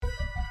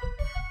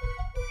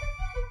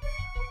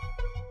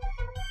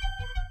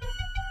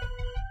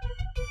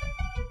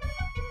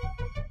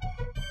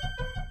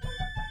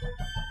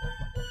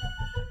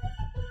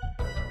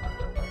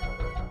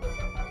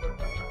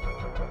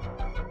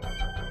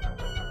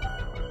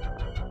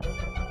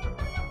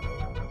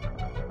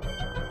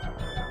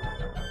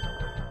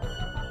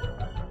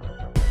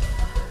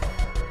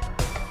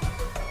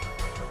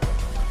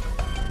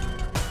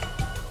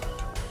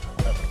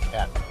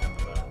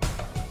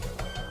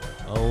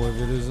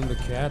it isn't a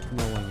cat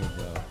milling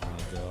about. My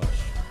gosh.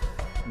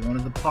 One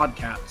of the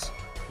podcasts.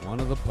 One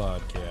of the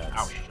podcasts.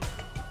 Ouch.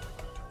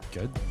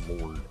 Good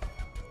lord.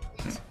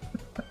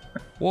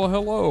 Well,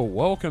 hello.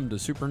 Welcome to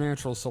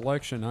Supernatural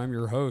Selection. I'm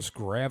your host,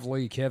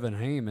 Gravely Kevin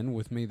Heyman.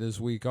 With me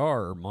this week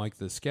are Mike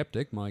the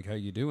Skeptic. Mike, how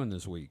you doing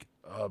this week?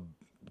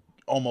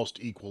 Almost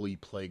equally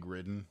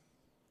plague-ridden.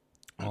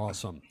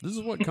 Awesome. This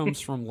is what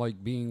comes from,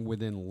 like, being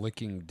within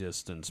licking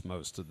distance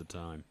most of the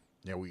time.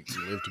 Yeah, we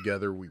live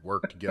together, we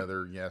work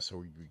together, yeah, so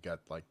we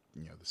got, like,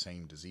 you know, the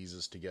same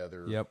diseases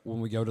together. Yep,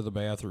 when we go to the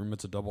bathroom,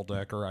 it's a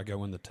double-decker. I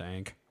go in the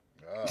tank.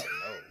 Oh,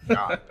 no,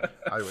 God.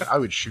 I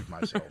would shoot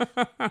myself.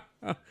 I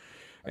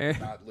could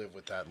not live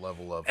with that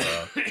level of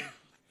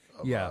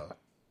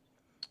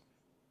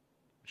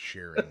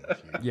sharing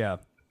with you. Yeah.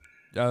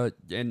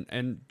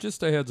 And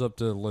just a heads up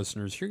to the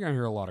listeners, you're going to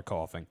hear a lot of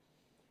coughing.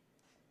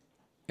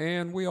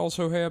 And we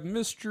also have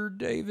Mr.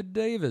 David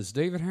Davis.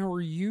 David, how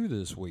are you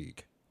this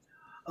week?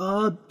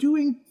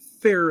 Doing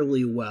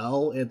fairly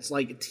well. It's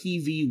like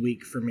TV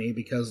week for me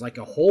because like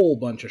a whole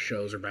bunch of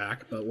shows are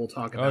back, but we'll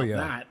talk about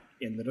that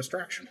in the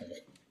distraction hole.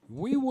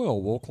 We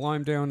will. We'll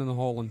climb down in the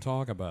hole and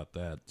talk about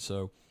that.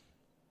 So,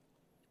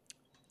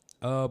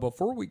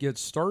 before we get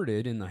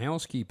started in the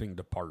housekeeping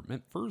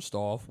department, first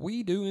off,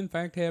 we do in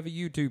fact have a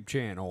YouTube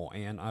channel,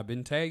 and I've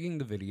been tagging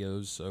the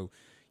videos, so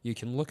you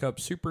can look up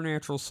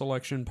Supernatural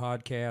Selection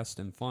Podcast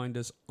and find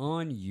us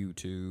on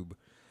YouTube.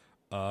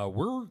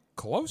 We're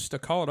close to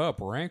caught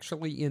up. We're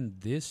actually in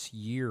this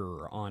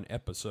year on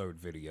episode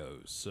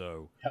videos,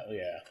 so... Hell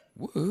yeah.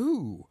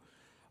 Woohoo!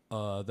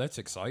 That's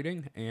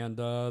exciting, and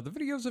the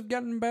videos have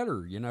gotten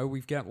better. You know,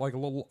 we've got like a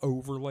little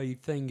overlay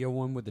thing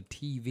going with the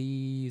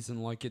TVs,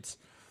 and like it's...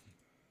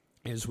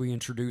 As we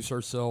introduce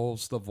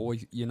ourselves, the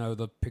voice, you know,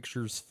 the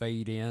pictures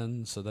fade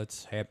in, so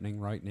that's happening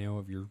right now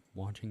if you're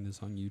watching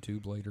this on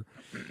YouTube later.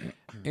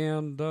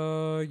 And,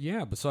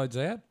 yeah, besides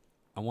that,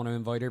 I want to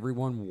invite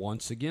everyone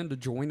once again to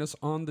join us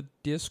on the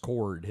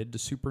Discord. Head to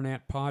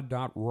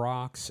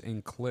supernatpod.rocks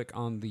and click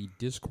on the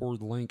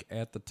Discord link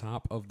at the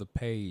top of the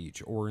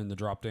page or in the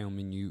drop-down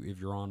menu if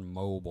you're on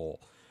mobile.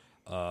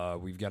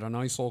 We've got a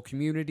nice little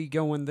community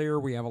going there.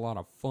 We have a lot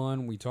of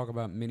fun. We talk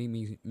about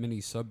many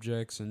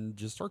subjects, and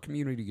just our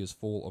community is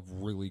full of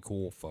really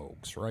cool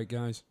folks. Right,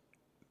 guys?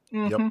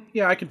 Mm-hmm. Yep.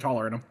 Yeah, I can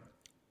tolerate them.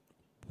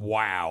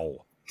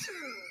 Wow.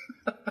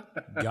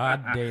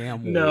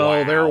 Goddamn. No,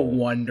 wow. they're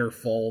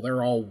wonderful.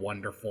 They're all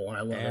wonderful, and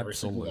I love every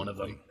single one of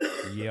them.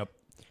 Yep.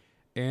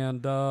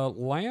 And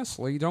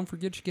lastly, don't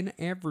forget you can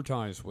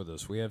advertise with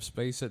us. We have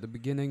space at the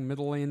beginning,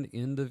 middle, and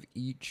end of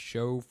each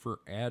show for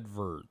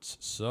adverts.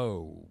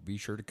 So be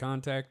sure to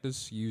contact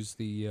us. Use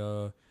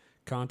the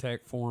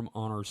contact form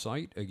on our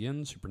site.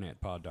 Again,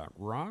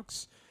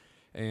 supernatpod.rocks.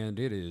 And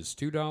it is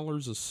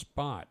 $2 a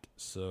spot.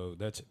 So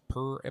that's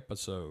per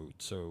episode.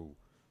 So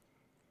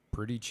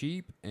pretty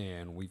cheap.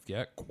 And we've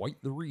got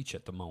quite the reach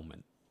at the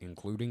moment,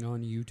 including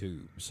on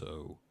YouTube.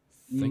 So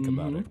think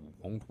about it,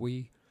 won't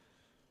we?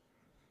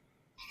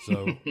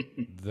 So,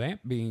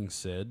 that being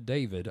said,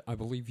 David, I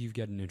believe you've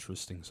got an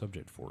interesting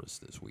subject for us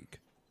this week.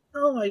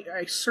 Oh,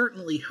 I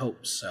certainly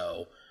hope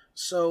so.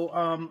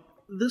 So,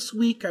 this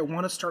week I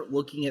want to start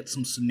looking at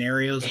some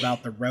scenarios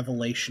about the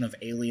revelation of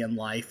alien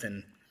life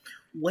and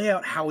lay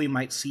out how we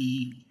might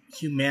see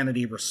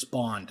humanity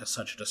respond to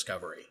such a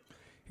discovery.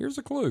 Here's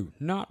a clue.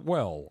 Not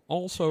well.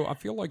 Also, I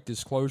feel like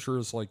disclosure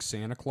is like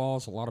Santa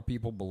Claus. A lot of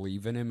people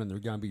believe in him, and they're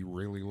going to be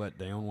really let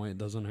down when it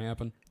doesn't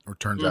happen. Or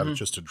turns out it's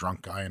just a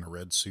drunk guy in a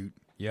red suit.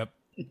 Yep.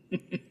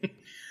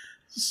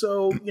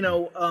 So, you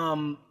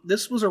know,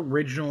 this was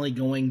originally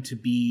going to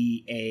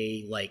be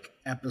a, like,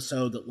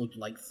 episode that looked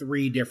like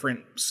 3 different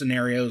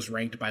scenarios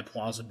ranked by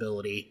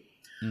plausibility.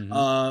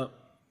 Mm-hmm.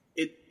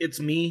 It's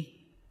me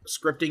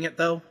scripting it,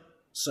 though,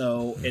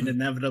 so it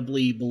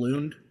inevitably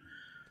ballooned.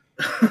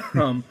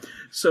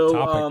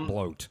 Topic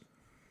bloat.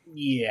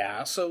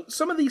 Yeah, so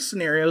some of these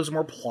scenarios are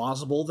more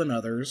plausible than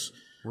others.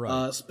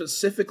 Right.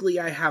 Specifically,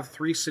 I have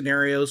 3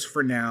 scenarios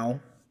for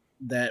now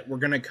that we're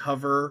going to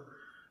cover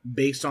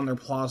based on their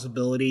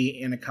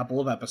plausibility in a couple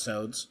of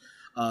episodes.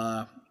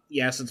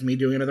 Yes, it's me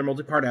doing another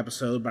multi-part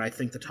episode, but I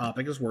think the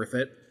topic is worth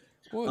it.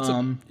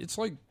 Well, it's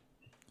like,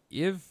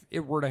 if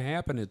it were to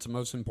happen, it's the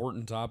most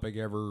important topic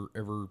ever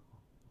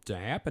to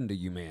happen to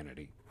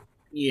humanity.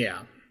 Yeah.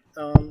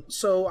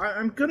 So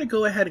I'm going to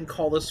go ahead and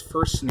call this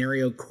first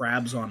scenario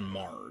Crabs on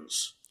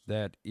Mars.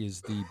 That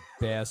is the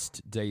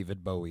best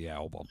David Bowie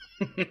album.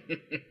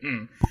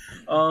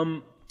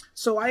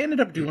 So I ended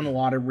up doing a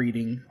lot of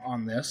reading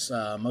on this,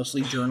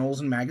 mostly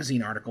journals and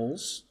magazine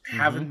articles. Mm-hmm.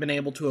 Haven't been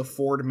able to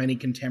afford many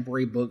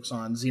contemporary books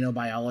on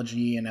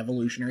xenobiology and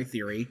evolutionary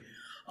theory.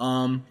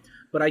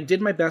 But I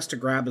did my best to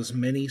grab as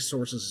many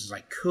sources as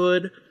I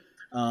could.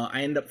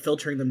 I ended up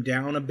filtering them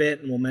down a bit,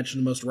 and we'll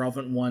mention the most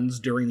relevant ones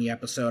during the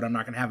episode. I'm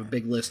not going to have a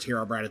big list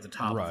here right at the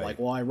top of like,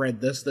 well, I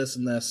read this, this,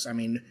 and this. I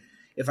mean,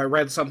 if I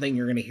read something,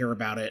 you're going to hear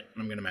about it,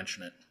 and I'm going to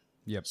mention it.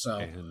 Yep, so,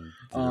 and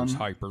there's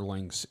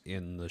hyperlinks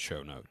in the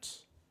show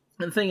notes.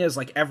 And the thing is,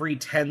 like, every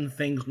 10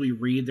 things we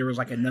read, there was,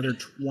 like, another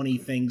 20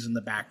 things in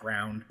the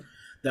background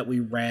that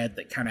we read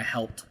that kind of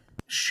helped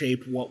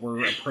shape what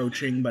we're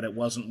approaching, but it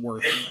wasn't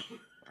worth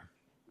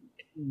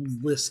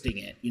listing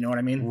it. You know what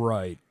I mean?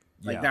 Right.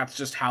 Like Yeah. that's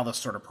just how this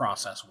sort of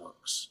process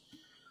works.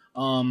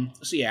 So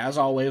yeah, as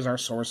always, our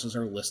sources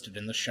are listed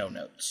in the show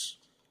notes.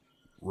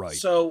 Right.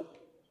 So,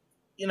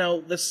 you know,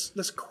 this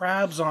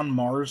crabs on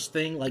Mars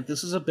thing, like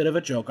this is a bit of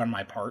a joke on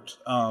my part.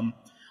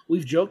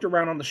 We've joked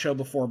around on the show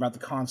before about the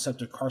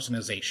concept of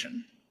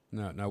carcinization.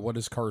 Now, what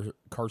is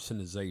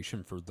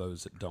carcinization for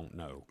those that don't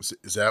know?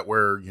 Is that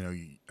where, you know,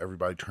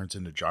 everybody turns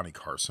into Johnny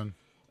Carson?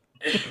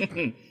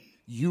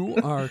 You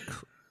are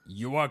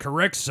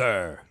correct,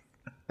 sir.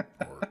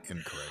 Or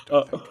incorrect,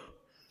 I think.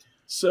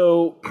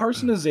 So,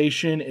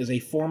 carcinization is a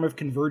form of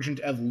convergent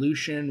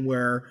evolution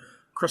where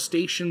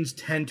crustaceans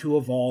tend to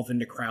evolve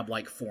into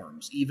crab-like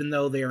forms. Even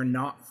though they are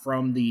not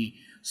from the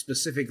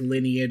specific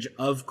lineage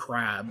of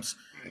crabs,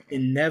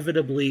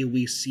 inevitably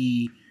we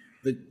see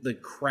the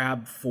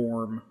crab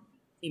form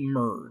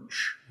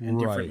emerge in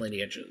different Right.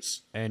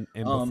 lineages. And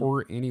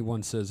before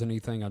anyone says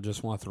anything, I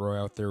just want to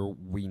throw out there,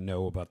 we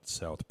know about the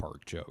South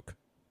Park joke.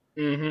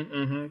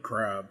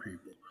 Crab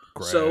people.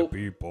 Crab So-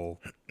 people.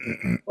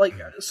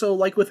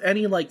 like with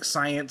any like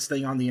science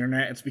thing on the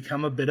internet, it's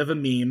become a bit of a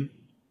meme.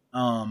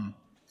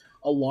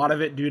 A lot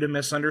of it due to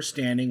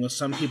misunderstanding, with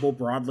some people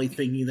broadly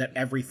thinking that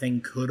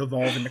everything could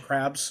evolve into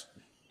crabs.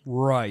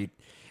 Right.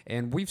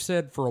 And we've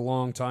said for a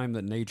long time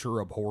that nature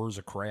abhors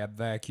a crab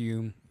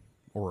vacuum,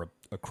 or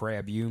a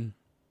crabium,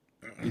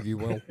 if you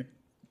will.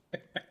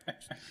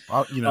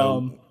 Well, you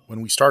know,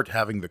 when we start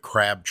having the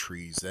crab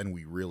trees, then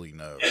we really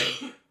know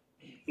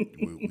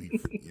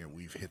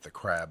we've hit the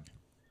crab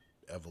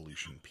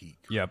evolution peak.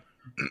 Yep.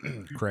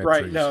 Crab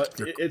Right, trees. no,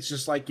 it's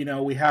just like, you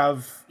know, we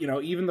have, you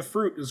know, even the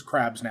fruit is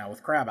crabs now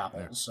with crab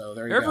apples, so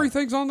there you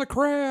Everything's on the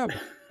crab.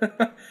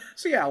 go.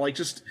 So yeah, like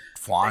just,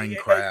 Flying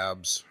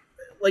crabs.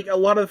 like a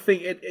lot of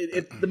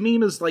the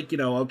meme is like, you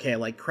know, okay,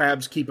 like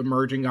crabs keep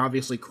emerging,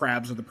 obviously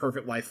crabs are the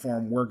perfect life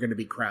form, we're going to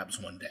be crabs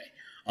one day.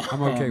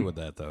 I'm okay with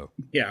that, though.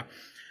 Yeah.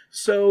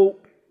 So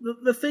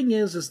the thing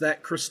is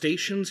that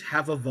crustaceans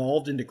have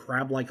evolved into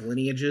crab-like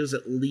lineages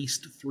at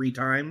least 3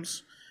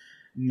 times,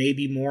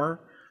 maybe more.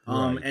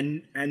 Right.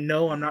 And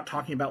no, I'm not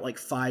talking about like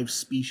 5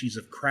 species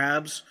of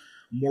crabs,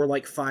 more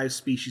like 5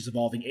 species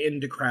evolving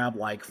into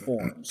crab-like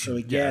forms. So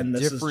again,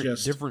 this is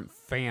just different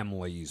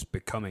families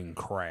becoming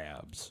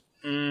crabs.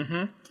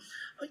 you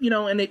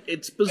know, and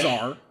it's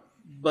bizarre,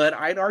 but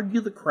I'd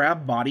argue the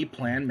crab body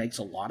plan makes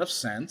a lot of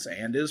sense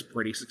and is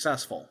pretty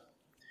successful.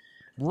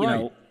 Right. You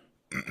know,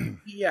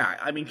 yeah,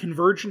 I mean,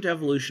 convergent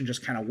evolution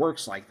just kind of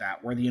works like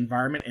that, where the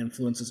environment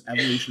influences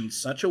evolution in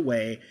such a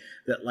way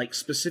that, like,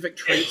 specific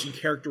traits and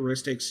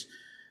characteristics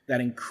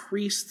that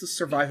increase the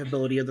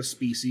survivability of the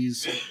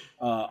species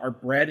are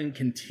bred and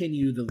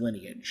continue the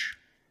lineage.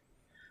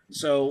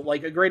 So,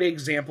 like, a great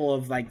example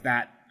of, like,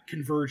 that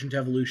convergent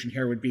evolution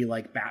here would be,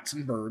 like, bats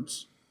and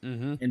birds.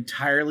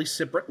 Entirely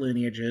separate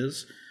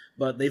lineages,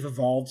 but they've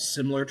evolved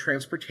similar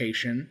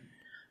transportation,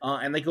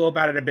 and they go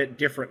about it a bit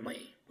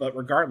differently. But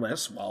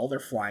regardless, well, they're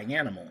flying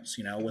animals.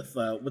 You know, with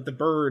the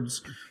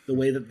birds, the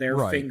way that their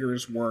Right.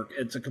 fingers work,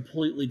 it's a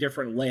completely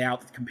different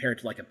layout compared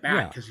to like a bat.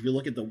 Yeah. Because if you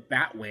look at the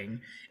bat wing,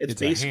 it's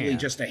It's a basically hand.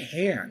 just a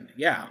hand.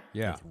 Yeah,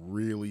 Yeah.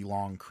 Really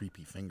long,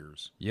 creepy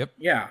fingers. Yep.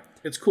 yeah,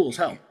 it's cool as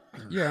hell.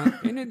 Yeah.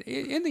 And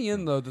in the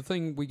end, though, the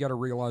thing we got to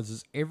realize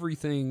is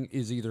everything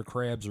is either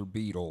crabs or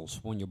beetles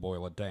when you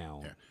boil it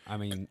down. Yeah. I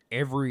mean,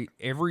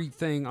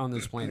 everything on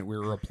this planet,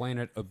 we're a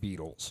planet of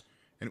beetles.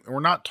 And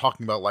we're not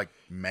talking about like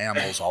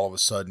mammals all of a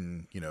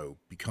sudden, you know,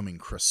 becoming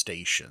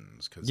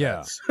crustaceans. Cause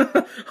Yeah.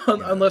 that's,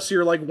 Unless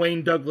you're like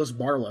Wayne Douglas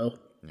Barlow.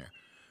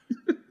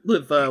 Yeah.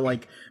 With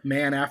like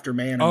Man After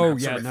Man. And Oh,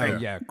 that yeah. sort of No, thing.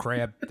 yeah.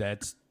 Crab.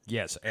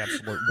 Yes,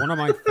 absolutely. One of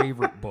my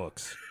favorite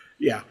books.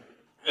 Yeah.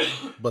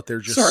 but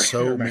there's just Sorry,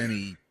 so Herman.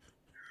 many,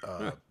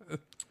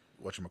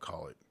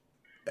 whatchamacallit,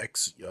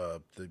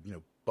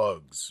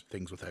 bugs,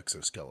 things with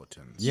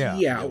exoskeletons. Yeah.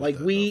 Yeah, with like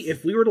the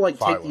if we were to like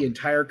take phylum. the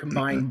entire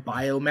combined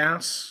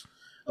biomass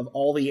of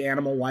all the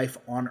animal life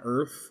on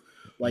Earth,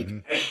 like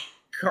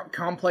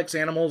complex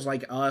animals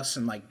like us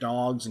and like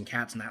dogs and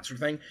cats and that sort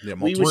of thing, Yeah,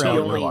 we would be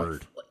multicellular only,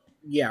 life.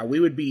 yeah, we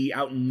would be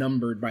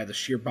outnumbered by the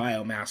sheer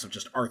biomass of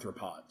just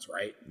arthropods,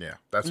 right? Yeah,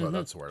 that's what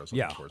that's where I was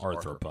looking Yeah. for. is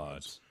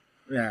Arthropods.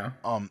 Yeah,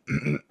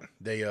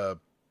 They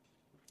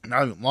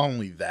not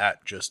only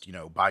that, just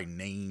by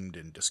named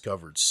and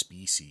discovered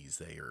species,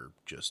 they are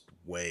just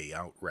way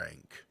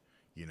outrank,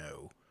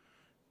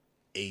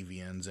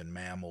 avians and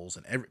mammals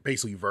and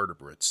basically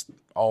vertebrates.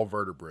 All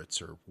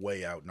vertebrates are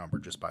way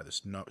outnumbered just by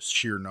this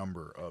sheer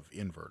number of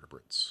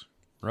invertebrates.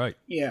 Right.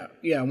 yeah.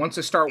 Once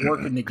they start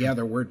working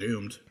together, we're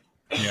doomed.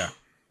 Yeah.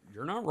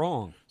 You're not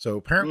wrong. So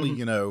apparently,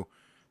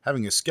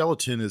 having a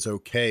skeleton is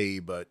okay,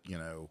 but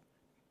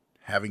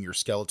having your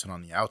skeleton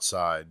on the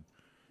outside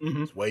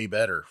is way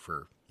better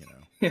for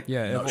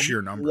Yeah.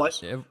 sheer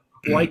numbers.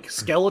 Like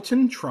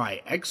skeleton,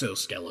 try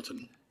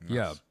exoskeleton.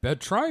 Yeah. But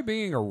try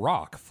being a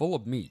rock full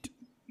of meat.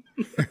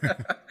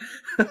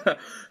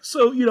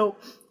 So,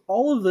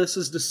 all of this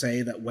is to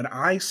say that when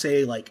I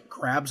say, like,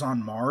 crabs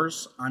on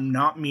Mars, I'm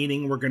not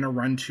meaning we're going to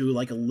run to,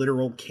 like, a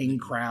literal king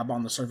crab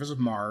on the surface of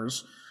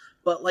Mars,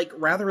 but, like,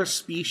 rather a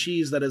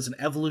species that is an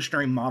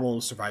evolutionary model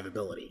of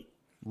survivability.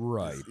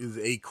 Right. Is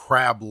a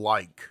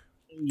crab-like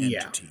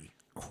Yeah. entity.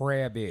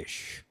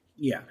 Crabbish.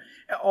 Yeah.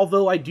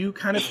 Although I do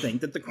kind of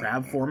think that the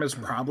crab form is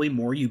probably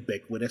more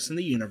ubiquitous in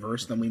the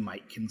universe than we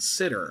might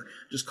consider.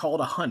 Just call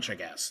it a hunch, I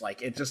guess.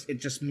 Like, it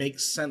just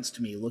makes sense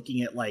to me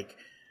looking at, like,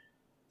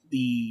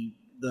 the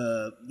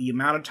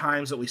amount of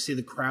times that we see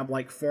the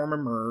crab-like form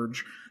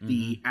emerge,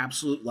 the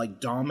absolute,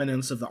 like,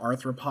 dominance of the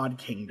arthropod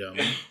kingdom.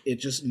 It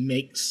just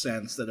makes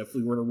sense that if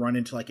we were to run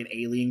into, like, an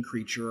alien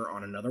creature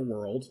on another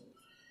world,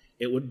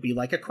 it would be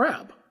like a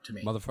crab to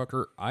me.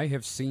 Motherfucker, I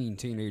have seen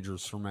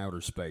Teenagers from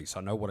Outer Space.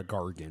 I know what a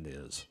Gargant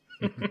is.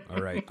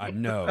 All right, I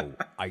know.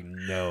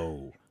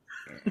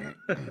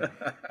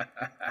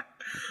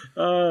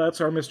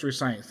 That's our Mystery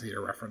Science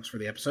Theater reference for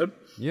the episode.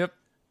 Yep.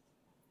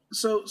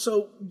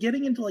 So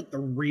getting into, like, the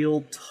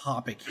real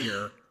topic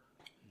here,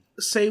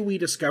 say we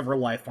discover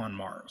life on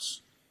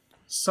Mars.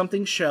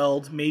 Something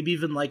shelled, maybe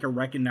even like a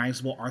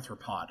recognizable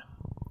arthropod.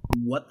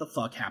 What the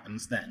fuck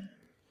happens then?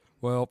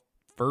 Well,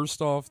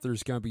 first off,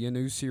 there's going to be a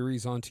new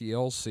series on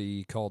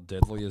TLC called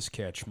Deadliest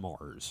Catch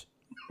Mars.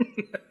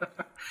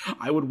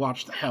 I would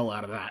watch the hell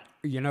out of that.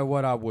 You know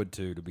what? I would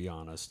too, to be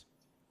honest.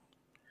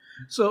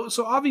 So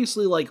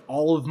obviously, like,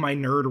 all of my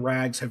nerd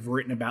rags have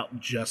written about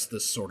just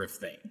this sort of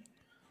thing.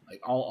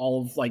 Like,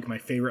 all of, like, my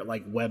favorite,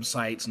 like,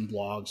 websites and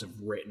blogs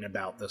have written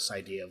about this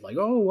idea of, like,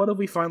 oh, what if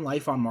we find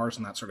life on Mars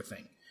and that sort of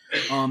thing.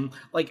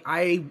 Like,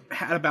 I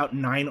had about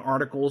 9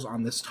 articles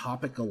on this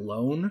topic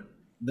alone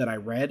that I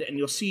read, and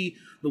you'll see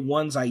the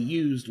ones I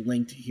used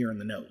linked here in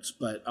the notes.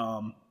 But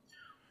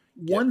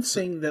one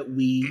thing that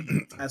we,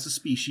 as a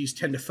species,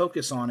 tend to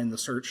focus on in the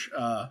search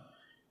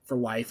for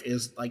life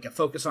is, like, a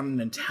focus on an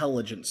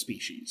intelligent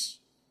species.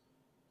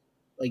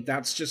 Like,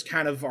 that's just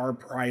kind of our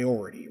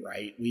priority,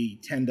 right? We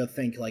tend to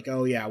think, like,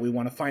 oh yeah, we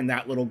want to find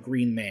that little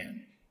green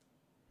man.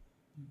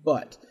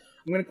 But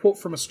I'm going to quote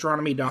from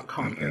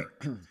astronomy.com here.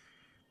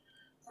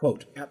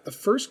 Quote, at the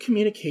first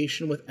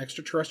Communication with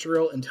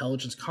Extraterrestrial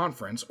Intelligence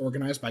conference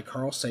organized by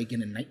Carl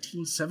Sagan in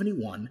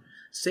 1971,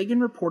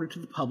 Sagan reported to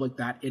the public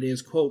that it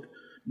is, quote,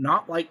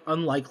 not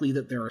unlikely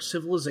that there are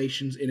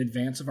civilizations in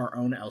advance of our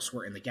own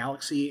elsewhere in the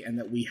galaxy, and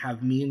that we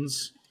have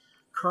means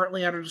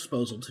currently at our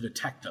disposal to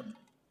detect them.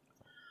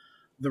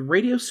 The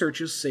radio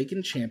searches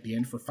Sagan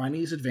championed for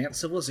finding these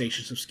advanced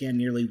civilizations have scanned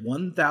nearly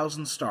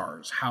 1,000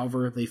 stars.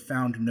 However, they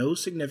found no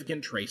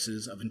significant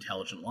traces of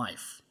intelligent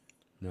life.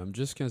 Now, I'm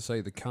just going to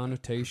say the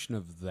connotation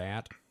of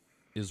that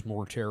is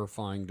more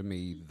terrifying to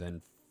me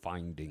than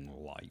finding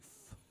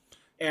life.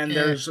 And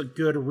there's a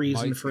good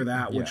reason Mike, for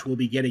that, which we'll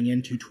be getting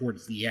into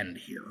towards the end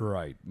here.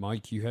 Right.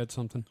 Mike, you had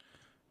something?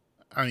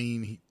 I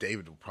mean,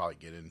 David will probably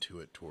get into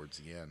it towards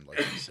the end, like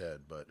he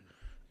said, but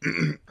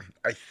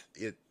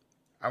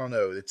I don't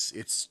know.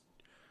 It's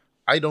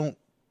I don't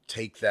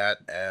take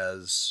that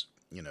as,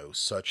 you know,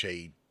 such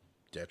a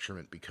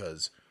detriment,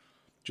 because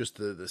just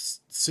the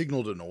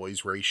signal to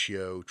noise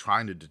ratio,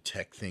 trying to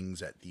detect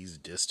things at these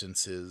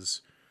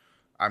distances,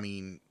 I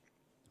mean,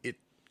 it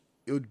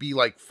would be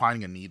like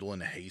finding a needle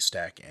in a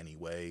haystack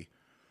anyway.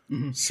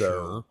 Mm-hmm.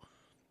 So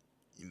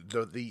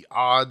the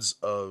odds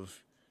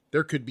of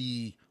there could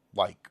be,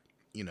 like,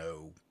 you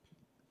know,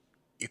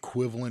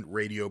 equivalent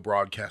radio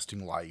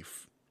broadcasting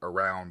life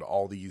around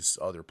all these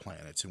other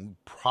planets, and we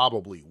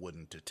probably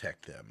wouldn't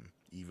detect them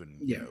even,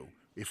 you know,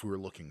 if we were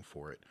looking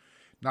for it.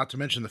 Not to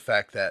mention the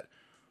fact that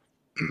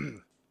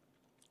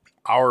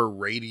our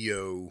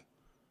radio,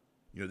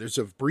 you know, there's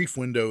a brief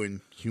window in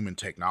human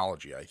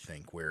technology, I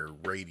think, where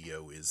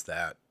radio is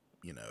that,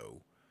 you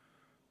know,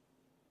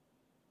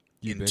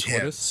 Ubiquitous?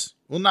 Intense.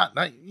 Well, not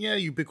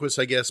ubiquitous,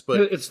 I guess,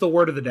 but it's the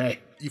word of the day.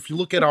 If you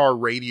look at our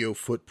radio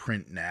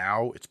footprint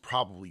now, it's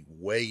probably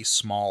way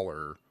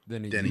smaller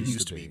than it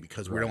used to be,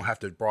 because we don't have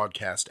to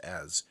broadcast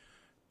as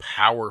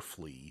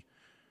powerfully,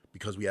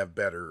 because we have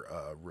better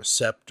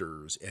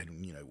receptors,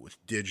 and, you know, with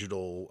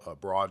digital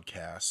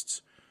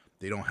broadcasts,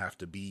 they don't have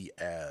to be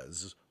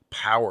as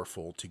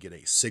powerful to get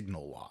a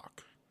signal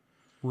lock.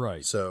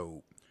 Right.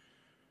 So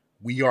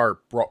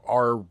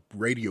our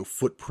radio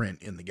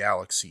footprint in the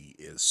galaxy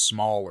is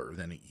smaller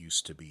than it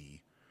used to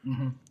be,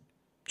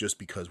 just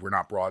because we're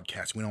not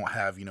broadcasting. We don't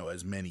have, you know,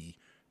 as many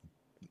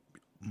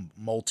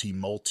multi,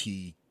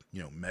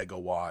 you know,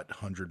 megawatt,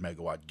 100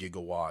 megawatt,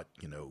 gigawatt,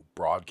 you know,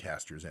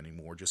 broadcasters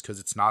anymore, just because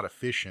it's not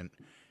efficient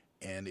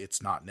and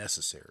it's not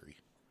necessary.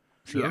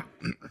 Sure. Yeah.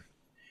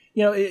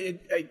 You know,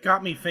 it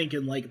got me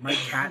thinking, like, my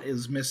cat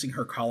is missing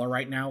her collar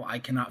right now. I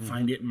cannot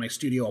find it in my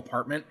studio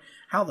apartment.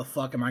 How the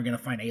fuck am I going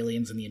to find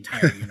aliens in the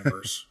entire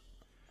universe?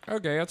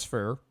 Okay, that's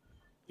fair.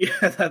 Yeah,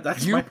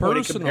 that's my point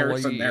of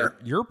comparison there.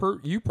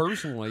 You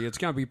personally, it's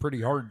going to be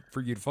pretty hard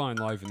for you to find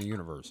life in the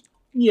universe.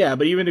 Yeah,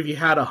 but even if you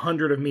had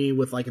 100 of me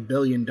with, like, $1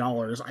 billion,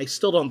 I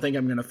still don't think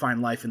I'm going to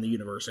find life in the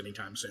universe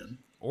anytime soon.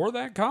 Or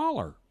that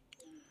collar.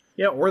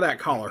 Yeah, or that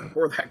collar.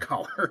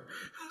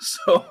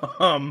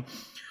 So,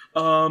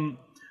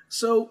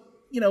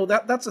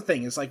 that's the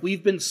thing. It's like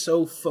we've been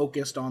so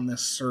focused on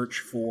this search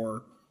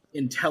for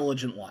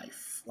intelligent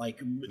life.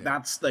 Like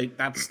that's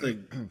the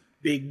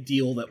big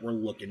deal that we're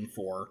looking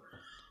for.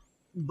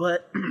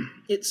 But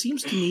it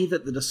seems to me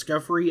that the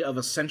discovery of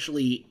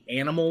essentially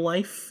animal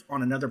life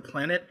on another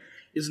planet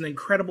is an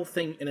incredible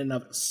thing in and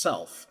of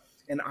itself.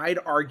 And I'd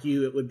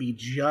argue it would be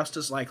just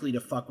as likely to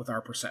fuck with our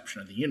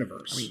perception of the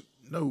universe. I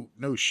mean,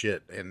 no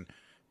shit. And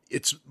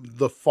it's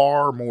the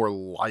far more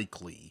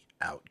likely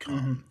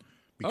outcome.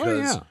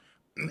 Because,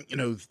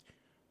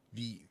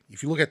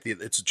 if you look at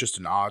it's just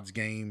an odds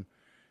game.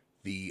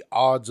 The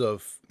odds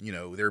of,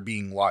 there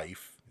being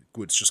life,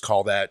 let's just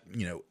call that,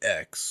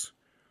 X.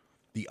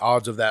 The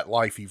odds of that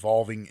life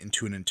evolving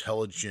into an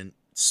intelligent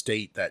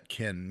state that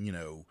can,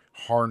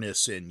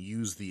 harness and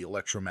use the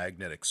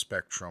electromagnetic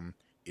spectrum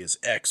is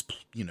X,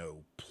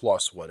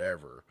 plus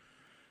whatever.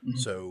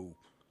 So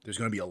there's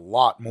going to be a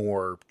lot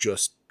more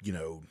just,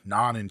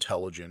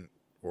 non-intelligent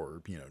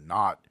or,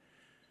 not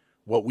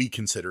what we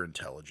consider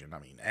intelligent. I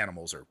mean,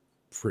 animals are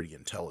pretty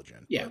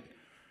intelligent. Yeah.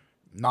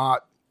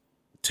 Not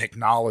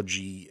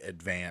technology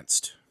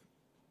advanced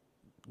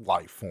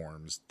life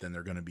forms than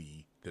there are going to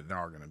be,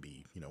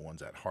 ones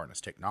that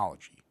harness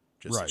technology.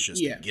 It's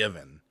just a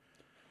given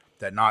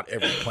that not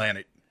every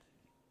planet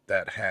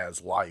that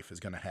has life is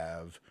going to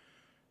have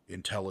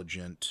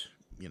intelligent,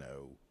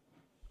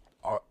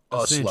 us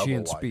level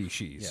sentient life.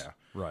 species. Yeah.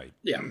 Right.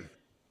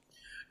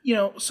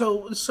 Yeah.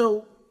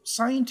 So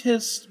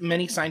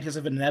many scientists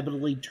have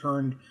inevitably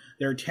turned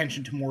their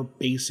attention to more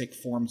basic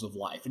forms of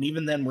life. And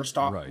even then we're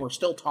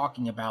still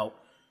talking about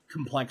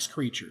complex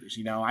creatures.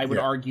 I would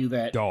argue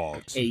that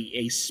dogs.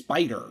 A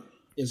spider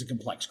is a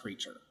complex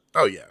creature.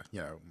 Oh yeah.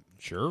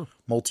 Sure.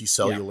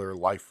 Multicellular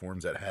life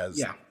forms that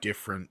has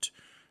different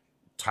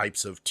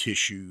types of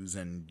tissues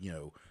and,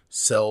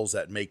 cells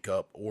that make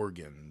up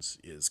organs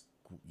is,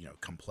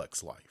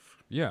 complex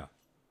life. Yeah.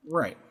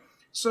 Right.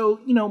 So,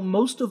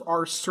 most of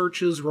our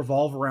searches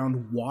revolve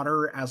around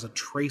water as a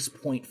trace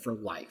point for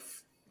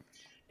life.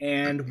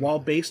 And while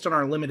based on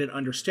our limited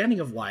understanding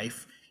of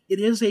life,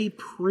 it is a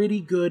pretty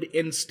good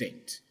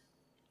instinct.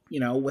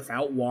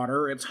 Without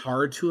water, it's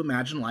hard to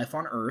imagine life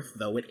on Earth,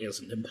 though it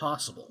isn't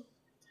impossible.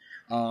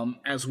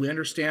 As we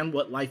understand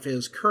what life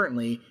is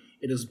currently,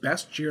 it is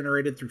best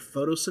generated through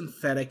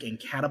photosynthetic and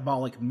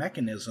catabolic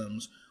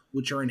mechanisms,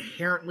 which are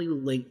inherently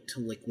linked to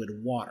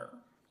liquid water.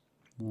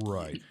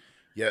 Right.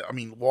 Yeah, I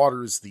mean,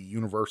 water is the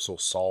universal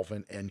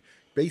solvent, and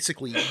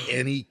basically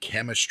any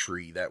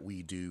chemistry that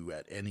we do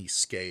at any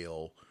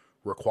scale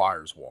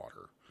requires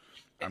water.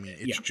 I mean,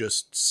 it's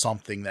just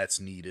something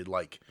that's needed.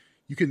 Like,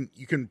 you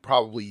can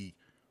probably,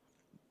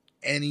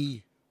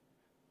 any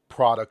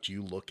product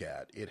you look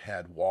at, it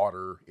had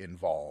water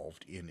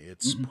involved in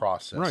its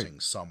processing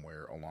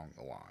somewhere along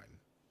the line.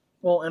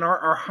 Well, and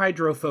our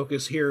hydro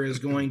focus here is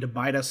going to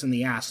bite us in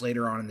the ass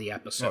later on in the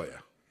episode. Oh, yeah.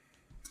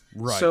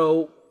 Right.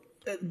 So,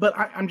 but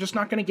I'm just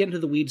not going to get into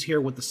the weeds here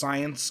with the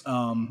science.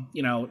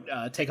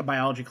 Take a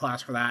biology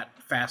class for that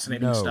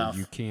fascinating stuff. No,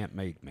 you can't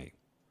make me.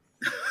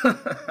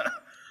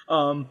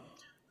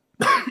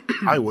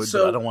 I would,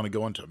 but I don't want to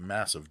go into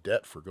massive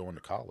debt for going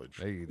to college.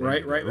 Hey,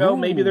 right. Well,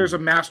 maybe there's a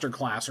master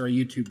class or a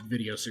YouTube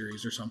video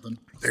series or something.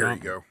 There you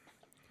go.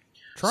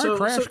 Try a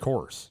crash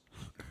course.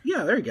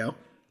 Yeah, there you go.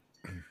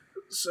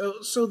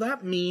 So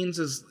that means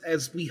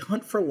as we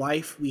hunt for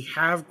life, we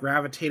have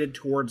gravitated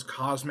towards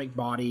cosmic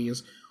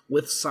bodies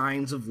with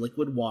signs of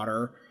liquid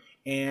water,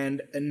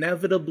 and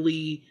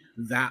inevitably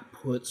that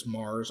puts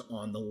Mars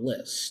on the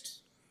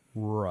list.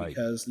 Right.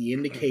 Because the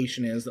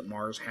indication is that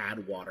Mars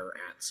had water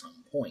at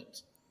some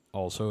point.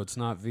 Also, it's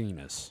not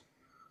Venus.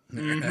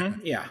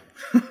 Yeah.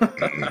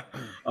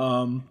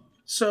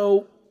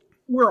 So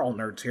we're all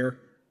nerds here.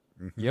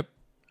 Yep.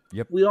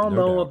 We all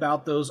know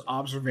about those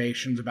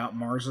observations about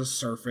Mars's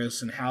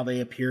surface and how they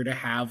appear to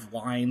have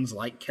lines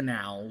like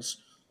canals,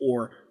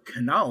 or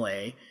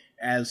canale,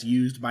 as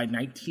used by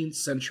 19th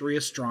century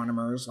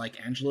astronomers like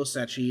Angelo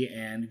Secchi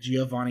and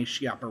Giovanni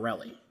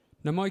Schiaparelli.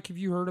 Now, Mike, have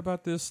you heard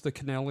about this, the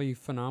canale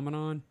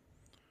phenomenon?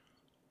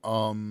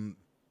 Not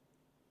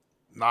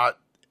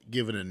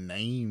given a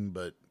name,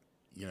 but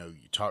you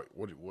talk.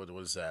 What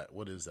is that?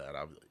 What is that?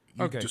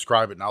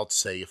 Describe it, and I'll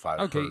say if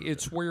I've heard it.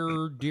 It's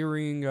where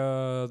during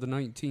the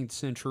 19th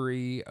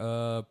century,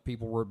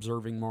 people were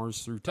observing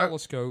Mars through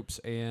telescopes,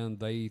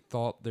 and they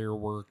thought there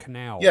were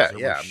canals,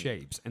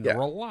 shapes, and there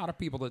were a lot of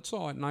people that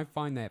saw it, and I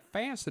find that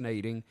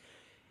fascinating.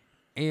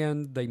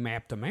 And they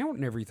mapped them out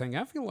and everything.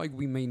 I feel like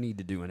we may need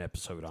to do an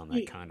episode on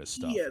that kind of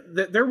stuff. Yeah,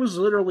 there was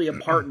literally a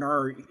part in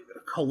our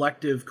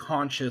collective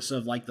conscious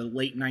of like the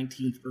late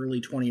 19th,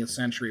 early 20th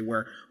century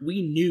where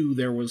we knew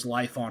there was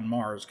life on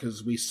Mars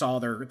because we saw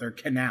their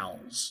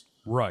canals.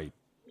 Right.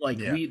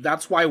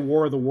 That's why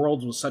War of the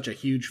Worlds was such a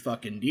huge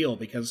fucking deal,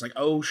 because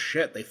oh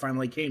shit, they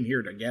finally came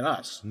here to get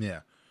us. Yeah.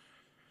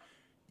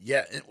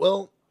 Yeah,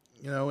 well,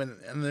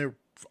 and there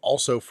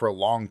also for a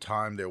long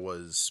time there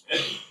was,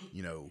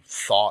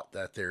 thought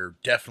that there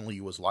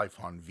definitely was life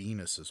on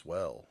Venus as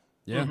well.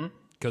 Yeah,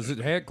 because it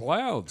had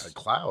clouds.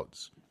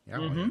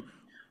 Yeah.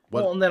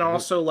 Well, and then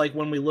also, like,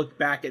 when we look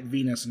back at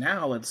Venus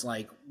now, it's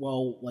like,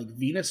 well, like,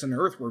 Venus and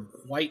Earth were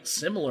quite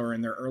similar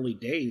in their early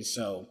days,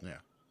 so Yeah.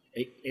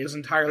 it is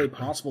entirely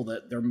possible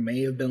that there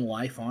may have been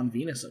life on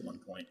Venus at one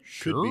point.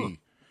 Could Sure. be.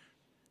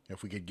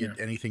 If we could get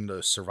anything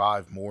to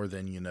survive more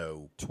than,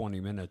 20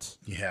 minutes.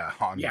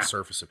 on Yeah. the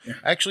surface of.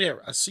 Actually,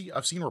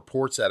 I've seen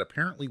reports that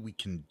apparently we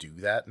can do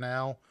that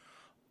now.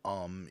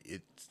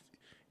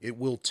 It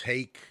will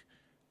take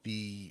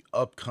the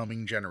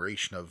upcoming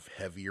generation of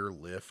heavier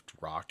lift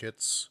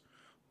rockets,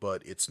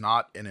 but it's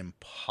not an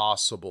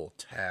impossible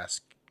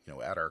task,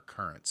 at our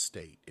current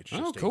state. It's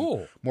just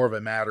cool. more of a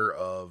matter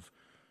of,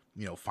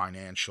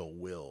 financial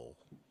will.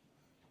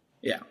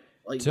 Yeah.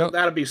 Like, Tell-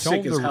 that'd be tell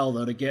sick them as to- hell,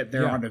 though, to get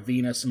there Yeah. onto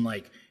Venus and,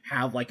 like,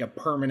 have, like, a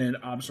permanent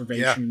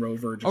observation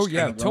rover just Oh,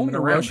 yeah. kind of Tell them roaming the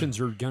around. Russians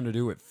are going to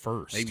do it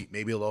first.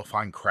 Maybe they'll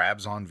find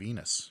crabs on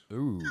Venus,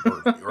 Ooh.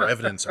 or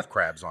evidence of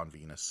crabs on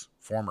Venus,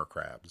 former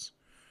crabs,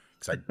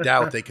 because I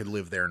doubt they could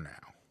live there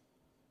now.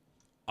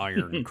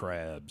 Iron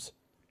crabs.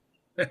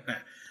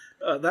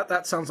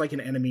 That sounds like an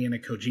enemy in a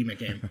Kojima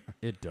game.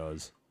 It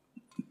does.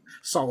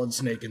 Solid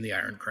Snake and the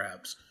Iron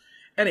Crabs.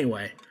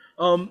 Anyway,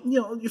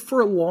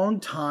 for a long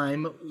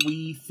time,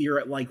 we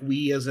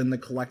as in the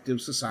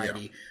collective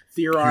society,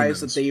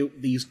 theorized that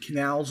these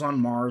canals on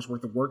Mars were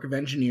the work of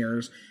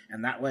engineers,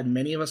 and that led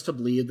many of us to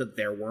believe that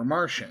there were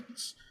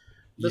Martians.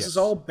 This is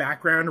all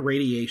background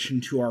radiation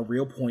to our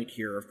real point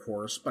here, of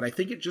course, but I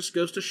think it just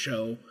goes to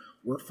show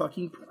we're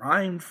fucking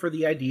primed for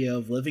the idea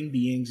of living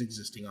beings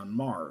existing on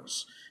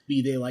Mars,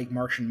 be they like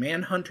Martian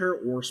Manhunter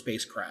or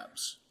space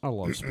crabs. I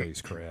love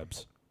space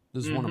crabs.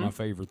 This is one of my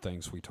favorite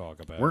things we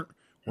talk about.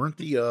 Weren't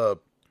the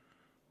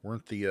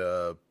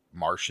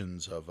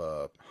Martians of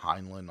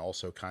Heinlein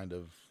also kind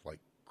of like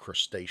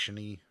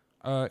crustacean-y?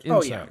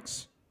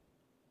 Insects.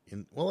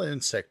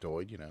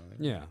 Insectoid,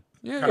 Yeah.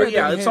 Yeah, they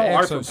it's had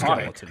all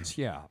arthropodic. exoskeletons.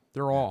 Yeah. They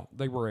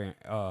were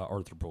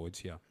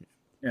arthropods, yeah.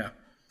 Yeah.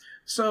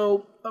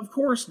 So, of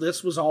course,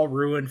 this was all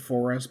ruined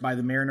for us by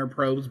the Mariner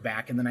probes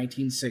back in the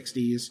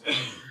 1960s.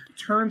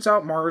 Turns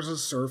out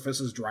Mars'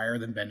 surface is drier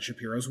than Ben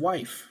Shapiro's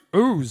wife.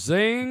 Ooh,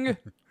 zing!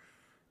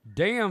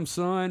 Damn,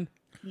 son.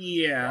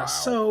 Yeah,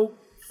 so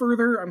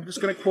further, I'm just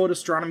going to quote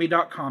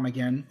astronomy.com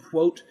again.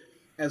 Quote,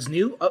 as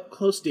new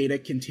up-close data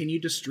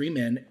continued to stream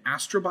in,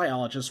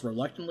 astrobiologists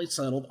reluctantly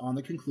settled on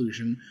the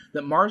conclusion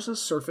that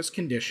Mars' surface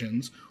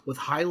conditions, with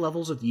high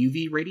levels of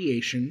UV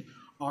radiation,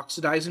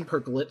 oxidizing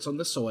percolates on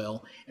the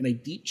soil, and a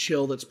deep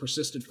chill that's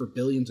persisted for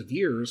billions of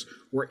years,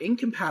 were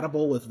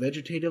incompatible with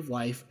vegetative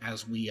life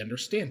as we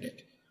understand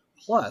it.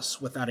 Plus,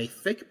 without a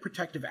thick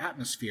protective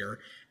atmosphere,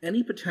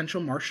 any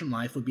potential Martian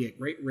life would be at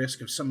great risk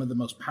of some of the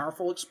most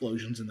powerful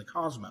explosions in the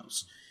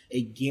cosmos.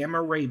 A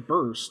gamma-ray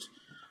burst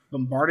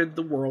bombarded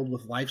the world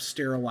with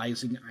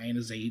life-sterilizing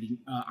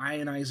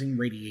ionizing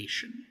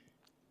radiation.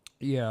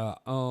 Yeah,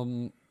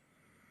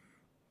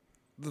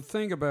 the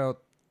thing about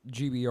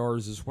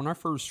GBRs is when I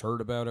first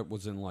heard about it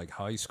was in like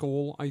high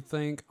school, I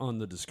think, on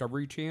the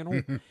Discovery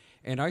Channel.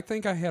 And I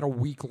think I had a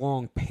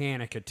week-long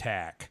panic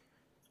attack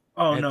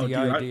Oh at no, the dude!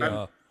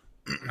 idea.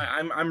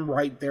 I'm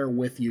right there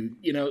with you.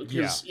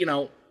 Because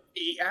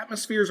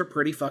atmospheres are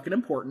pretty fucking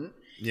important.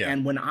 Yeah.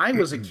 And when I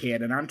was a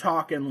kid, and I'm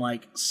talking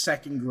like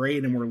second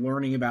grade, and we're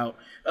learning about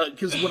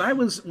because when I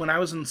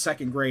was in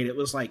second grade, it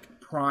was like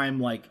prime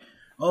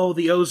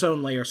the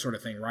ozone layer sort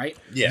of thing, right?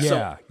 Yeah. So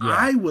Yeah.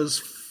 I was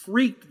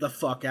freaked the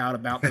fuck out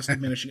about this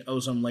diminishing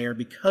ozone layer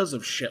because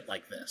of shit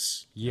like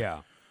this. Yeah.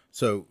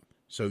 So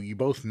you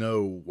both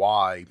know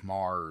why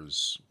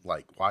Mars'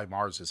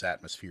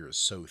 atmosphere is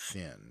so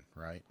thin,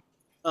 right?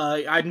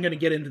 I'm going to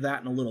get into that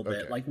in a little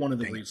bit, Okay. like one of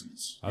the Dang it.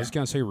 reasons. I was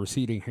going to say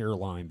receding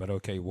hairline, but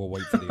okay, we'll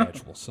wait for the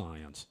actual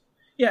science.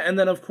 Yeah, and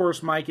then of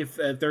course, Mike, if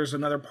there's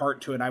another part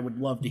to it, I would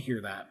love to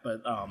hear that.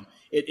 But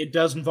it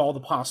does involve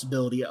the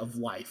possibility of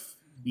life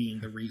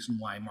being the reason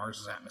why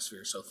Mars'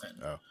 atmosphere is so thin.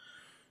 Oh.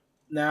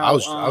 Now, I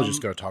was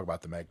just going to talk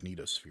about the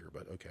magnetosphere,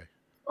 but okay.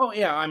 Oh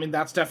yeah, I mean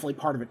that's definitely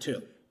part of it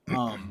too.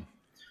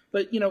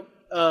 But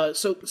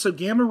so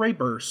gamma ray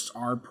bursts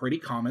are pretty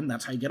common.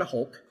 That's how you get a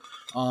Hulk.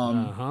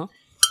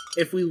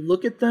 If we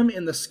look at them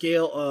in the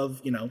scale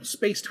of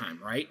space time,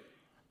 right?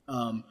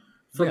 From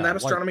that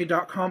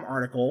astronomy.com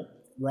article,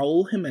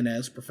 Raul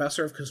Jimenez,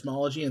 professor of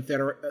cosmology and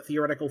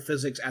theoretical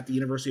physics at the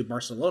University of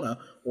Barcelona,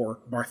 or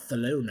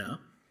Barcelona.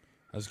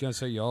 I was going to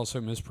say you also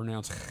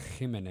mispronounce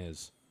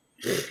Jimenez.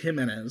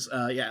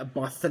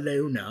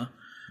 Barcelona.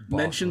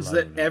 Mentions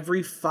that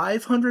every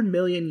 500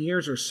 million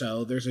years or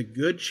so, there's a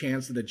good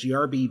chance that a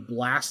GRB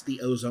blasts the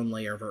ozone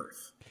layer of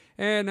Earth.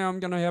 And now I'm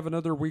going to have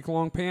another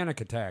week-long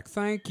panic attack.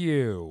 Thank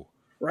you.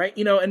 Right?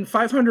 And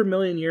 500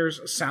 million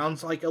years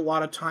sounds like a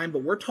lot of time,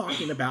 but we're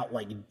talking about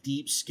like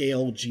deep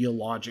scale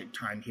geologic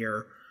time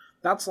here.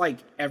 That's like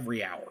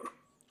every hour.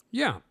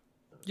 Yeah.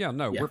 Yeah,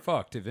 no, we're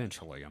fucked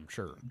eventually, I'm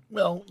sure.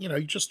 Well, you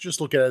just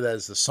look at it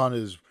as the sun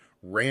is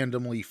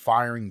randomly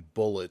firing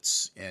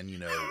bullets and,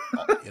 in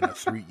a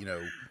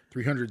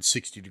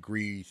 360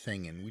 degree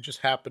thing. And we just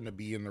happen to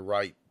be in the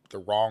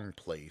wrong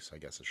place, I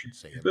guess I should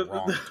say, at the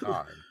wrong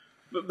time.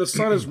 The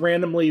sun is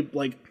randomly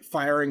like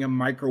firing a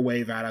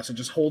microwave at us. It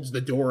just holds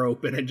the door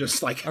open and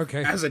just like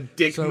has a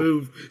dick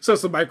move. So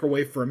it's the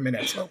microwave for a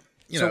minute. So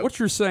what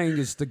you're saying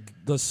is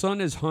the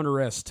sun is Hunter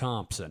S.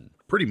 Thompson.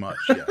 Pretty much,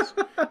 yes.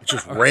 It's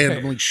just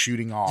randomly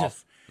shooting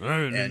off.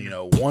 And,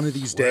 one of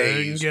these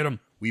days,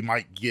 we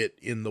might get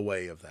in the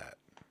way of that.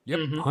 Yep,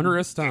 Hunter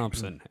S.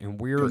 Thompson. And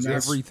we're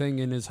everything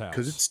in his house.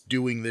 Because it's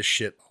doing this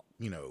shit,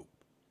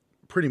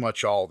 pretty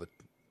much all the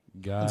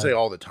I'd say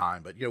all the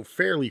time, but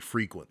fairly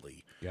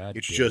frequently.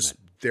 It's just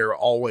they're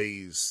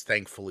always,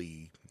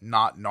 thankfully,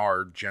 not in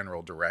our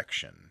general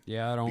direction.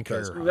 Yeah, I don't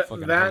care.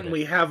 That and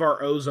we have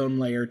our ozone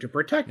layer to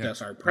protect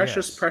us, our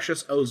precious,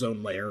 precious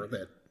ozone layer.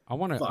 That I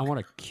want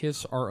to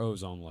kiss our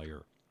ozone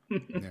layer.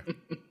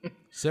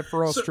 Except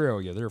for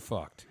Australia, they're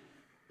fucked.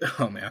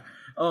 Oh man.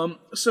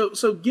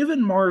 So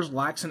given Mars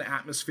lacks an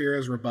atmosphere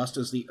as robust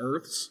as the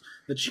Earth's,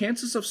 the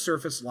chances of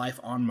surface life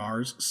on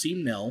Mars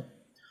seem nil.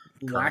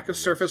 Lack of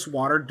surface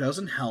water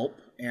doesn't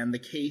help, and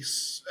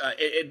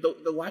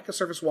the lack of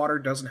surface water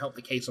doesn't help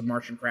the case of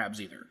Martian crabs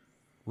either.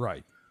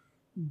 Right.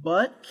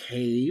 But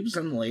caves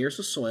and layers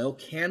of soil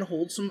can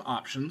hold some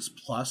options,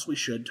 plus we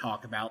should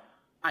talk about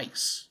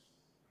ice.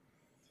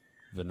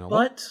 Vanilla?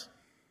 But,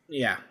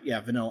 yeah,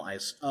 vanilla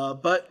ice.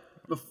 But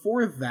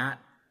before that,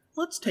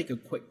 let's take a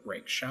quick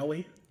break, shall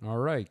we? All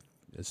right.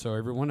 So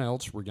everyone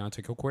else, we're going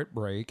to take a quick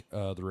break.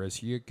 The rest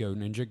of you, go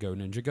ninja, go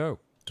ninja, go.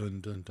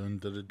 Dun, dun, dun,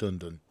 dun, dun,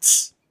 dun.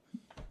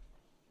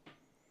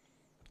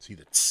 See,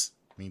 the tss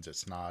means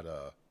it's not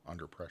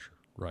under pressure.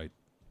 Right.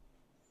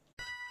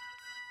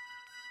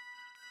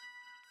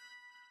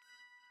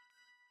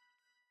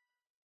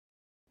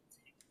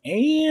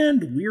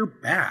 And we're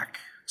back.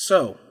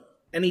 So,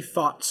 any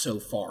thoughts so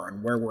far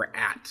on where we're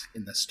at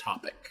in this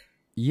topic?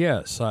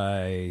 Yes,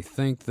 I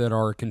think that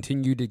our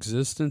continued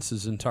existence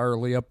is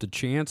entirely up to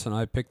chance, and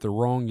I picked the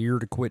wrong year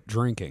to quit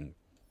drinking.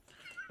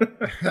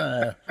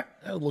 I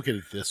look at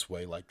it this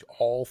way, like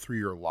all through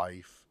your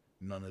life,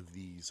 none of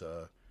these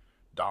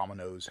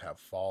dominoes have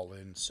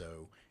fallen,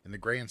 so in the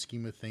grand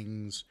scheme of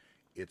things,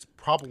 it's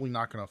probably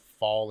not going to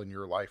fall in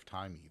your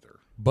lifetime either.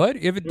 But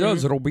if it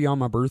does, it'll be on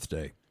my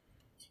birthday.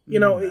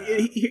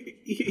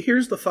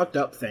 Here's the fucked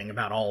up thing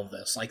about all of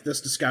this, like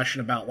this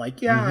discussion about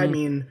I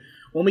mean,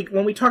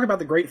 when we talk about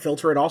the Great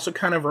Filter, it also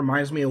kind of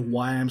reminds me of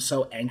why I'm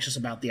so anxious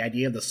about the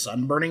idea of the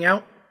sun burning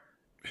out.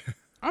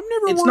 I'm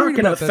never it's worried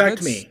not going to about that.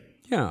 affect me.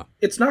 Yeah.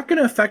 It's not going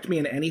to affect me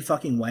in any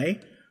fucking way,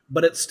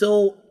 but it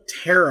still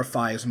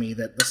terrifies me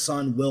that the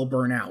sun will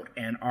burn out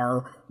and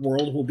our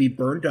world will be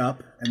burned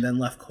up and then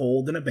left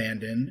cold and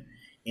abandoned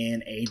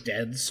in a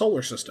dead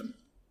solar system.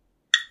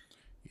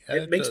 Yeah,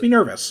 it makes me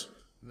nervous.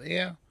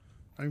 Yeah.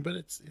 I mean, but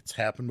it's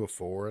happened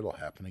before. It'll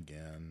happen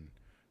again.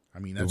 I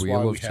mean, that's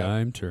why we have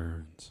time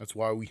turns. That's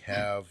why we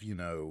have,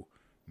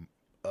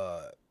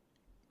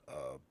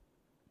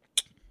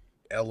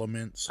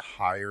 elements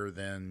higher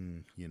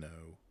than,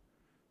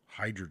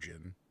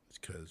 hydrogen. It's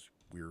because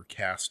we were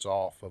cast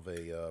off of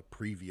a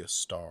previous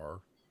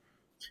star.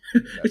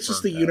 It's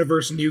just the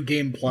universe new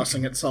game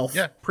plussing itself.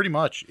 Yeah, pretty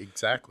much.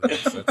 Exactly.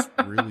 That's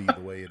really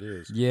the way it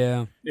is.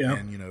 Yeah. Yeah.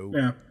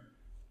 And,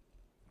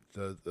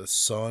 the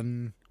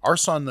sun, our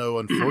sun, though,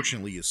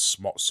 unfortunately is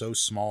so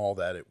small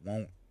that it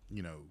won't,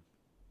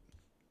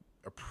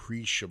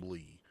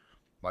 appreciably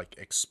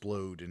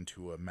explode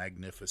into a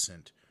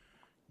magnificent,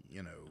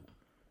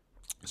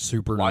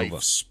 supernova,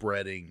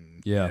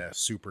 life-spreading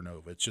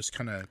supernova. It's just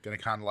gonna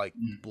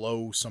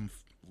blow some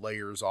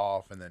layers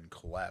off and then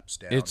collapse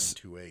down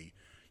into a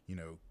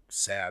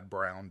sad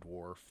brown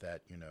dwarf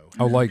that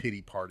has a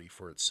pity party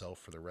for itself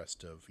for the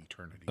rest of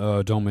eternity.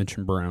 Don't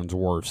mention brown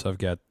dwarfs. I've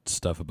got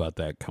stuff about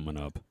that coming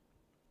up.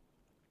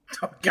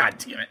 Oh, God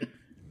damn it.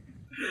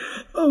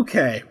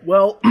 Okay,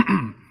 well,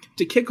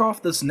 to kick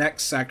off this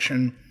next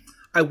section,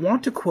 I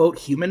want to quote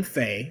Human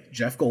Faye,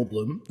 Jeff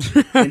Goldblum,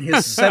 in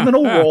his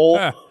seminal role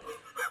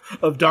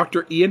of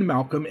Dr. Ian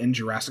Malcolm in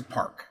Jurassic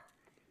Park.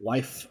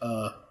 Life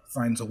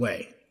finds a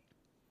way.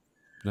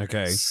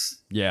 Okay.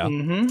 Yeah.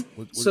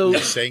 Mm-hmm. So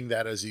he's saying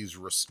that as he's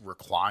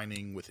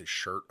reclining with his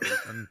shirt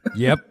open.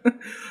 Yep.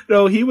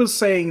 No, he was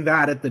saying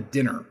that at the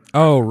dinner.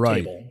 Oh,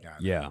 right. Table.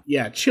 Yeah.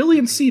 Yeah, chili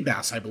and sea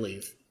bass, I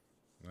believe.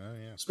 Oh,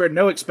 yeah. Spared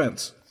no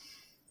expense.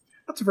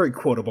 That's a very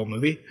quotable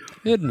movie,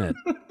 isn't it?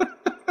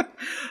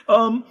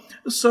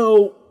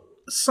 So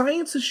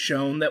science has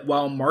shown that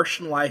while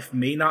Martian life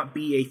may not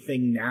be a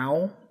thing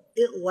now,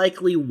 it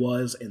likely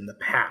was in the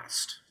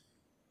past.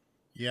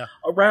 Yeah.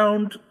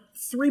 Around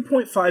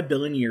 3.5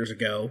 billion years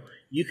ago,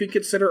 you could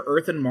consider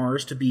Earth and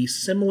Mars to be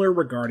similar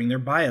regarding their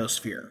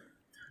biosphere.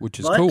 Which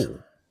is cool.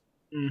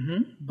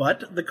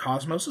 But the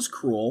cosmos is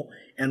cruel,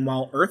 and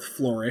while Earth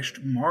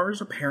flourished,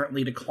 Mars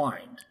apparently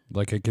declined.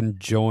 Like a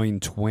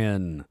conjoined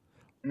twin.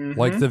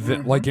 Like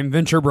in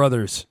Venture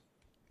Brothers.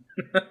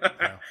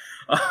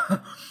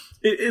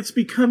 It's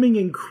becoming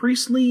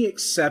increasingly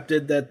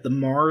accepted that the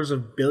Mars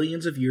of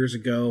billions of years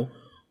ago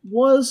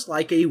was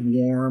like a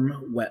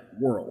warm, wet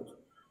world.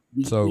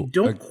 We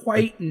don't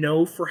quite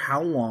know for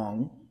how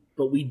long,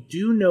 but we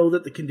do know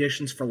that the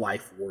conditions for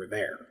life were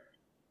there.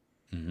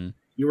 Mm-hmm.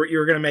 You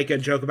were going to make a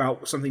joke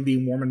about something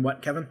being warm and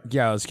wet, Kevin?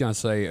 Yeah, I was gonna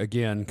say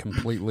again,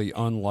 completely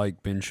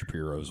unlike Ben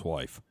Shapiro's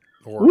wife.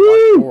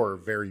 Or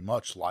very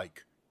much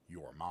like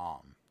your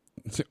mom.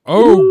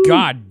 Oh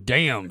god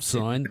damn,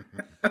 son!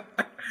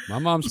 My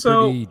mom's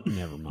So- pretty.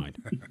 Never mind.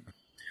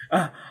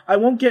 I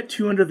won't get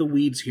too into the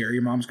weeds here.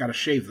 Your mom's got to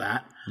shave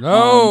that.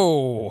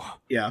 No.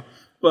 Yeah.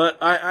 But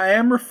I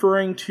am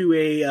referring to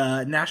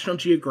a National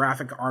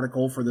Geographic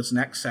article for this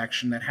next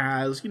section that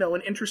has,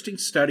 an interesting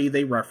study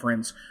they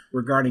reference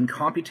regarding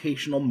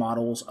computational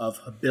models of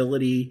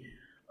habitability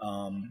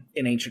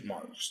in ancient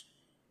Mars.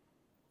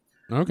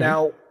 Okay.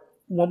 Now,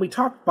 when we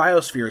talk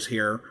biospheres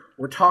here,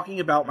 we're talking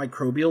about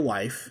microbial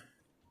life,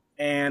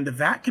 and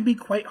that can be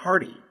quite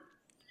hardy.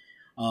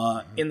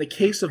 In the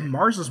case of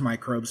Mars's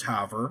microbes,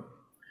 however,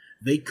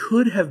 they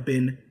could have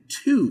been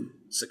too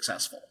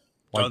successful.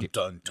 Dun Like,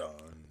 dun dun.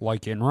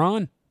 like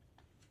Enron.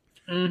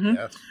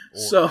 Yes.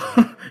 So,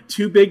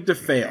 too big to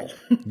fail.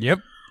 Yep.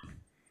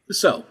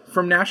 So,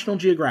 from National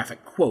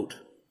Geographic, quote,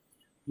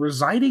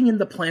 residing in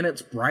the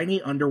planet's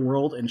briny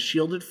underworld and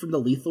shielded from the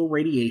lethal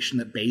radiation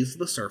that bathes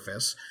the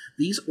surface,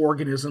 these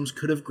organisms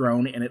could have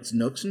grown in its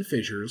nooks and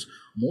fissures,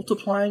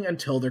 multiplying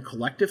until their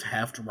collective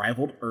heft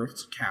rivaled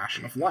Earth's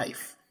cache of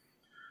life.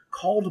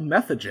 Called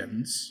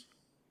methanogens,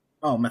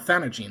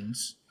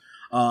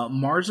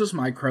 Mars's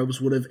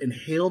microbes would have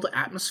inhaled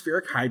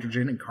atmospheric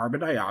hydrogen and carbon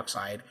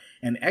dioxide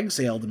and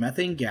exhaled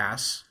methane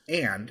gas,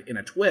 and, in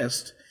a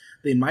twist,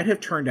 they might have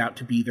turned out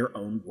to be their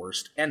own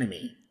worst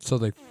enemy. So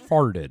they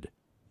farted.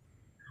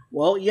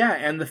 Well, yeah,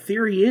 and the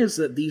theory is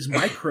that these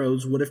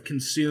microbes would have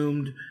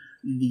consumed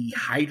the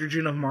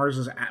hydrogen of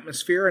Mars's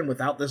atmosphere, and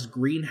without this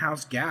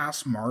greenhouse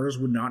gas, Mars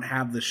would not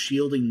have the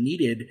shielding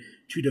needed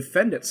to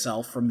defend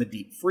itself from the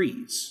deep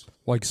freeze.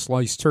 Like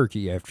sliced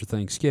turkey after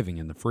Thanksgiving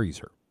in the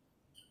freezer.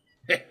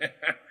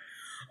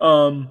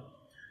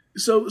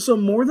 So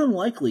more than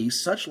likely,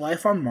 such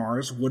life on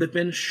Mars would have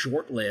been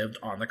short-lived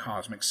on the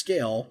cosmic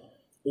scale,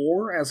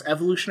 or, as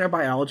evolutionary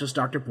biologist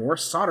Dr.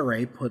 Boris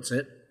Soderay puts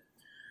it,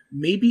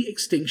 maybe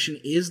extinction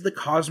is the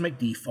cosmic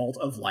default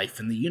of life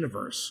in the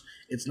universe.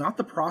 It's not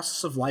the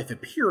process of life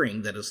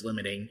appearing that is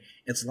limiting,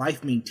 it's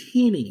life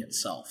maintaining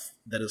itself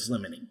that is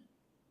limiting.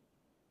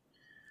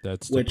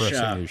 That's Which,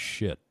 depressing as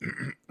shit.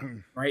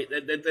 Right?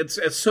 It's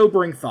a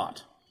sobering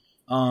thought.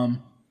 Now,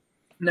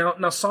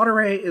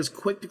 Soderay is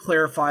quick to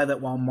clarify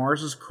that while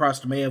Mars's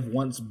crust may have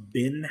once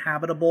been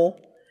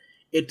habitable,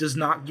 it does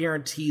not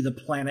guarantee the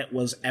planet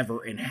was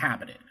ever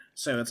inhabited.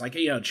 So it's like,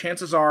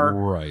 chances are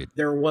Right.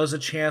 there was a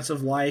chance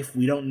of life.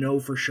 We don't know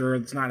for sure.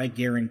 It's not a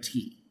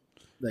guarantee.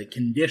 The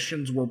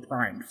conditions were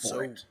primed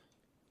for it.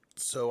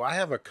 So I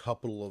have a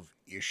couple of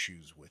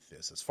issues with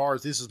this. As far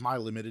as this is my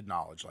limited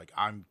knowledge, like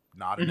I'm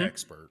not an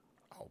expert.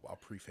 I'll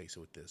preface it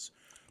with this.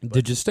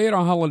 Did you stay at a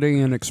Holiday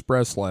Inn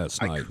Express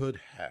last I night? could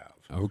have.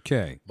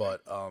 Okay.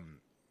 But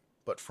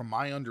from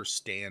my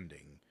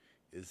understanding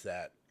is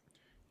that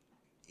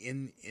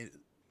in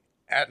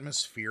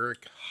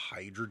atmospheric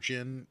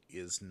hydrogen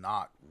is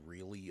not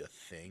really a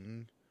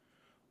thing.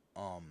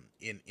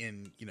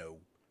 In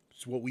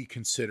it's what we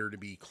consider to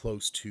be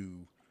close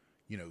to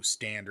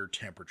standard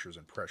temperatures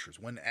and pressures.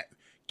 When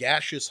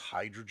gaseous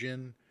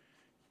hydrogen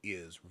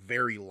is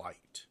very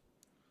light,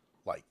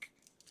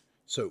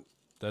 so.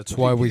 That's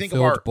why we think of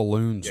filled our-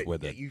 balloons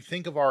with it. You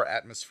think of our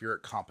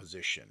atmospheric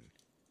composition.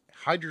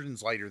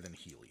 Hydrogen's lighter than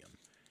helium.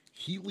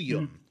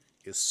 Helium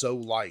is so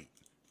light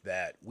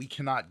that we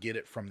cannot get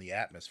it from the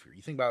atmosphere.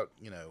 You think about,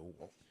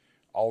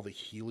 all the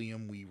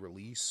helium we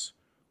release.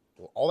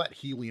 Well, all that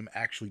helium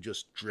actually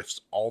just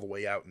drifts all the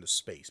way out into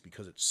space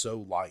because it's so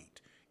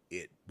light.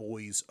 It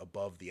buoys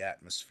above the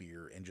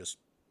atmosphere and just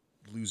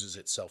loses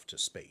itself to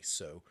space.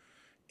 So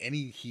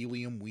any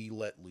helium we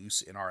let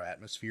loose in our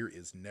atmosphere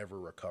is never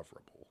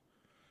recoverable.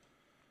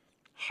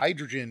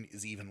 Hydrogen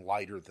is even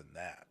lighter than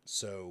that.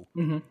 So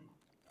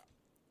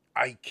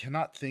I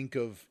cannot think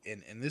of,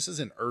 and this is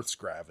in Earth's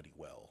gravity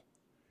well.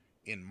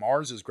 In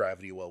Mars's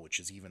gravity well, which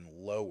is even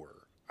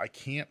lower, I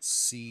can't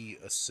see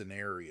a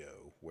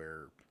scenario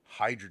where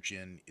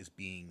hydrogen is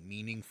being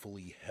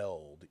meaningfully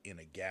held in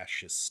a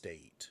gaseous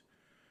state.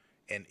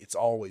 And it's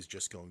always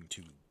just going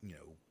to,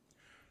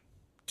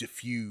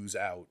 diffuse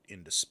out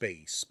into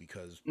space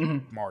because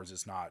Mars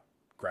is not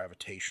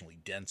gravitationally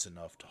dense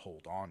enough to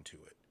hold on to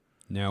it.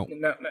 Now,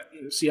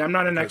 See, I'm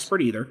not an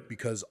expert either.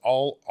 Because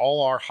all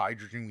our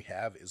hydrogen we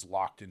have is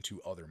locked into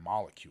other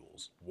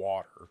molecules,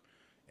 water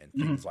and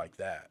things like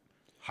that.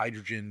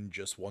 Hydrogen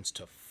just wants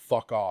to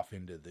fuck off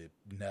into the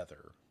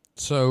nether.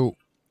 so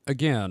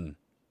again,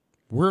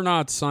 we're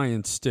not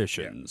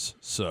scienticians,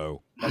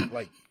 so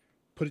Like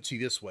put it to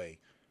you this way: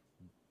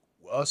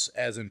 us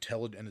as an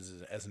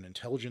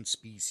intelligent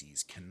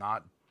species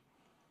cannot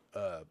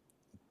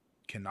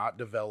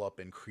develop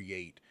and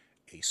create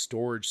a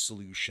storage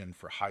solution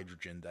for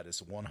hydrogen that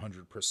is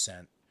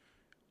 100%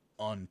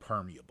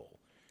 unpermeable.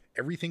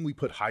 Everything we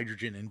put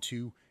hydrogen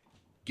into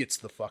gets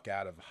the fuck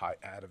out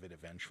of it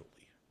eventually.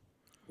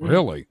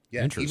 really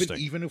Yeah, interesting.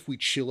 even if we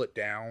chill it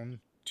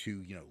down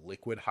to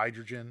liquid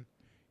hydrogen,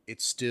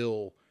 it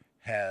still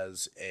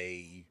has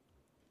a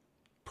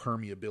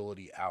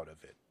permeability out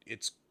of it.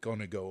 It's going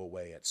to go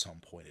away at some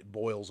point. It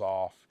boils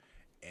off,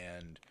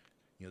 and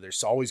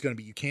there's always going to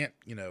be, you can't,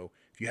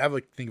 if you have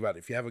think about it,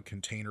 if you have a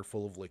container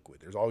full of liquid,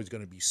 there's always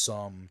going to be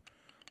some,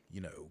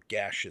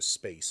 gaseous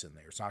space in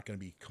there. It's not going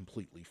to be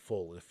completely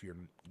full if you're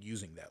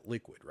using that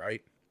liquid,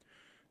 right?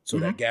 So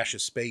that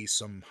gaseous space,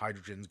 some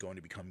hydrogen is going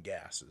to become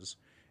gases.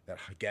 That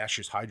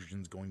gaseous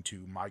hydrogen is going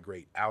to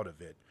migrate out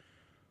of it.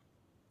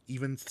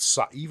 Even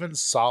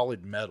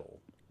solid metal,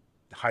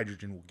 the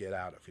hydrogen will get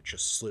out of it.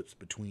 Just slips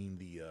between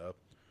the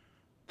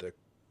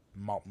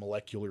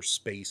molecular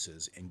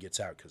spaces and gets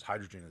out, because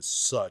hydrogen is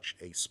such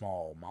a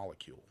small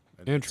molecule.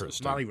 Interesting.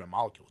 It's not even a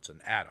molecule; it's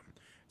an atom.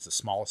 It's the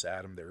smallest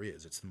atom there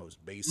is. It's the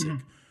most basic.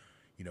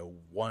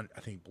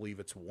 Believe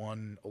it's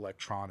one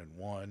electron and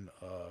one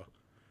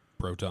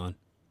proton.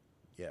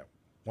 Yeah,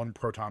 one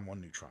proton, one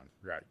neutron.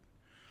 Right.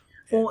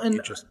 And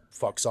it just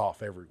fucks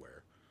off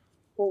everywhere.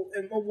 Well,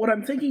 and what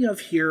I'm thinking of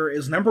here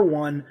is, number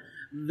one,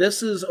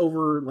 this is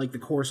over like the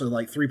course of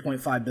like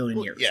 3.5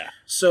 billion years. Yeah.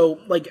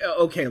 So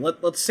okay,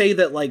 let's say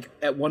that like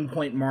at one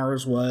point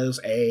Mars was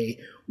a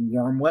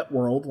warm, wet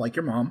world like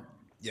your mom.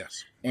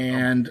 Yes.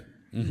 And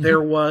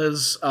there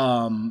was,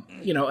 and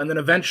then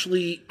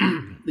eventually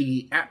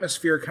the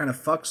atmosphere kind of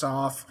fucks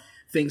off.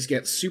 Things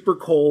get super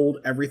cold.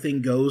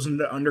 Everything goes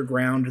into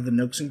underground to the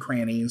nooks and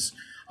crannies.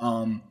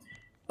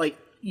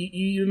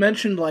 You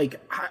mentioned what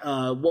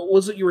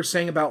was it you were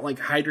saying about like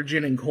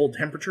hydrogen and cold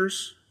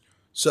temperatures?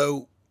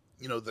 So,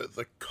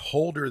 the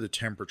colder the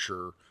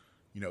temperature,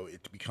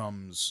 it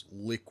becomes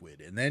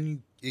liquid, and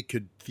then it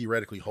could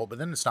theoretically hold, but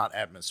then it's not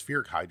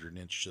atmospheric hydrogen,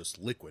 it's just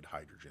liquid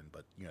hydrogen.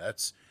 But,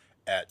 that's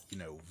at,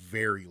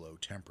 very low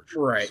temperatures.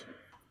 Right.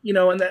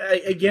 And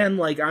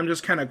again, I'm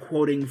just kind of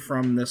quoting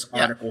from this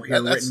article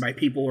here written by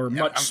people who are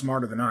much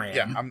smarter than I am.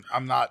 Yeah,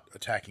 I'm not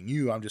attacking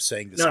you. I'm just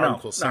saying this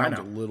article sounds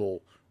a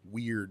little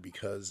weird,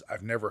 because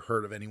I've never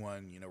heard of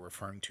anyone,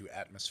 referring to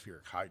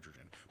atmospheric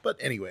hydrogen. But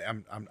anyway,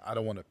 I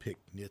don't want to pick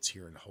nits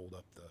here and hold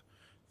up the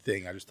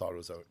thing. I just thought it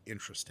was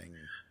interesting.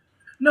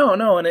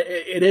 No, and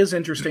it is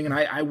interesting, and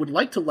I would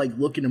like to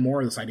look into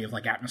more of this idea of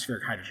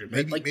atmospheric hydrogen.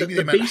 Maybe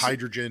they meant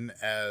hydrogen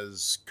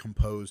as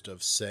composed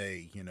of,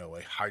 say, a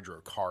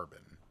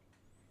hydrocarbon.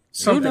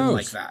 Something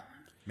like that.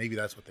 Maybe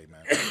that's what they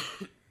meant.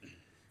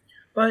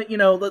 But,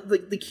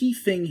 the key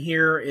thing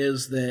here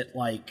is that,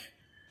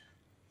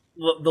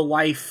 the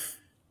life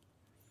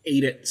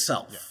ate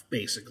itself,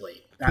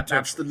 basically.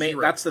 That's the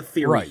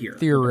theory here.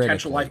 The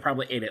potential life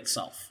probably ate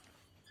itself.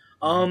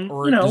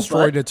 Or it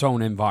destroyed its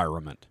own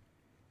environment.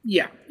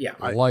 Yeah.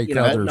 Like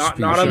other species.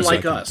 Not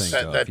unlike us.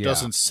 That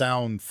doesn't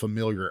sound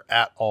familiar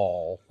at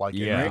all,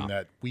 anything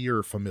that we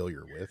are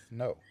familiar with.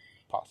 No,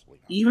 possibly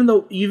not.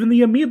 Even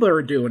the amoeba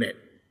are doing it.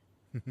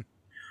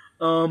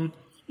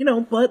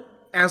 But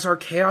as our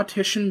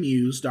chaotician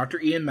muse,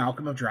 Dr. Ian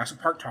Malcolm of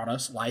Jurassic Park taught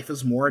us, life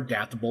is more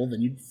adaptable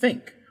than you'd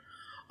think.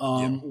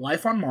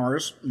 Life on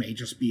Mars may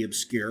just be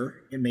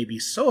obscure. It may be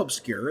so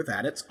obscure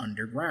that it's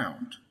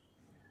underground.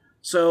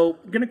 So,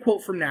 I'm going to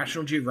quote from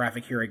National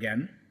Geographic here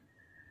again.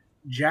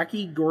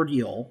 Jackie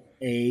Gordiel,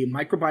 a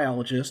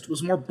microbiologist,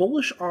 was more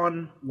bullish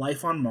on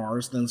life on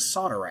Mars than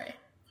Sauterey.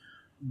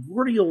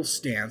 Gordiel's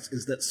stance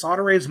is that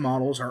Sauterey's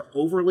models are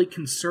overly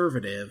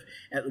conservative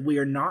and we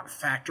are not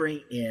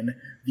factoring in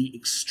the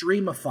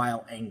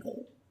extremophile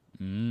angle.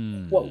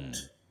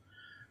 Quote,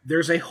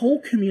 there's a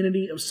whole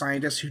community of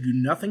scientists who do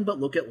nothing but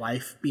look at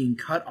life being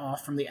cut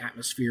off from the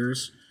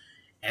atmospheres,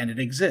 and it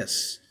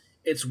exists.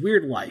 It's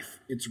weird life,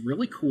 it's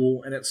really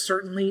cool, and it's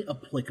certainly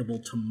applicable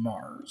to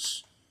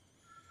Mars.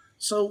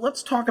 So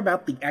let's talk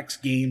about the X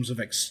Games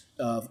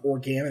of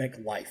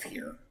organic life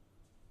here.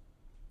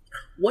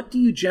 What do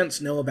you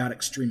gents know about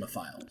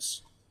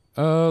extremophiles?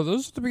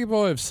 Those are the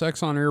people who have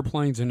sex on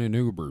airplanes and in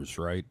Ubers,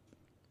 right?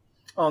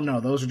 Oh no,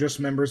 those are just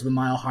members of the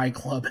Mile High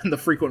Club and the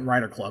Frequent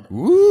Rider Club.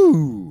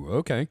 Ooh,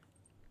 okay.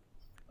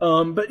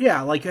 But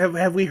yeah,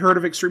 have we heard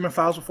of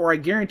extremophiles before? I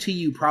guarantee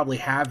you probably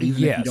have,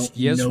 even if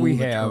you don't know we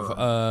the have.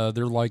 term.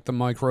 They're like the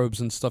microbes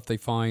and stuff they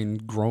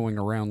find growing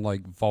around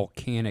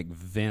volcanic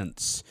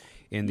vents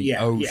in the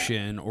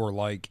ocean, or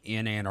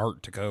in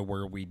Antarctica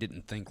where we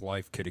didn't think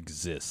life could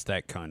exist,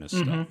 that kind of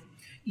stuff.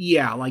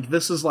 Yeah,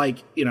 this is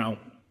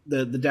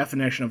the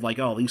definition of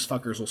oh, these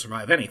fuckers will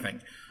survive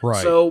anything.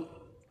 Right. So,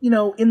 in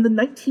the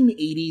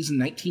 1980s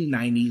and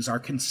 1990s, our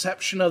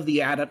conception of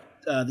the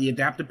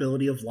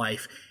adaptability of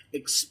life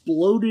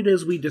exploded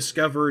as we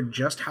discovered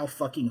just how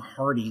fucking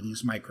hardy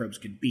these microbes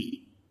could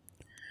be.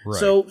 Right.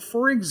 So,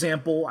 for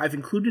example, I've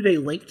included a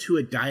link to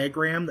a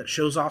diagram that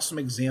shows off some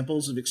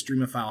examples of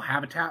extremophile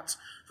habitats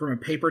from a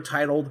paper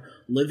titled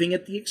Living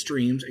at the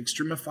Extremes,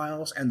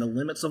 Extremophiles and the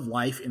Limits of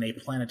Life in a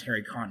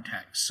Planetary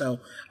Context.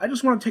 So I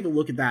just want to take a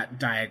look at that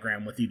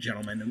diagram with you,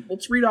 gentlemen, and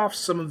let's read off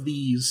some of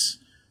these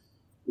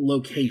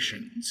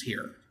locations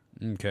here.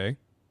 Okay.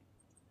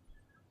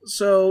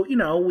 So,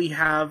 we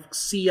have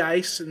sea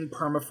ice and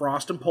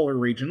permafrost in polar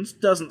regions.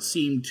 Doesn't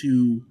seem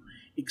too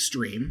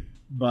extreme.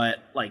 But,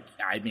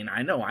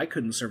 I know I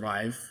couldn't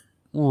survive.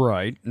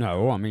 Right.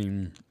 No,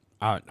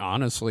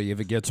 Honestly, if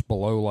it gets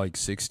below like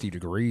 60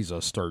 degrees, I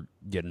start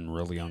getting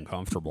really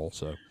uncomfortable.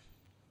 So,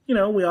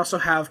 We also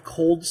have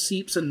cold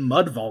seeps and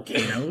mud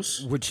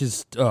volcanoes. which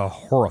is a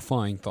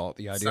horrifying thought.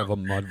 The idea of a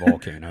mud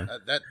volcano.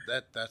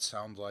 That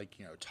sounds like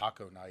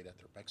taco night at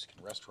their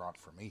Mexican restaurant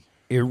for me.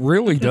 It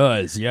really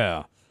does.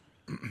 Yeah.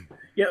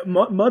 Yeah,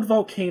 mud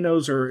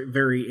volcanoes are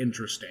very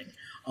interesting.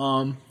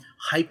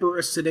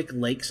 Hyperacidic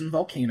lakes and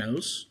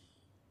volcanoes.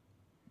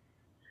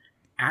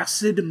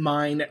 Acid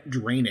mine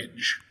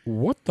drainage.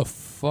 What the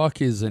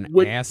fuck is an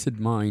What- acid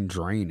mine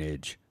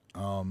drainage?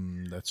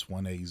 That's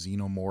when a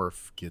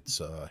xenomorph gets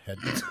head.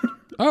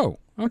 Oh,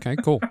 okay,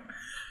 cool.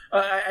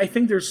 I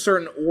think there's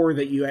certain ore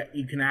that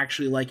you can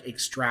actually like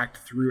extract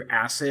through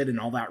acid, and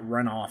all that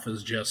runoff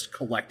is just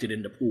collected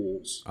into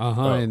pools.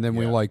 And then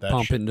we yeah, like that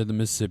pump shit. into the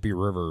Mississippi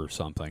River or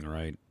something,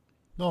 right?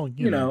 No,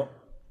 You know,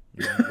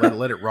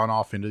 let it run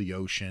off into the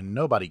ocean.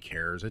 Nobody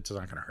cares. It's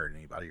not going to hurt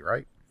anybody,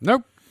 right?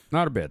 Nope,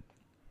 not a bit.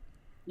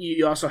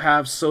 you also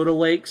have soda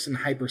lakes and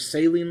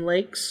hypersaline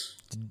lakes.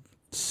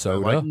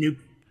 Soda. Like- Nu-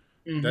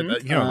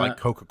 Like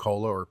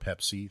Coca-Cola or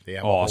Pepsi. They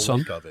have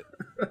Awesome. a whole lake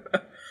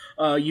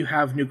of it. you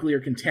have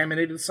nuclear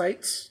contaminated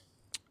sites.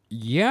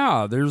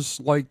 Yeah, there's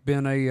like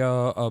been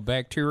a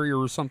bacteria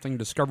or something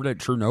discovered at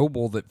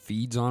Chernobyl that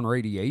feeds on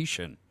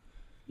radiation.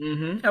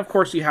 Of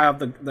course, you have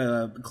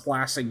the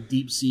classic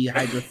deep sea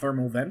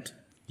hydrothermal vent.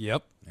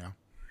 Yep.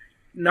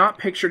 Not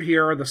pictured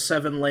here are the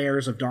 7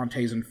 layers of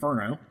Dante's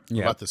Inferno.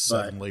 Yeah, About the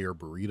 7-layer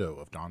burrito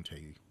of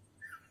Dante.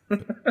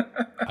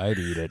 I'd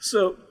eat it.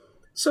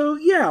 So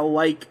yeah,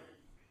 like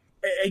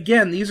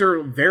again, these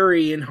are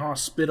very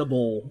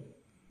inhospitable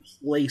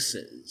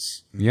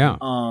places. Yeah.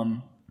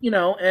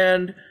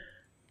 And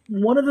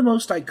one of the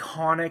most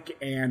iconic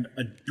and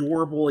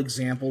adorable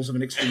examples of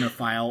an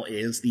extremophile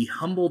is the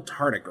humble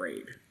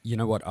tardigrade. You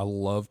know what? I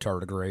love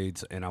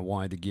tardigrades, and I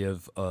wanted to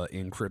give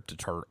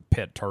encrypted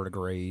pet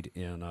tardigrade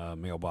in a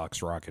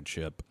mailbox rocket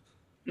ship.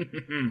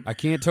 I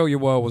can't tell you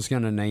what I was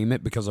going to name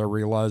it because I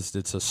realized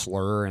it's a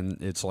slur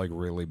and it's like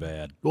really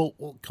bad. Well,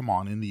 come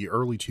on. In the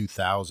early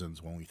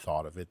 2000s, when we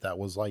thought of it, that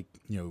was like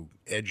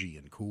edgy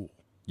and cool.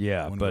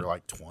 Yeah, When but we were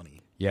like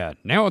 20. yeah,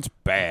 now it's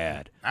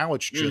bad. Now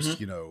it's just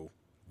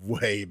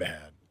way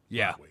bad.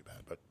 Yeah. Not way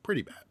bad, but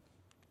pretty bad.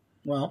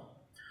 Well,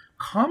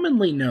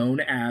 commonly known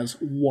as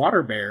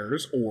water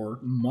bears or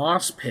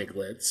moss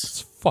piglets,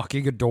 It's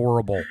fucking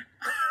adorable.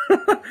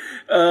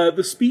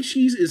 the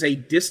species is a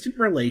distant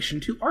relation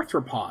to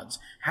arthropods,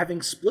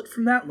 having split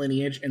from that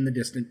lineage in the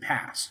distant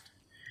past.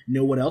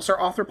 Know what else are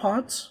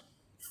arthropods?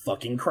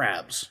 Fucking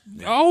crabs.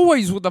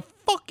 Always with the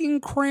fucking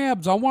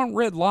crabs. I want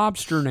red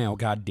lobster now,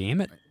 god damn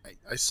it.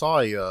 I saw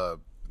a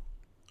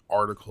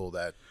article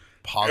that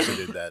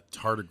posited that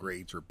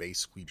tardigrades are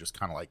basically just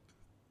kind of like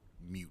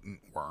mutant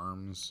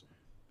worms.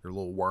 They're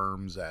little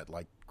worms that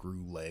like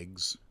grew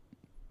legs.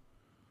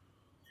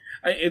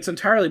 It's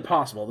entirely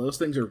possible. Those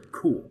things are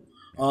cool.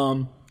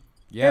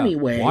 Yeah.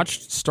 Anyway.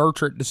 Watch Star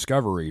Trek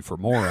Discovery for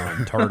more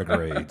on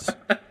tardigrades.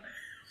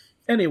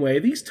 Anyway,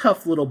 these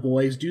tough little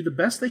boys do the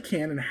best they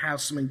can and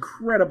have some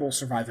incredible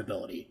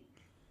survivability.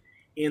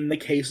 In the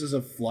cases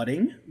of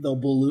flooding, they'll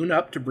balloon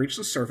up to breach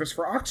the surface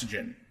for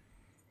oxygen.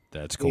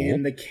 That's cool.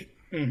 In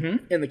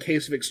the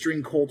case of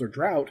extreme cold or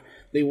drought,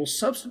 they will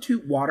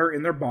substitute water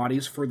in their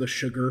bodies for the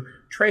sugar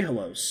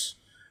trehalose.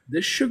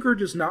 This sugar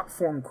does not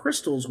form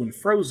crystals when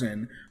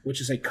frozen,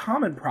 which is a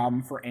common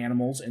problem for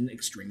animals in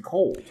extreme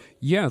cold.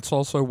 Yeah, it's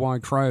also why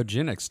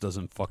cryogenics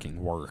doesn't fucking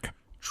work.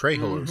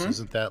 Trehalose,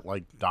 isn't that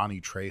like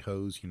Donnie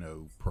Trejo's,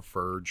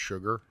 preferred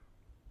sugar?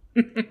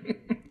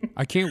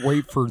 I can't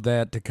wait for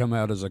that to come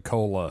out as a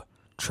cola.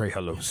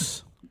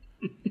 Trehalose.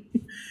 Yeah,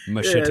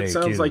 Machete it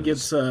sounds like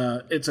kills.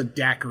 it's a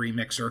daiquiri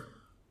mixer.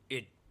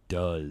 It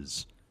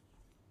does.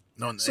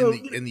 No, So-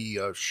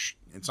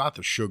 it's not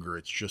the sugar,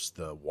 it's just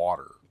the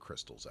water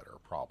crystals that are a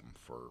problem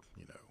for,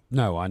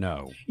 No, I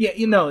know. Yeah,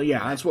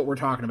 that's what we're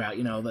talking about.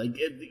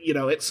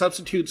 It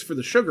substitutes for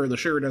the sugar. The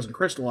sugar doesn't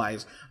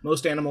crystallize.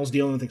 Most animals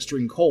dealing with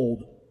extreme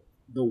cold,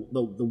 the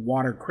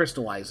water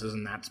crystallizes,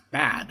 and that's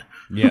bad.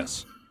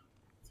 Yes.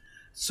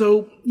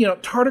 So,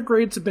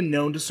 tardigrades have been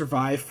known to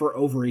survive for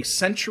over a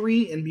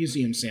century in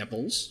museum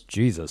samples.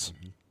 Jesus.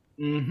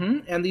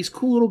 And these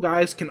cool little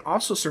guys can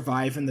also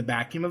survive in the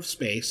vacuum of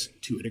space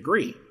to a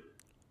degree.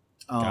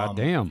 God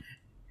damn.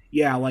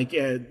 Yeah, like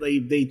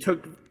they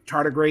took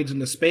tardigrades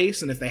into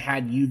space, and if they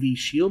had UV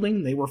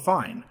shielding, they were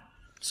fine.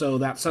 So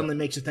that suddenly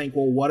makes you think,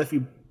 well, what if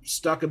you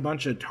stuck a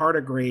bunch of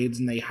tardigrades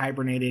and they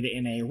hibernated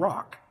in a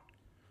rock?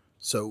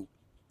 So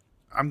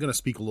I'm going to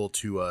speak a little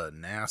to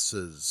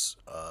NASA's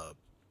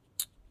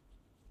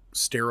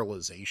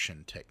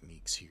sterilization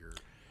techniques here.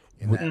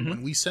 In that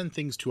when we send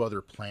things to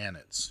other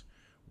planets,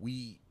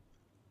 we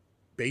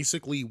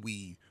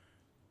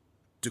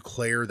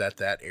declare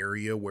that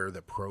area where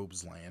the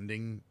probe's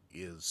landing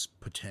is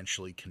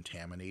potentially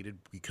contaminated,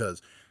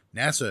 because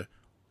NASA,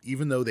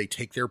 even though they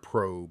take their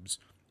probes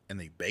and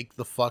they bake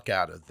the fuck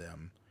out of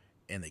them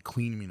and they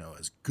clean them,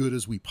 as good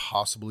as we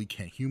possibly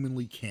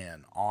humanly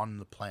can on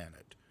the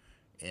planet,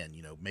 and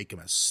make them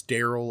as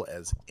sterile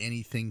as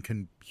anything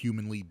can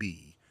humanly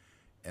be,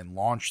 and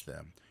launch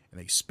them, and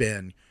they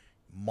spend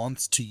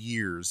months to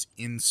years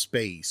in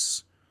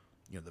space,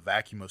 the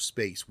vacuum of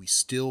space, we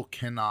still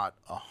cannot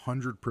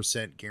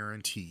 100%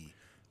 guarantee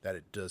that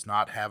it does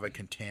not have a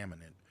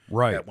contaminant.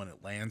 Right. That when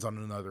it lands on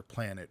another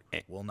planet,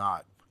 it will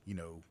not,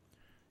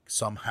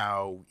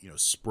 somehow,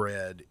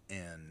 spread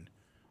and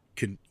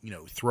can,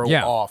 throw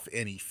off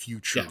any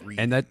future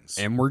readings.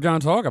 And we're going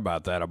to talk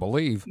about that, I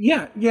believe.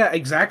 Yeah,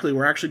 exactly.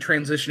 We're actually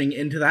transitioning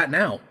into that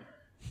now.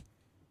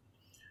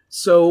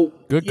 So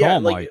good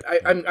call, Mike.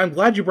 I'm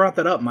glad you brought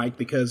that up, Mike,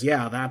 because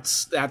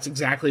that's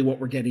exactly what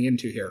we're getting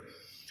into here.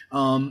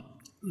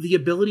 The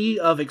ability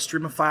of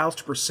extremophiles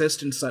to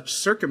persist in such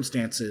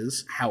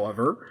circumstances,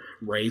 however,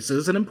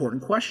 raises an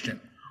important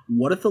question.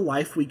 What if the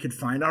life we could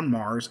find on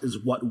Mars is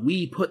what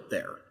we put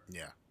there?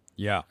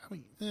 Yeah. I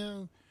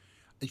mean,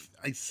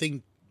 I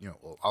think,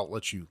 I'll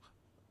let you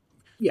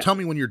tell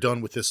me when you're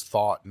done with this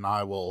thought, and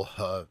I will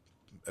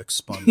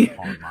expand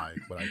upon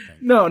what I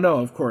think. No,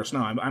 of course. No,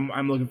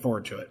 I'm looking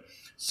forward to it.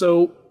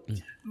 So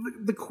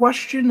the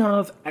question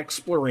of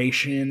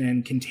exploration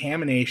and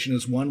contamination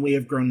is one we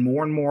have grown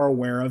more and more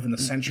aware of in the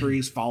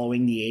centuries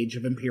following the age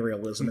of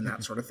imperialism and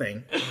that sort of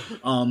thing.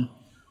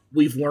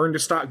 We've learned to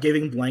stop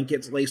giving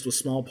blankets laced with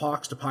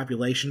smallpox to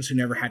populations who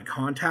never had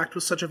contact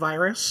with such a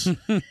virus.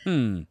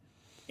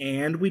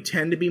 And we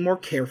tend to be more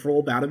careful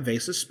about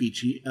invasive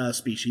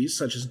species,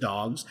 such as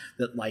dogs,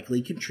 that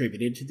likely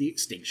contributed to the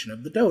extinction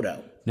of the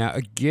dodo. Now,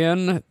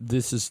 again,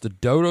 this is the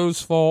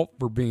dodo's fault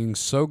for being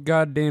so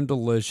goddamn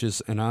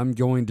delicious, and I'm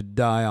going to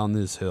die on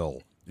this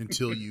hill.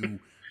 Until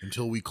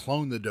we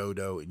clone the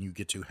dodo and you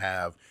get to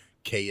have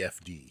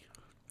KFD.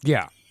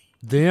 Yeah.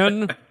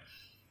 Then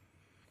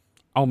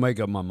I'll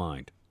make up my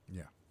mind.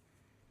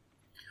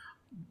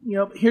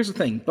 Here's the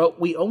thing,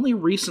 but we only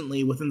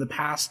recently, within the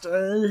past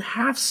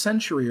half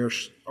century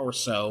or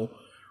so,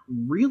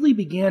 really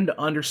began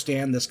to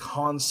understand this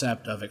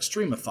concept of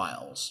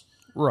extremophiles.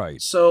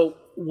 Right. So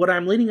what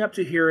I'm leading up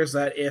to here is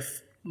that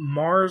if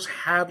Mars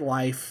had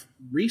life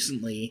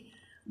recently,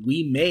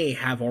 we may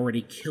have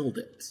already killed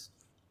it.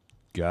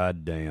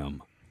 God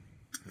damn.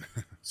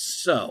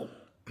 So,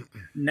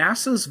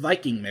 NASA's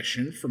Viking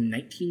mission from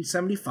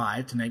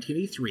 1975 to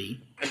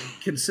 1983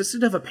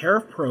 consisted of a pair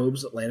of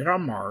probes that landed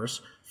on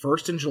Mars,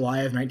 first in July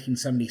of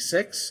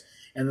 1976,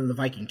 and then the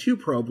Viking 2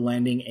 probe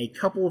landing a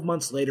couple of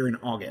months later in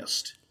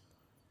August.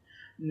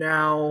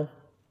 Now,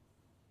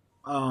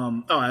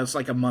 it's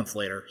like a month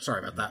later.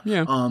 Sorry about that.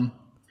 Yeah.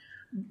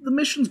 The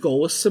mission's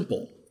goal was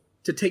simple: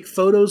 to take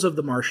photos of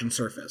the Martian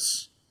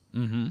surface.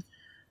 Mm-hmm.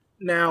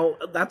 Now,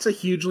 that's a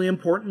hugely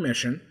important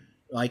mission.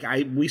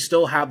 We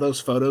still have those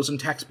photos in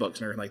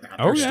textbooks and everything like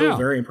that. They're still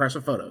very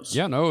impressive photos.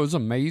 Yeah, no, it was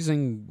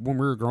amazing when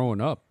we were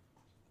growing up.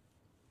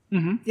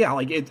 Mm-hmm. Yeah,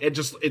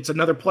 it's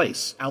another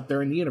place out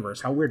there in the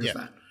universe. How weird is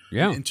that?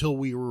 Yeah. Until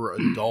we were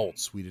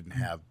adults, we didn't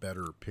have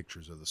better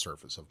pictures of the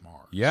surface of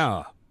Mars.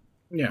 Yeah.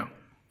 Yeah.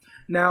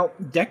 Now,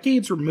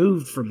 decades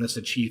removed from this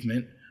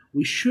achievement,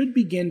 we should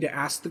begin to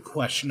ask the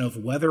question of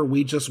whether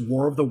we just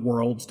War of the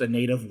Worlds to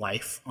native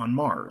life on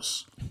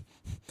Mars.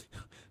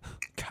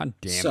 God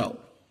damn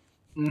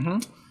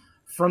it.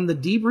 From the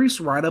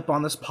debriefs write-up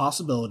on this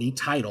possibility,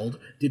 titled,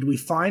 "Did We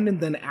Find and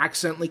Then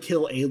Accidentally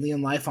Kill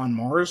Alien Life on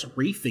Mars?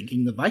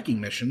 Rethinking the Viking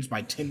Missions"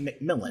 by Tim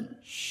McMillan.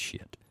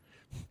 Shit.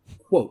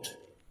 Quote,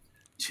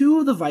 2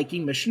 of the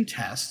Viking mission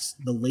tests,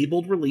 the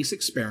labeled release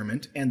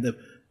experiment and the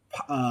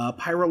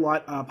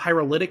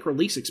pyrolytic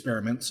release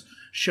experiments,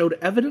 showed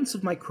evidence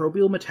of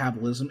microbial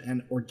metabolism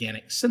and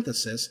organic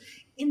synthesis,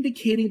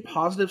 indicating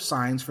positive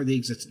signs for the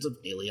existence of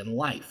alien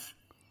life.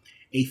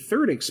 A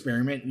third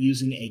experiment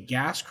using a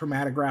gas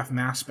chromatograph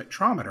mass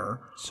spectrometer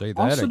Say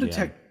that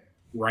again.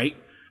 Right?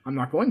 I'm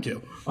not going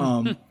to.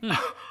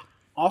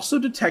 Also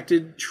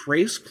detected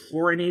trace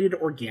chlorinated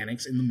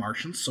organics in the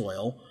Martian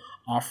soil,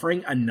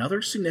 offering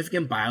another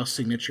significant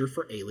biosignature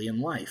for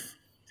alien life.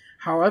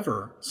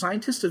 However,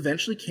 scientists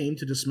eventually came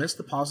to dismiss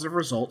the positive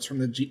results from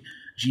the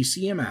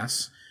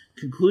GCMS,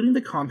 concluding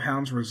the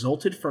compounds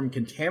resulted from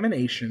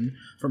contamination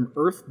from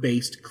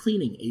Earth-based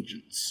cleaning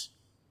agents.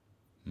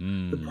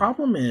 The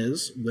problem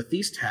is, with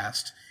these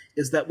tests,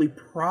 is that we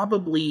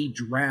probably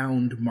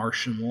drowned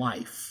Martian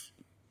life.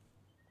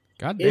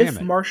 God damn If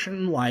it.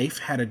 Martian life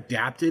had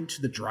adapted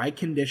to the dry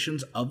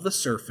conditions of the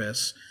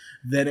surface,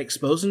 then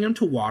exposing them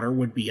to water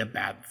would be a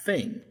bad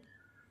thing.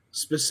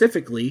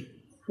 Specifically,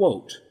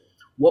 quote,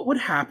 "What would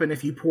happen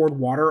if you poured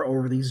water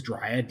over these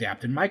dry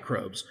adapted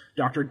microbes?"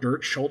 Dr.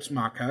 Dirk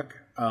Schultz-Machuk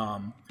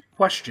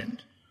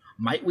questioned.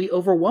 "Might we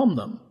overwhelm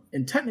them?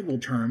 In technical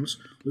terms,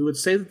 we would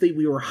say that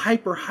we were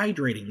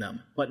hyperhydrating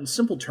them, but in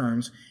simple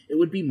terms, it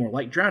would be more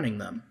like drowning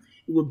them.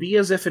 It would be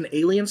as if an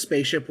alien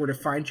spaceship were to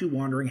find you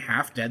wandering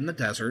half dead in the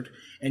desert,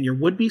 and your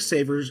would-be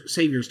saviors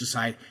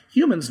decide,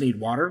 humans need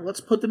water, let's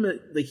put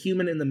the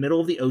human in the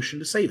middle of the ocean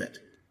to save it."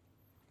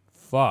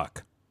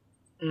 Fuck.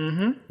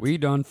 We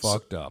done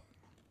fucked up.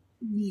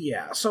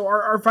 Yeah, so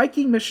our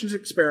Viking missions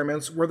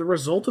experiments were the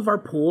result of our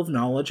pool of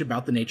knowledge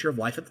about the nature of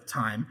life at the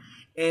time,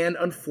 and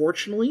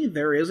unfortunately,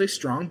 there is a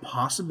strong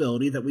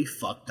possibility that we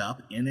fucked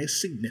up in a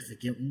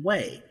significant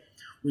way.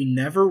 we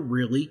never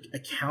really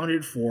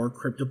accounted for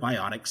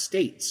cryptobiotic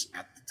states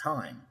at the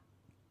time.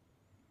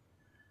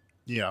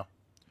 Yeah.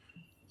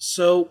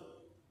 So,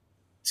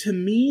 to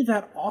me,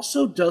 that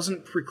also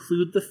doesn't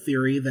preclude the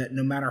theory that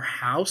no matter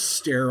how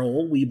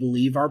sterile we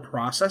believe our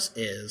process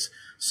is,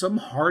 some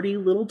hardy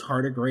little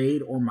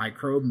tardigrade or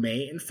microbe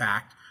may, in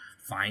fact,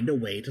 find a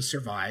way to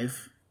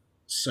survive.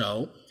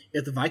 So,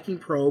 if the Viking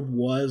probe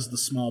was the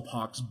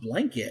smallpox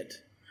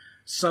blanket,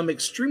 some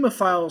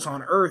extremophiles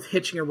on Earth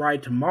hitching a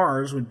ride to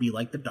Mars would be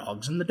like the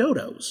dogs and the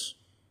dodos.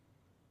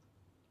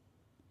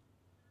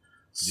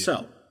 Yeah.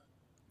 So,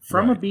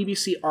 from a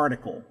BBC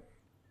article,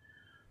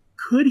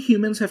 Could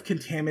Humans Have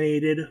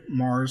Contaminated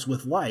Mars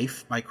with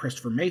Life by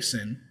Christopher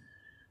Mason,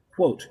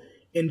 quote,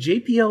 in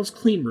JPL's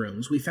clean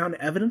rooms, we found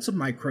evidence of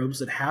microbes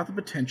that have the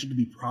potential to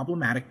be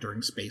problematic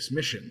during space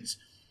missions.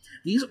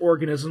 These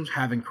organisms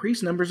have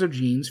increased numbers of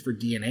genes for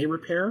DNA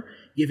repair,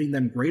 giving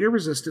them greater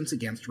resistance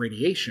against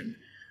radiation.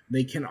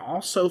 They can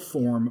also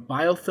form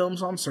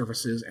biofilms on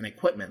surfaces and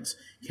equipments,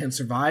 can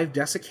survive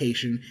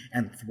desiccation,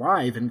 and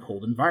thrive in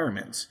cold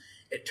environments.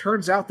 It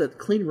turns out that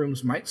clean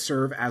rooms might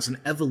serve as an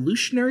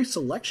evolutionary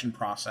selection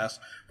process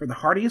for the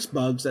hardiest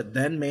bugs that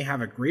then may have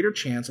a greater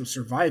chance of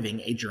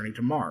surviving a journey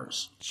to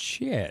Mars.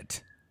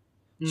 Shit.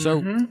 So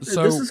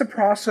This is a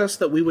process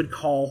that we would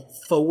call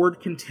forward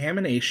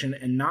contamination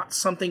and not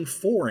something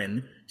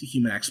foreign to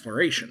human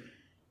exploration.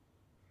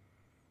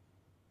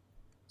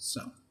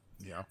 So,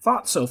 Yeah.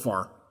 thoughts so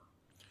far?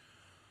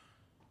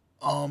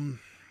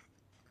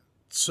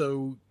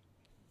 So,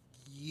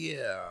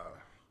 yeah.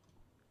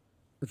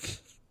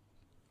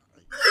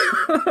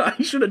 I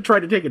should have tried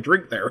to take a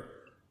drink there.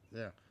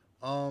 Yeah.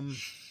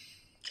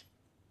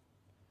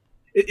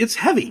 It's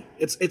heavy.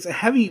 It's a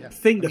heavy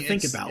thing to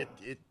think about.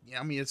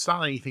 I mean, it's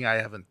not anything I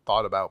haven't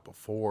thought about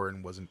before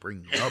and wasn't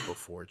bringing up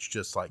before. It's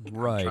just like I'm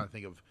trying to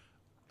think of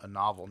a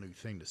novel new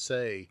thing to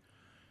say.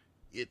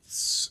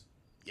 It's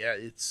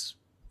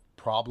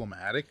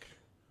problematic,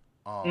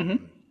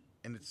 and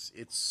it's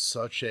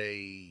such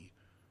a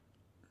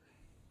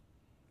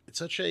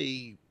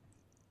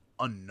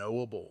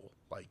unknowable.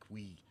 Like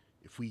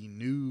if we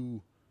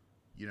knew,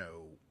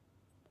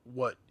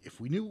 if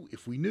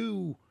we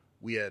knew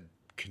we had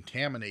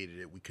contaminated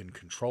it, we can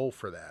control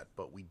for that,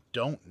 but we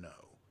don't know.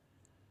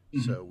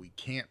 So we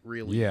can't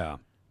really. Yeah.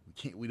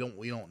 We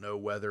don't know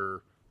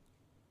whether.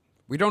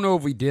 We don't know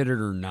if we did it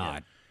or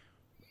not.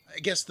 Yeah. I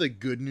guess the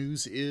good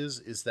news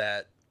is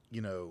that,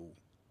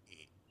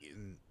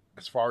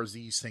 as far as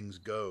these things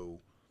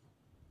go,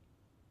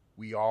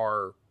 we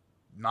are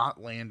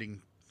not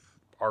landing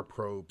our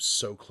probes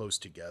so close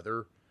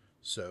together.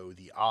 So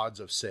the odds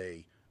of,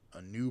 say,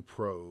 a new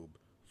probe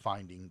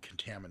finding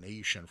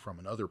contamination from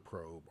another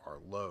probe are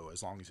low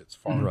as long as it's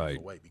far enough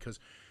away, because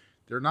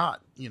they're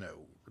not, we're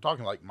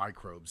talking like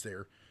microbes.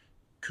 There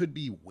could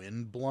be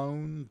wind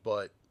blown,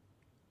 but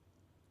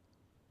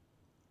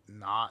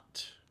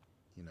not,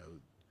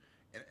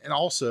 and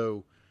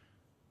also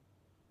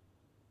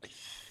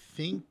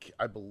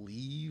I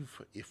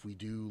believe if we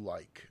do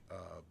like,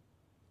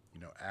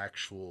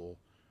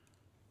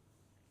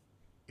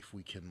 if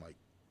we can like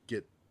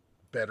get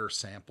better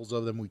samples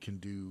of them, we can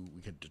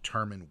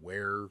determine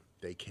where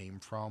they came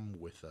from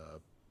with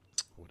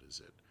what is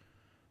it?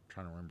 I'm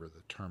trying to remember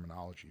the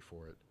terminology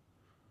for it.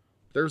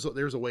 There's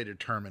a way to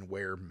determine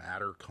where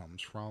matter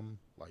comes from,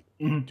 like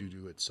due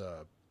to its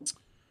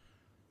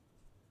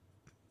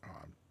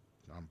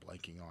I'm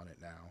blanking on it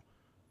now,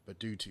 but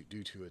due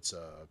to its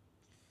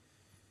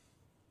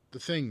the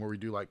thing where we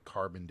do like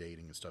carbon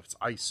dating and stuff. It's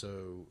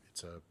ISO.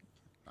 It's a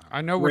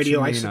I know what you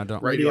mean. I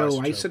don't.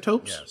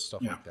 Radioisotopes. Yeah,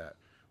 stuff like that.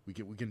 We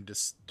can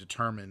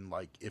determine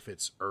like if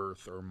it's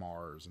Earth or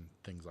Mars and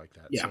things like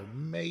that. Yeah. So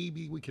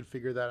maybe we could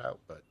figure that out,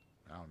 but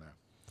I don't know.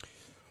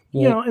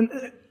 Well,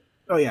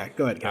 oh yeah,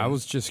 go ahead. I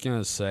was just going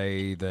to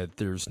say that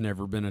there's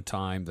never been a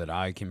time that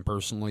I can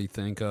personally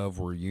think of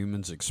where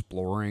humans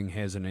exploring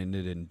hasn't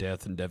ended in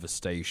death and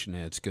devastation,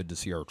 and it's good to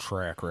see our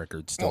track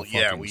record still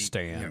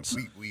stands.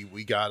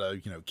 We gotta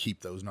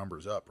keep those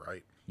numbers up,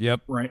 right?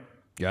 Yep. Right.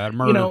 Gotta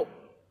murder.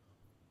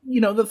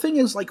 The thing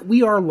is, like,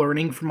 we are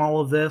learning from all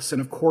of this,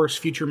 and of course,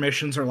 future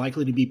missions are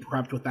likely to be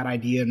prepped with that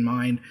idea in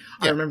mind.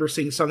 Yeah. I remember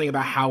seeing something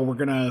about how we're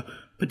going to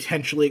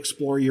potentially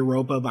explore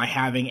Europa by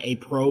having a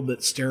probe that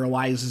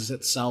sterilizes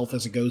itself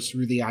as it goes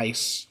through the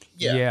ice.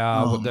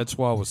 Yeah, that's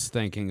what I was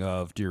thinking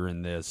of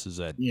during this, is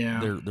that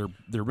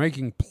they're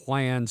making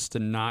plans to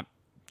not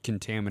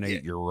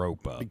contaminate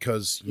Europa.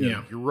 Because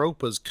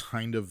Europa's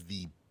kind of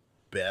the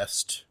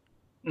best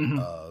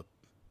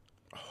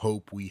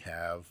hope we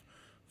have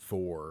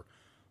for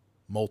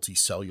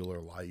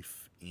multicellular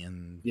life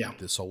in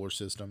the solar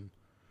system.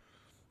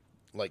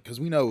 Like, because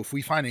we know if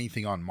we find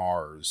anything on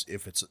Mars,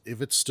 if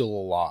it's still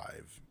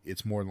alive,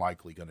 it's more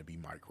likely going to be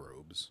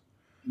microbes.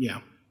 Yeah.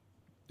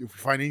 If we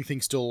find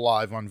anything still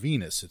alive on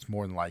Venus, it's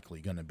more than likely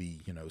going to be,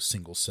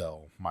 single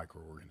cell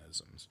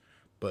microorganisms.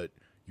 But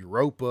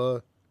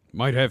Europa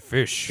might have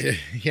fish.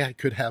 Yeah, it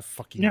could have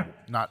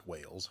not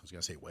whales. I was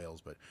going to say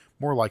whales, but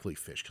more likely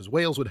fish, because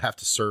whales would have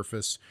to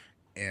surface,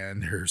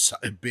 and there's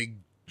a big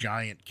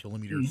giant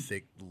kilometer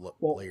thick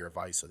layer of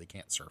ice, so they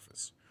can't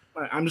surface.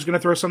 I'm just going to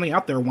throw something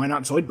out there. Why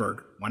not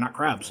Zoidberg? Why not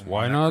crabs?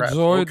 Why not crabs?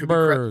 Well, it could be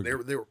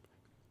Zoidberg?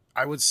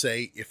 I would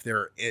say if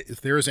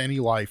there is any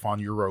life on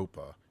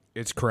Europa,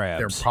 It's there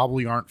crabs.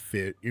 probably aren't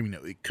fish.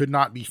 It could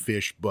not be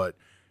fish, but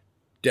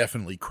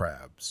definitely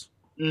crabs.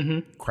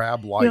 Mm-hmm.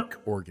 Crab-like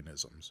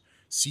organisms.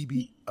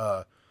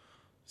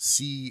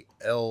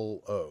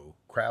 CLO,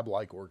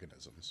 crab-like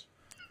organisms.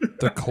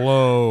 The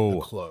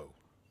Clo. Clo.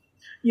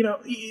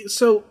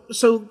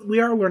 So we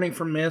are learning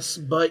from this,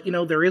 but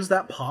there is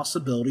that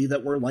possibility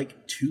that we're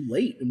like too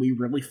late and we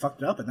really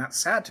fucked it up, and that's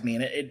sad to me.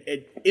 And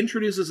it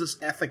introduces this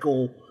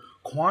ethical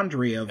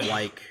quandary of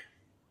like,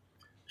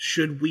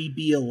 should we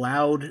be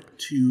allowed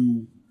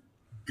to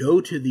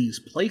go to these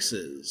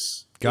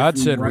places? God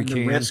if said we run the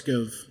can. risk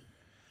of.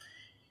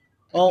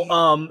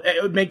 Well,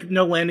 it would make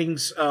no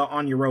landings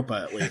on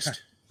Europa at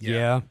least.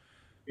 Yeah.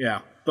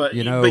 Yeah, but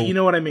You know- but you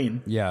know what I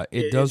mean. Yeah,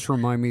 it does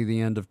remind me of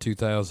the end of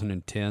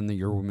 2010, the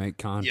year we make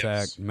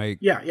contact. Yes.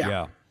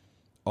 Yeah.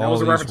 All was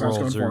the these reference I was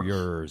worlds going are for.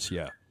 yours.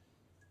 Yeah.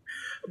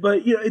 But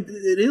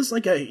it is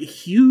like a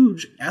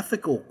huge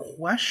ethical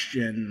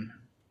question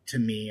to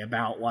me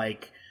about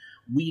like,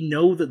 we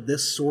know that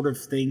this sort of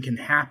thing can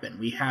happen.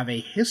 We have a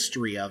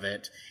history of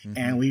it,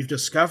 and we've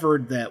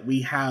discovered that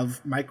we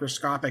have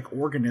microscopic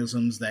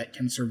organisms that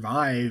can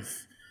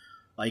survive.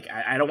 Like,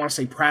 I don't want to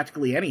say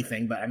practically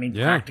anything, but I mean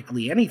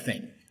practically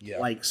anything. Yeah.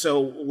 Like, so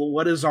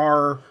what is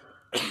our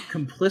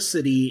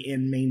complicity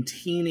in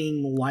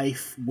maintaining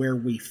life where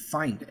we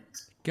find it?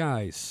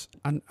 Guys,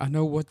 I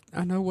know what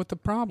the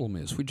problem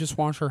is. We just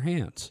wash our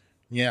hands.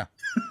 Yeah.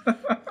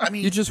 I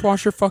mean, You just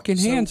wash your fucking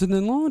hands and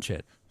then launch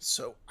it.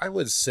 So I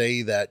would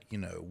say that,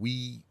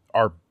 we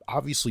are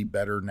obviously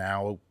better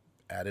now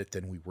at it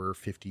than we were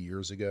 50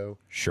 years ago.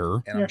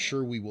 Sure. And I'm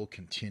sure we will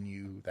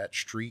continue that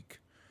streak.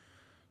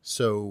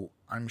 So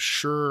I'm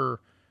sure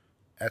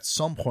at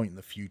some point in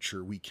the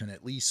future, we can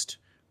at least,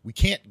 we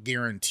can't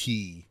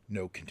guarantee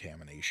no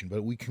contamination,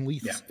 but we can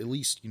at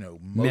least, mostly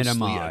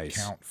Minimize.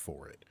 account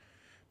for it.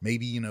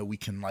 Maybe, we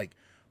can like,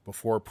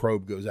 before a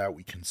probe goes out,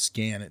 we can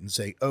scan it and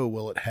say, oh,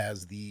 well, it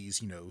has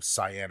these,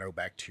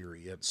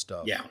 cyanobacteria and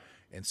stuff. Yeah.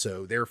 And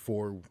so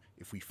therefore,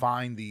 if we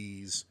find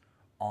these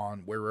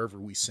on wherever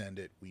we send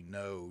it, we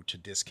know to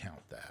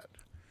discount that.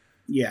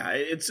 Yeah,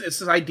 it's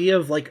this idea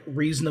of like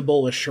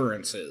reasonable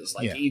assurances.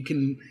 Like Yeah. you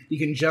can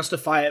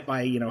justify it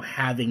by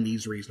having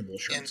these reasonable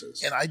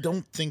assurances. And I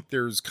don't think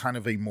there's kind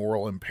of a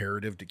moral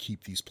imperative to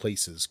keep these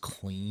places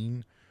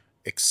clean,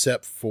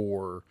 except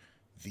for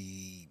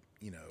the,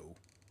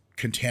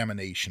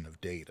 contamination of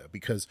data.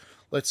 Because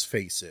let's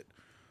face it,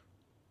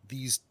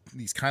 these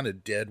kind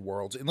of dead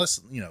worlds,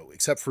 unless,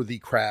 except for the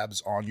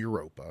crabs on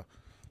Europa,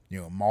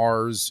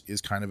 Mars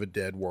is kind of a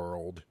dead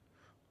world.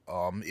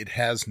 It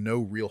has no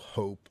real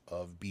hope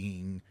of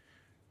being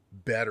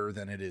better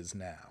than it is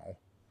now.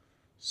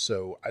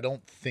 So I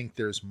don't think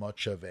there's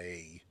much of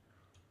a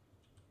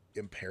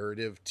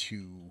imperative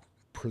to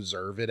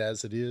preserve it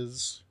as it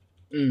is.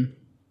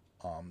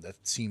 That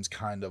seems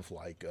kind of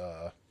like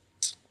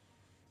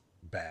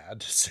bad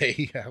to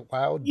say out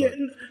loud. Yeah,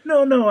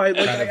 But no, I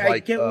Kind of I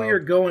like, get what you're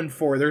going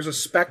for. There's a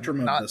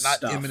spectrum of this not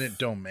stuff. imminent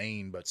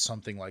domain, but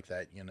something like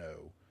that,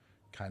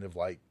 kind of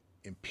like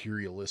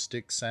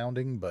imperialistic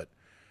sounding. But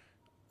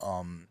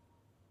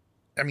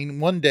I mean,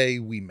 one day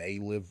we may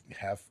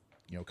have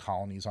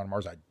colonies on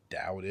Mars. I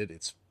doubt it.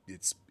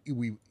 It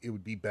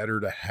would be better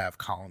to have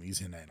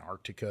colonies in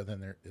Antarctica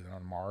than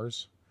on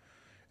Mars.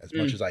 As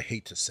much as I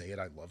hate to say it,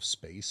 I love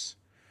space,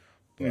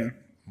 but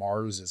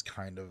Mars is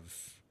kind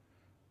of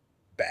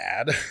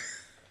bad.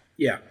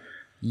 Yeah,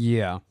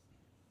 Yeah.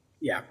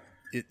 yeah.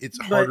 It's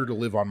harder to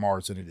live on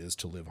Mars than it is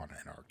to live on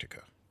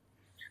Antarctica.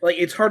 Like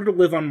it's harder to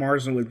live on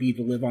Mars than it would be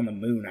to live on the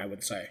Moon. I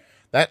would say.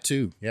 That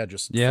too, yeah,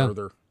 Yeah.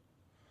 further.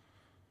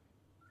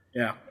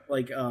 Yeah,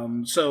 like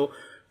so,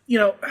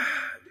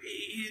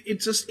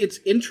 it's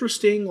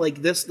interesting.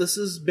 Like this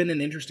has been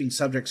an interesting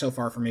subject so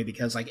far for me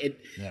because like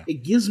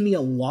it gives me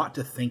a lot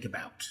to think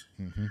about.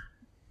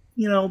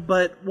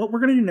 But what we're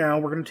gonna do now,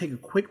 we're gonna take a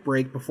quick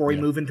break before we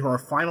move into our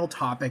final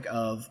topic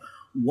of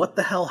what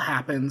the hell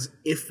happens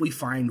if we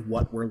find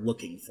what we're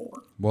looking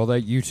for. Well,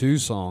 that U2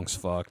 song's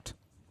fucked.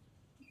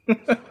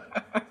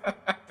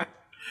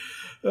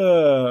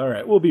 All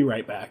right, we'll be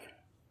right back.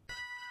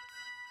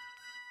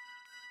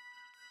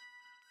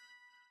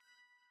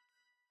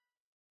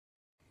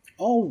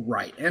 All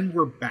right, and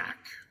we're back.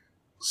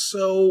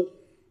 So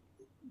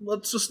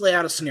let's just lay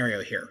out a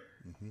scenario here.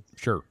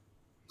 Sure.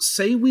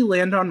 Say we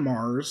land on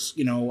Mars,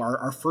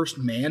 our first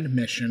manned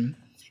mission,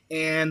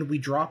 and we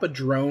drop a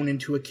drone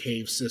into a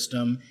cave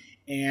system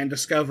and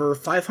discover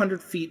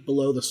 500 feet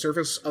below the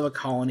surface of a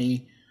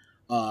colony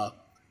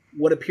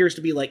what appears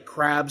to be like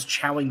crabs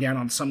chowing down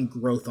on some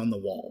growth on the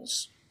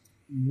walls.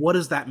 What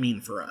does that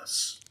mean for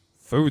us?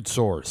 Food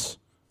source.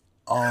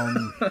 I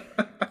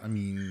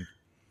mean,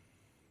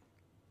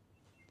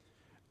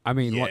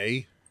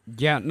 like,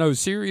 yeah, no,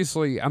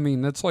 seriously. I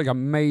mean, that's like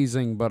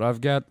amazing, but I've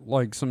got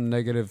like some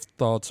negative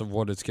thoughts of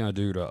what it's going to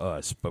do to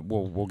us, but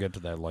we'll get to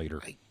that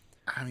later.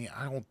 I mean,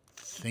 I don't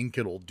think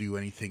it'll do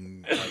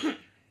anything like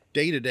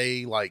day to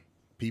day. Like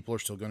people are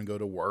still going to go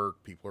to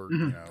work. People are,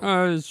 you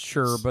know,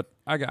 Sure, but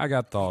I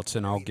got thoughts,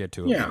 and I'll get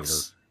to it later.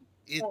 Yes.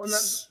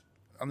 it's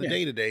on the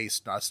day to day.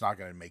 It's not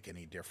going to make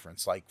any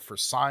difference. Like for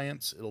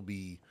science, it'll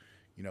be,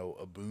 you know,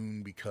 a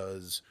boon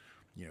because,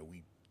 you know,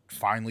 we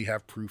finally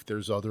have proof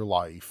there's other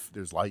life.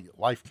 There's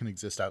life can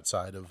exist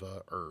outside of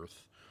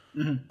Earth.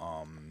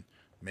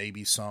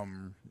 Maybe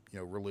some, you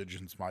know,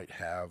 religions might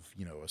have,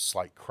 you know, a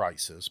slight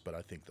crisis, but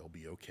I think they'll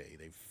be okay.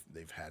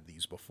 They've had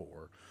these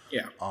before.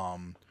 Yeah.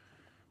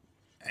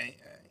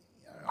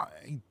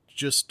 I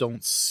just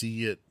don't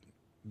see it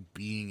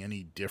being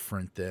any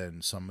different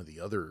than some of the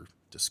other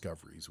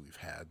discoveries we've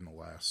had in the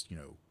last, you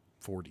know,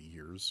 40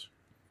 years.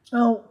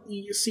 Oh,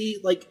 you see,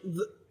 like,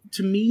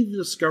 to me, the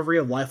discovery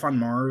of life on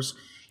Mars,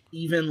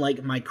 even like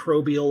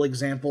microbial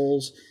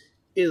examples,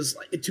 is,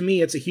 to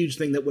me, it's a huge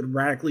thing that would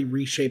radically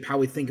reshape how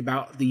we think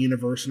about the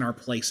universe and our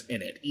place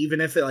in it.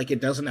 Even if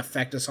it doesn't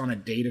affect us on a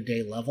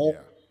day-to-day level,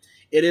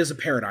 it is a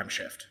paradigm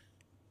shift.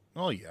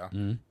 Oh, yeah.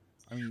 Mm-hmm.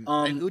 I mean,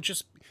 I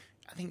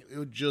think it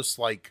would just,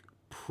 like,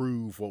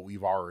 prove what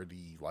we've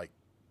already, like,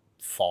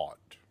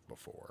 thought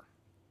before.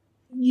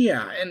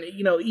 Yeah, and,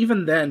 you know,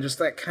 even then, just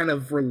that kind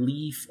of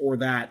relief or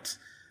that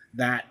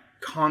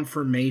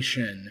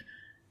confirmation,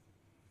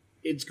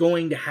 it's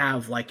going to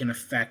have, like, an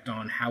effect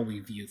on how we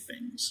view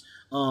things.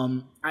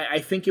 I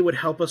think it would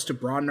help us to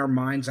broaden our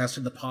minds as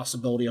to the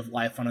possibility of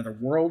life on other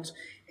worlds,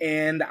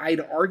 and I'd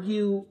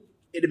argue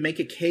it'd make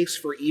a case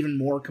for even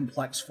more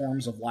complex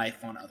forms of life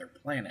on other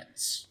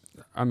planets.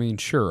 I mean,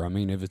 sure. I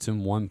mean, if it's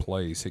in one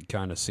place, it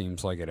kind of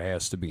seems like it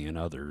has to be in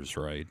others,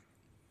 right?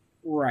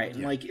 Right.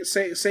 Yeah. Like,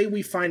 say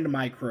we find a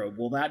microbe.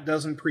 Well, that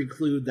doesn't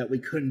preclude that we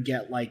couldn't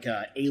get, like,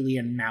 a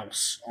alien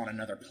mouse on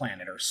another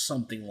planet or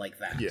something like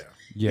that.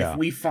 Yeah. If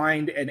we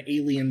find an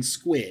alien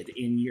squid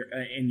in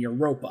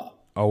Europa.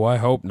 Oh, I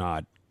hope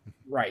not.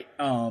 Right.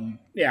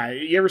 Yeah,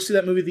 you ever see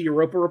that movie, The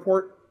Europa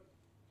Report?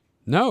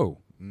 No.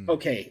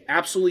 Okay,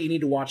 absolutely you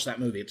need to watch that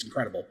movie. It's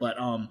incredible. But,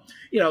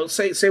 you know,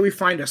 say we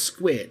find a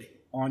squid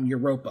on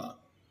Europa.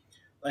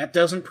 That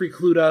doesn't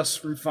preclude us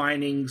from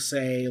finding,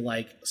 say,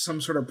 like, some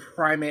sort of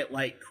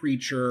primate-like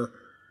creature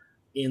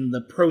in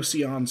the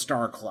Procyon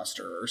star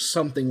cluster or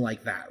something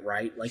like that,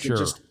 right? Like, sure. It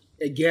just,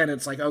 again,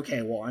 it's like,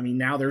 okay, well, I mean,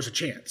 now there's a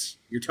chance.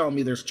 You're telling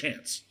me there's a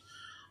chance.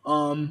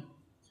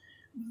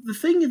 The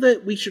thing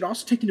that we should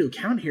also take into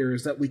account here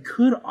is that we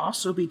could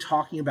also be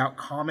talking about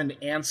common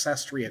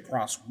ancestry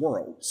across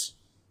worlds.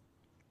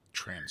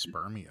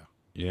 Transpermia.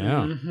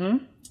 Yeah.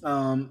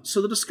 Mm-hmm.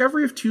 So the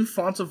discovery of two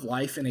fonts of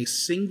life in a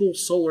single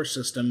solar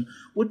system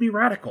would be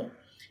radical.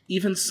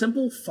 Even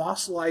simple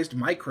fossilized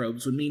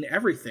microbes would mean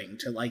everything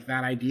to, like,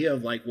 that idea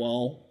of, like,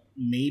 well,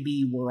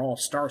 maybe we're all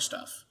star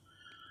stuff.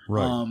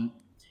 Right.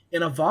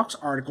 In a Vox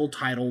article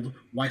titled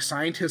 "Why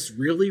Scientists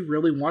Really,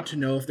 Really Want to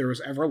Know If There Was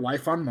Ever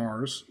Life on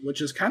Mars,"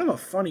 which is kind of a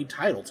funny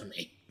title to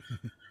me.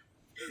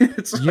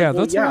 It's like, yeah,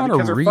 that's a lot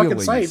because of they're fucking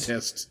reallys.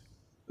 scientists.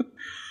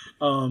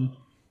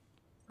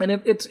 And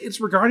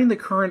it's regarding the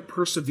current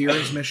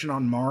Perseverance mission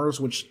on Mars,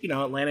 which, you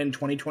know, it landed in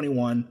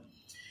 2021.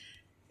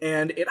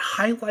 And it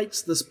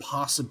highlights this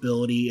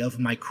possibility of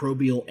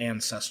microbial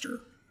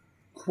ancestor.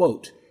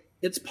 Quote,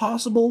 "It's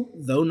possible,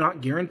 though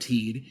not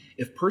guaranteed,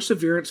 if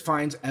Perseverance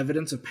finds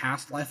evidence of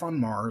past life on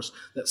Mars,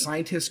 that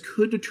scientists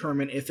could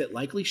determine if it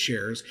likely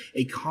shares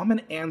a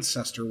common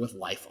ancestor with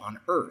life on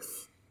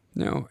Earth."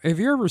 Now, have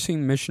you ever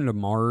seen Mission to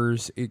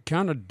Mars? It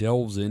kind of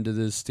delves into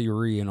this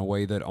theory in a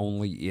way that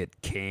only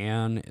it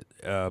can,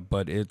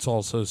 but it's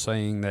also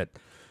saying that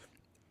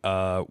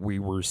we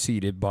were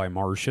seeded by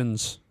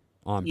Martians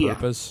on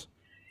purpose.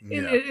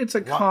 It's a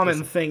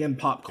common thing in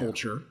pop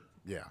culture.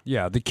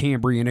 Yeah, the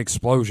Cambrian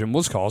explosion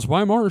was caused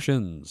by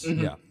Martians.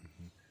 Mm-hmm. Yeah.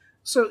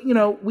 So, you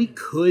know, we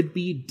could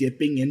be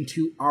dipping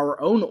into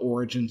our own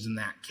origins in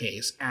that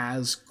case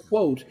as,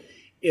 quote,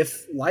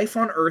 "If life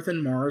on Earth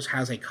and Mars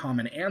has a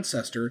common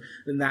ancestor,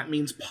 then that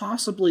means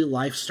possibly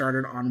life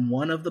started on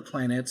one of the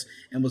planets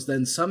and was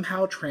then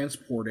somehow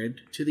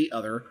transported to the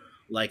other,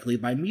 likely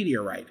by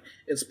meteorite.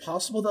 It's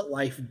possible that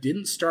life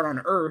didn't start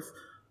on Earth,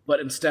 but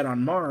instead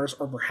on Mars,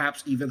 or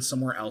perhaps even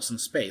somewhere else in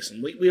space."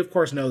 And we of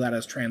course know that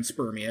as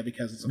transpermia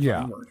because it's a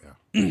funny word.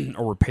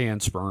 Or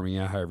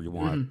panspermia, however you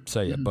want to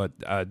say it. But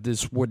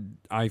this would,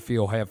 I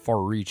feel, have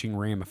far-reaching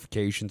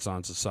ramifications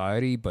on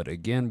society. But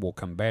again, we'll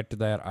come back to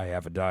that. I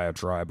have a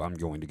diatribe I'm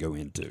going to go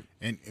into.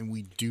 And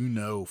we do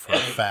know for a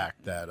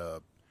fact that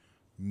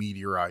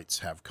meteorites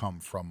have come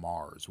from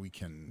Mars. We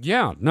can.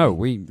 Yeah, no,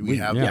 we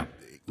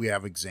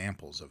have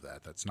examples of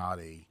that. That's not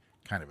a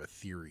kind of a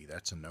theory.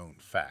 That's a known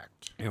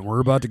fact. And we're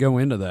about to go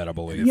into that, I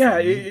believe. Yeah,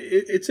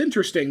 it's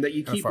interesting that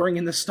you keep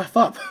bringing this stuff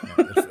up.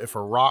 If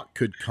a rock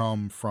could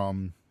come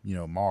from, you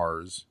know,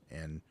 Mars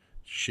and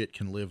shit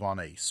can live on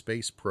a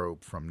space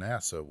probe from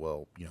NASA,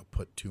 well, you know,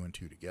 put two and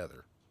two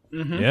together.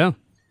 Mm-hmm. Yeah.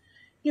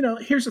 You know,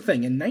 here's the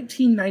thing. In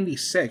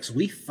 1996,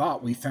 we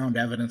thought we found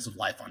evidence of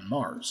life on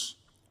Mars.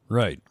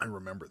 Right. I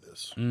remember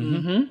this.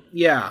 Mm-hmm.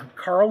 Yeah.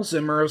 Carl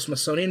Zimmer of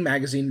Smithsonian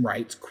Magazine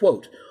writes,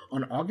 quote,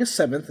 On August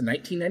 7th,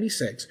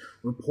 1996,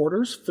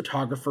 reporters,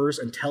 photographers,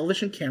 and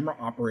television camera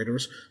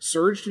operators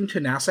surged into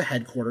NASA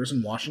headquarters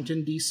in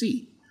Washington,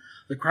 D.C.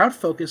 The crowd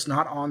focused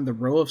not on the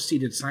row of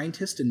seated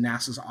scientists in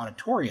NASA's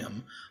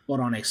auditorium, but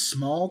on a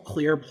small,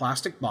 clear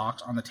plastic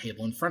box on the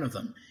table in front of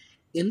them.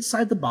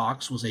 Inside the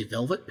box was a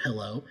velvet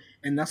pillow,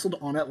 and nestled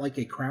on it like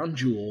a crown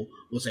jewel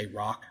was a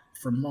rock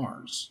from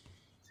Mars.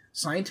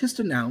 Scientists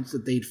announced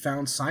that they'd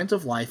found signs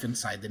of life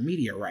inside the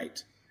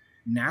meteorite.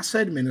 NASA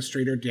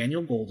Administrator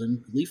Daniel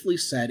Goldin gleefully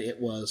said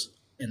it was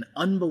an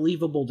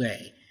unbelievable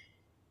day.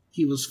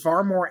 He was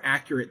far more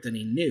accurate than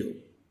he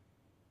knew.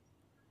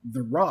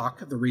 The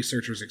rock, the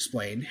researchers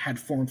explained, had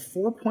formed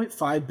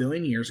 4.5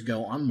 billion years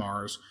ago on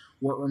Mars,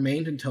 where it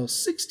remained until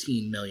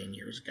 16 million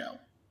years ago,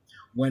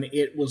 when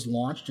it was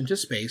launched into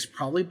space,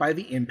 probably by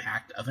the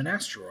impact of an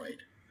asteroid.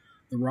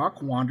 The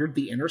rock wandered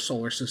the inner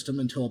solar system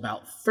until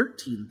about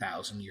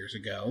 13,000 years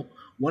ago,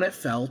 when it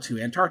fell to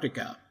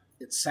Antarctica.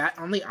 It sat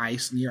on the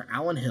ice near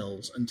Allen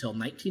Hills until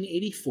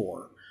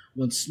 1984,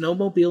 when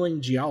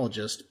snowmobiling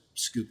geologists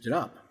scooped it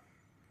up.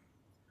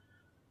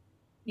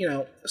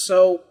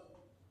 So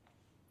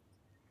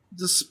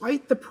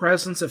despite the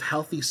presence of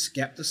healthy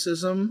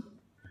skepticism,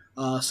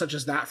 such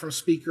as that from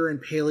speaker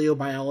and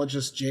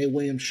paleobiologist J.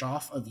 William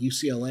Schaff of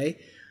UCLA,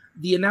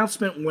 the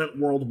announcement went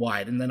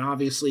worldwide. And then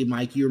obviously,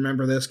 Mike, you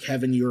remember this.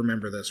 Kevin, you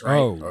remember this, right?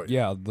 Oh,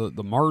 yeah.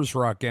 The Mars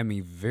rock got me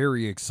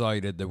very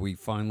excited that we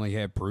finally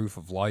had proof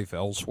of life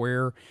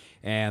elsewhere.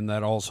 And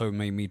that also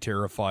made me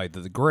terrified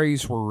that the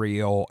Greys were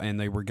real and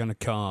they were going to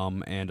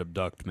come and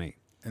abduct me.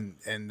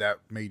 And that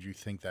made you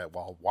think that,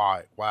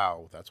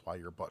 wow, that's why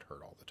your butt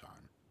hurt all the time.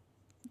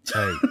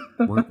 Hey,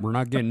 we're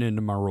not getting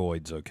into my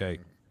roids, okay?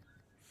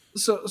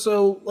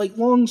 So,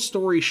 long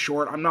story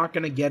short, I'm not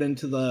going to get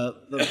into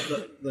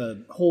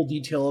the whole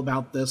detail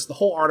about this. The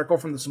whole article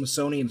from the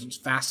Smithsonian is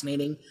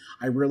fascinating.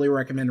 I really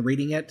recommend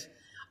reading it.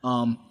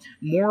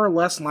 More or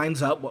less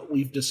lines up what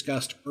we've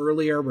discussed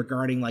earlier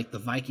regarding, the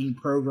Viking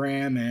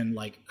program and,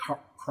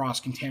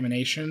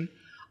 cross-contamination.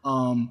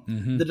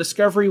 The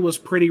discovery was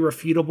pretty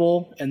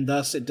refutable, and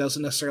thus it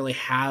doesn't necessarily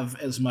have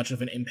as much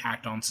of an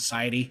impact on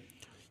society.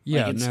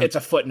 Yeah, it's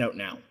a footnote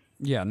now.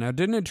 Yeah, now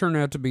didn't it turn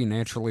out to be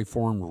naturally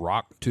formed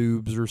rock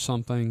tubes or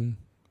something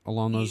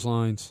along those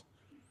lines?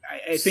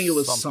 I think it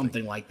was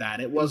something like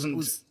that. It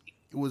wasn't.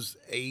 It was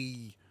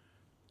a,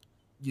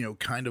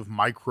 kind of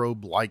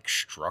microbe-like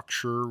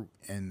structure,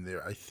 and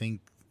I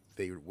think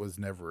there was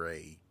never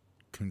a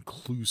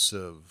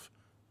conclusive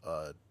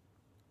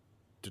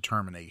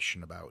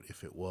determination about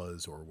if it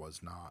was or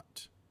was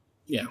not.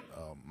 Yeah.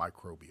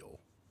 Microbial.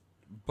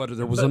 But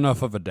there was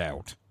enough of a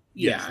doubt.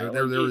 Yeah, yes,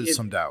 there is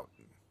some doubt,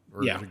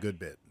 or yeah, a good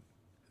bit.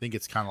 I think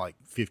it's kind of like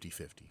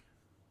 50-50.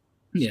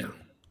 Yeah.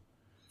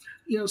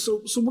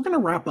 So we're going to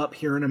wrap up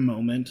here in a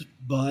moment,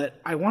 but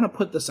I want to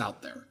put this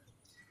out there.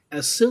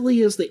 As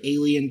silly as the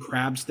alien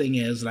crabs thing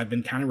is that I've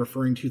been kind of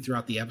referring to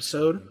throughout the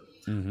episode,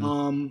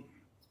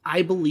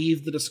 I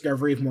believe the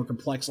discovery of more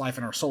complex life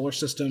in our solar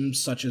system,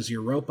 such as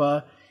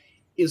Europa,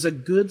 is a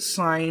good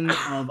sign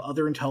of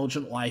other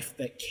intelligent life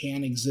that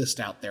can exist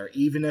out there.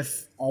 Even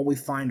if all we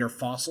find are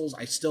fossils,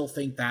 I still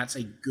think that's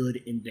a good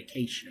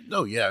indication.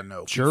 Oh, yeah,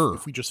 no. Sure.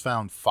 If we just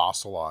found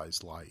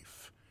fossilized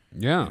life.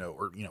 Yeah.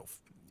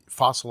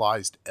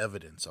 Fossilized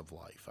evidence of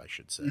life, I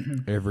should say.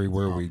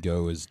 Everywhere we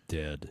go is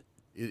dead.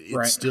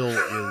 It still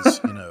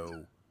is,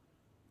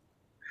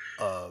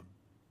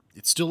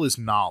 it still is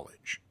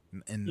knowledge.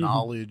 And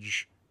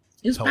knowledge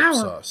is helps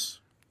power. Us.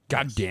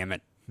 God damn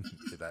it.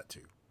 That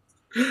too.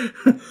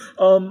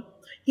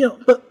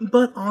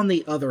 But on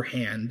the other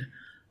hand,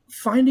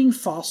 finding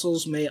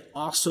fossils may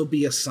also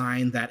be a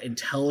sign that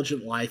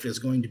intelligent life is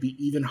going to be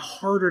even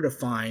harder to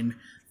find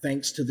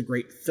thanks to the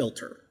Great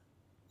Filter.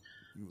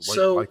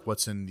 Like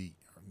what's in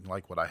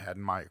like what I had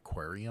in my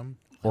aquarium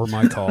or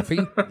my coffee.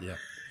 Yeah.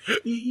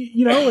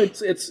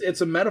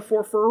 It's a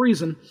metaphor for a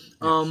reason.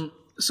 Yes.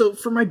 So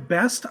for my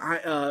best,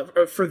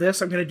 for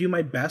this, I'm going to do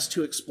my best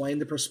to explain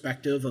the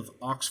perspective of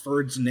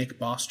Oxford's Nick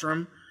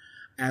Bostrom,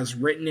 as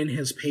written in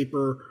his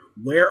paper,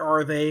 Where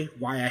Are They?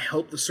 Why I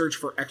Hope the Search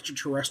for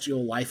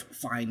Extraterrestrial Life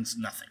Finds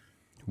Nothing.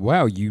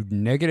 Wow, you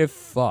negative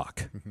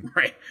fuck.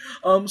 Right.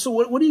 So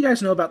what do you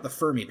guys know about the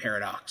Fermi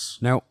paradox?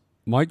 Now,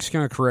 Mike's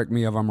going to correct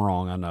me if I'm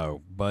wrong, I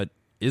know, but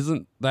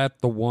isn't that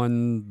the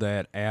one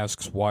that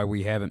asks why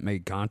we haven't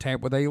made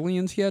contact with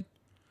aliens yet?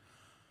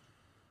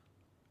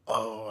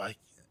 Oh,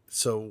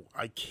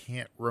 I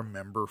can't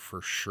remember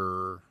for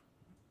sure.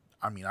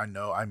 I mean, I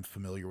know I'm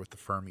familiar with the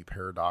Fermi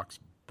paradox,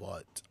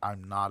 but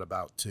I'm not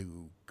about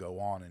to go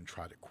on and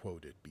try to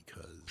quote it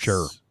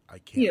because I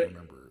can't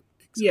remember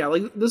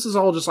exactly. Yeah, this is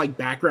all just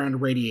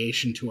background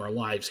radiation to our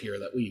lives here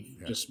that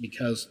just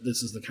because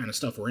this is the kind of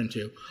stuff we're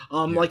into.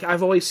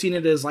 I've always seen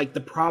it as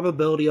the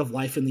probability of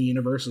life in the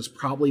universe is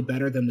probably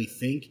better than we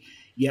think,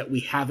 yet we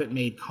haven't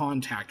made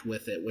contact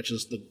with it, which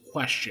is the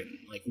question.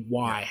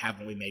 Why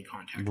haven't we made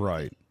contact with it?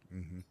 Right.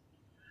 Mm-hmm.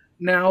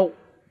 Now,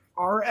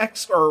 or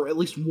at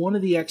least one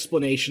of the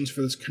explanations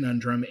for this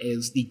conundrum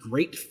is the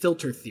Great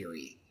Filter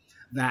theory,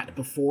 that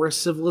before a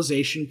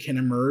civilization can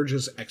emerge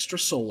as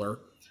extrasolar,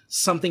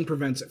 something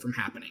prevents it from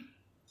happening.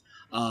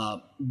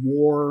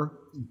 War,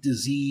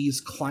 disease,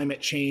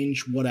 climate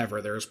change,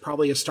 whatever. There's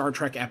probably a Star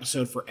Trek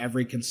episode for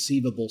every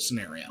conceivable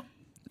scenario.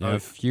 A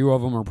few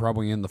of them are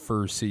probably in the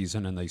first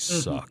season, and they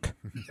suck.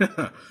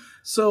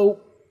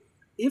 So,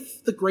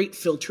 if the Great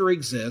Filter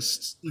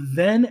exists,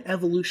 then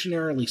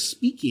evolutionarily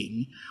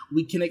speaking,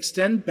 we can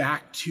extend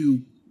back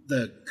to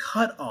the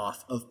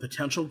cutoff of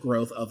potential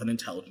growth of an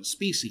intelligent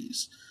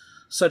species,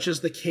 such as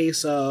the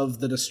case of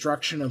the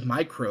destruction of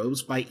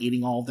microbes by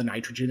eating all of the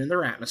nitrogen in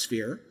their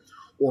atmosphere,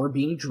 or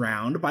being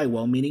drowned by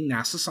well-meaning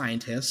NASA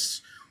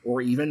scientists,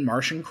 or even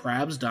Martian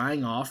crabs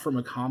dying off from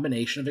a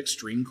combination of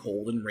extreme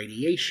cold and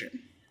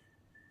radiation.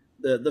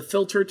 The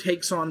filter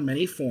takes on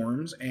many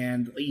forms,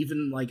 and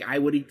even, like, I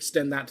would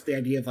extend that to the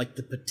idea of, like,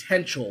 the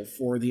potential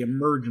for the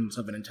emergence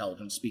of an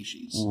intelligent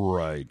species.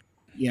 Right.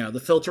 You know,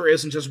 the filter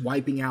isn't just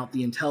wiping out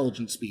the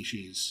intelligent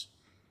species,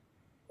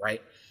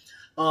 right?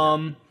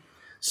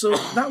 So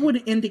that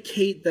would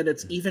indicate that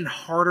it's even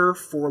harder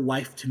for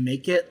life to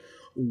make it,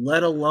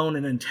 let alone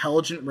an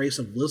intelligent race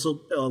of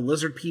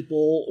lizard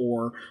people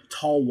or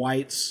tall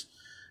whites.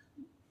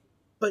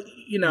 But,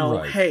 you know,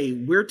 Right. Hey,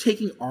 we're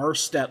taking our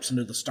steps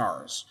into the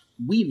stars.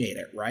 We made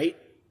it, right?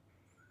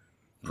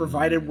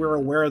 Provided we're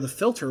aware of the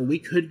filter, we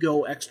could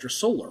go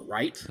extrasolar,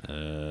 right?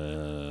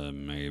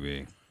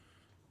 Maybe.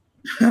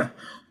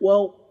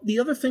 Well, the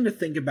other thing to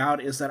think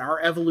about is that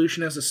our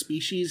evolution as a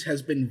species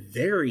has been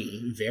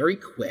very, very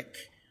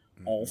quick,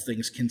 all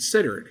things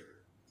considered.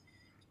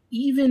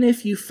 Even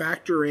if you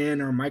factor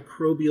in our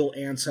microbial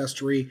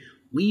ancestry,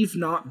 we've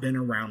not been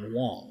around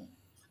long.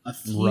 A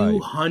few Right.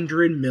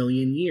 100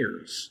 million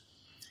years.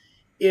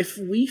 If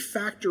we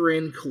factor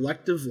in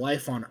collective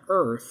life on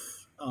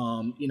Earth,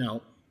 you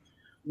know,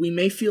 we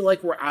may feel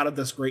like we're out of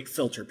this great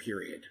filter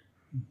period,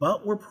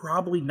 but we're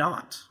probably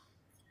not.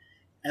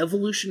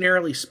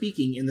 Evolutionarily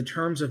speaking, in the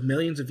terms of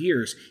millions of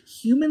years,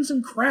 humans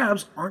and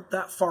crabs aren't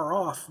that far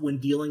off when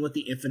dealing with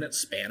the infinite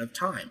span of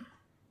time.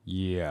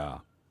 Yeah.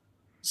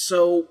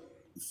 So,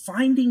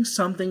 finding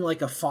something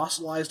like a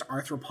fossilized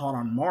arthropod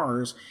on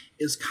Mars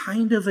is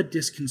kind of a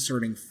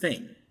disconcerting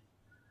thing.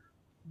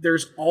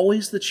 There's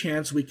always the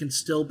chance we can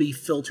still be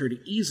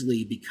filtered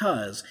easily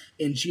because,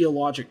 in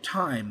geologic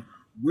time,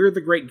 we're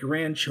the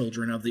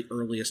great-grandchildren of the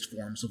earliest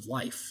forms of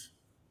life.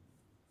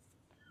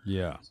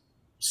 Yeah.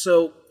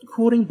 So,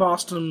 quoting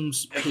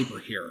Boston's paper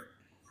here,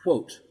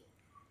 quote,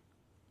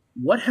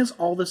 "What has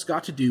all this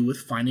got to do with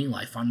finding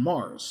life on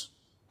Mars?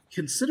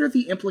 Consider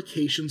the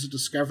implications of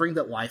discovering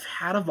that life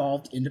had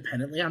evolved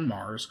independently on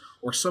Mars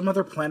or some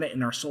other planet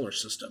in our solar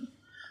system.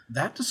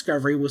 That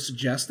discovery would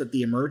suggest that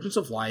the emergence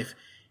of life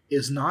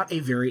is not a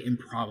very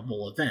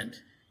improbable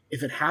event.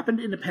 If it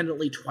happened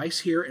independently twice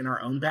here in our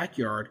own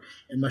backyard,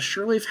 it must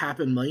surely have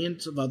happened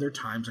millions of other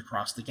times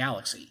across the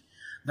galaxy.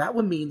 That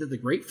would mean that the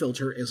Great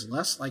Filter is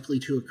less likely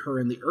to occur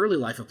in the early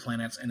life of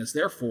planets and is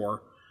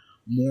therefore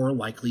more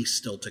likely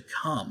still to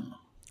come."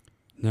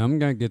 Now, I'm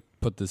going to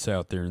put this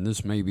out there, and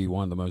this may be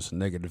one of the most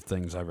negative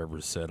things I've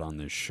ever said on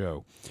this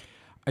show.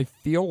 I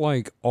feel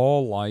like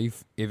all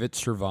life, if it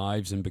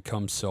survives and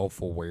becomes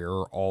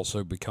self-aware,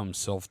 also becomes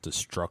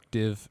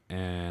self-destructive,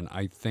 and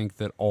I think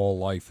that all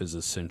life is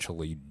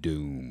essentially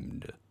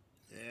doomed.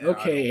 Yeah,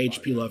 Okay,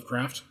 H.P.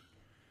 Lovecraft.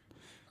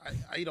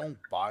 I don't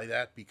buy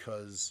that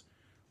because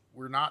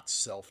we're not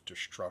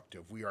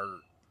self-destructive. We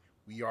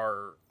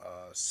are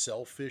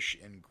selfish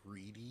and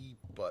greedy,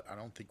 but I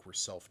don't think we're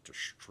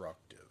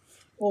self-destructive.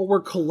 Well,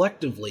 we're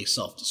collectively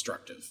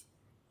self-destructive.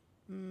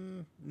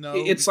 No,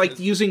 It's like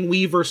using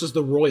we versus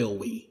the royal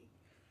we.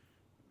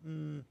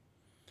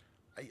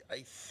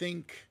 I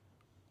think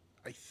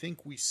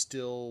we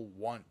still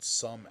want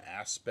some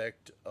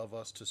aspect of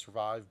us to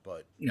survive,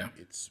 but Yeah.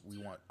 we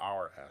want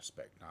our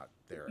aspect, not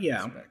their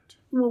Yeah. aspect.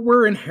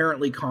 We're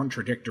inherently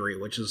contradictory,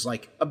 which is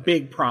like a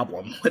big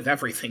problem with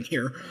everything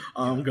here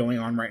going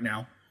on right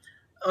now.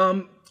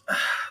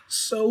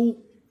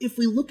 So, if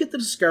we look at the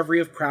discovery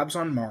of crabs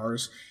on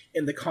Mars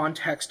in the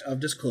context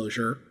of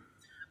disclosure,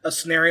 a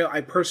scenario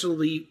I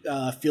personally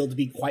feel to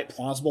be quite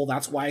plausible.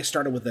 That's why I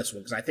started with this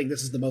one, because I think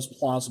this is the most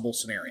plausible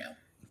scenario.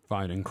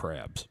 Finding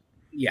crabs.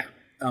 Yeah.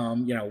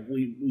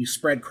 We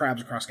spread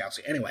crabs across the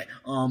galaxy. Anyway,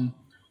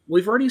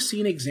 we've already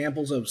seen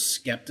examples of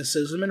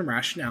skepticism and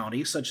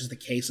rationality, such as the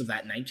case of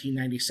that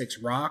 1996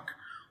 rock,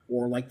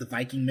 or like the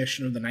Viking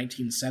mission of the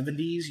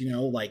 1970s. You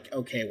know, like,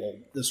 okay, well,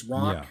 this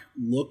rock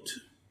looked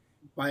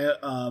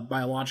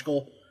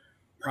biological,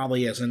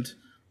 probably isn't.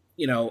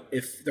 You know,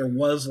 if there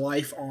was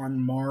life on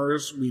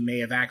Mars, we may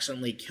have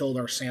accidentally killed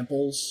our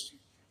samples,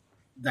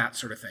 that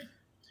sort of thing.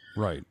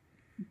 Right.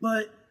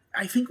 But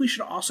I think we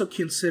should also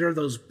consider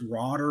those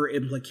broader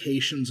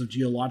implications of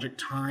geologic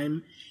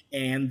time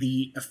and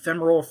the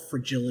ephemeral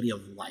fragility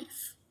of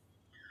life.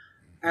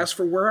 As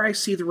for where I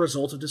see the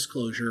result of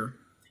disclosure,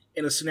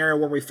 in a scenario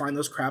where we find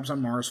those crabs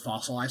on Mars,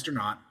 fossilized or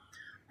not,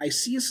 I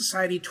see a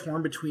society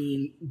torn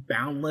between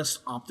boundless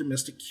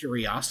optimistic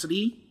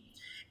curiosity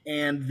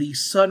and the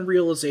sudden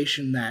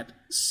realization that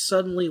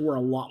suddenly we're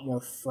a lot more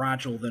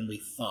fragile than we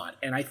thought.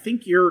 And I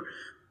think you're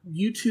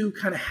you two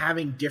kind of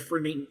having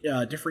differing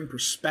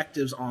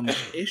perspectives on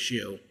this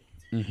issue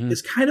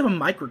is kind of a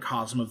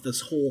microcosm of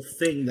this whole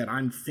thing that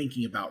I'm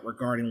thinking about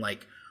regarding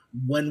like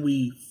when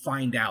we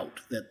find out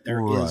that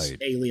there is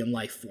alien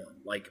life form.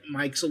 Like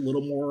Mike's a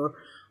little more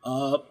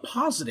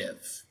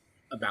positive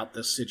about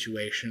this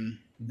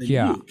situation than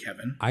you,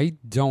 Kevin. I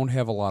don't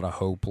have a lot of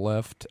hope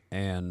left,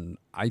 and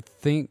I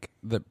think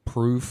that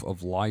proof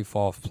of life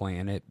off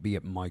planet, be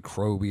it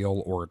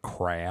microbial or a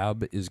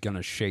crab, is going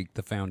to shake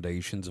the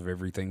foundations of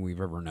everything we've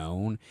ever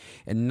known,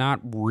 and not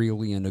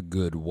really in a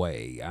good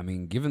way. I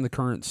mean, given the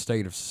current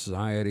state of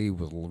society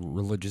with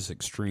religious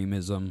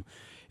extremism,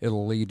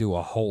 it'll lead to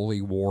a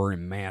holy war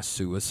and mass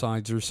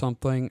suicides or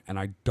something, and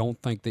I don't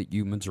think that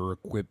humans are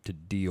equipped to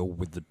deal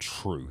with the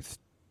truth.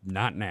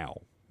 Not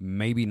now.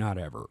 Maybe not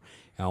ever.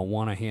 And I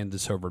want to hand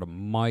this over to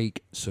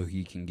Mike so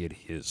he can get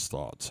his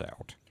thoughts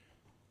out.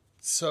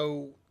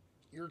 So,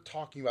 you're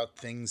talking about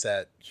things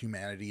that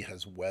humanity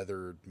has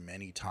weathered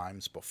many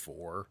times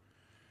before.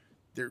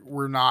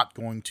 We're not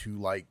going to,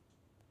 like,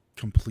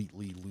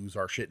 completely lose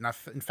our shit. And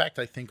in fact,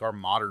 I think our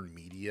modern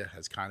media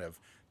has kind of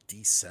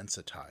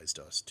desensitized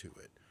us to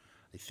it.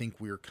 I think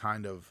we're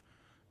kind of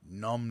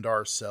numbed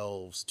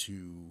ourselves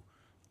to,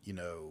 you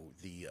know,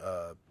 the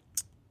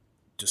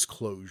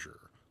disclosure.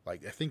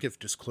 Like, I think if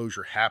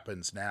disclosure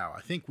happens now,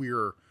 I think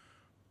we're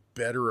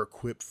better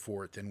equipped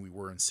for it than we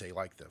were in, say,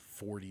 like the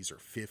 40s or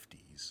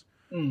 50s.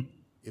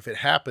 If it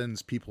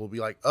happens, people will be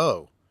like,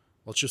 oh,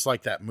 well, it's just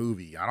like that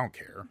movie. I don't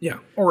care. Yeah.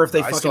 Or if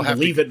they fucking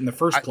believe it in the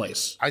first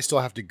place. I still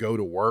have to go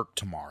to work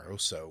tomorrow,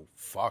 so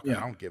fuck, I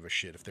don't give a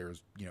shit if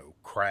there's, you know,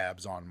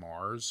 crabs on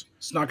Mars.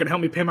 It's not going to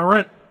help me pay my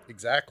rent.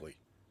 Exactly.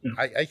 Yeah.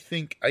 I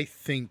think,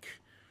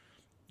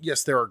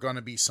 yes, there are going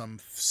to be some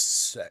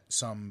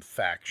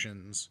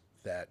factions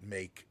that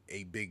make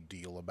a big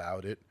deal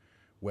about it,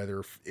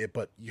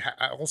 but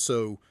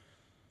also,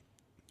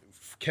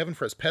 Kevin,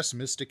 for as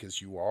pessimistic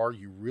as you are,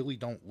 you really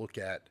don't look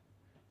at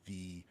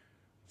the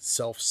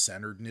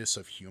self-centeredness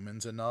of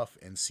humans enough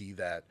and see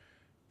that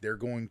they're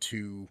only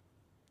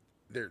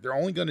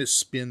going to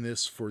spin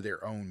this for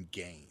their own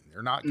gain.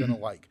 They're not going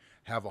to like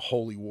have a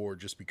holy war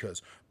just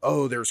because,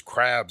 oh, there's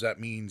crabs. That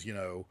means, you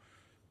know,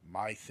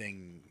 my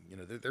thing, you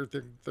know, they're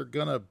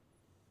going to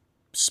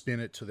spin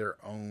it to their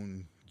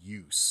own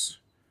use.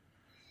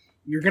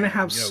 You're going to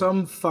have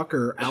some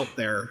fucker out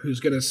there who's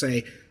going to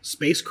say,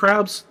 space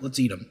crabs, let's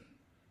eat them.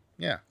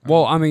 Yeah.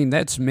 Well, I mean,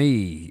 that's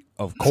me,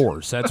 of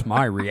course. That's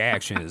my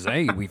reaction is,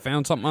 hey, we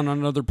found something on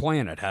another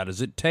planet. How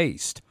does it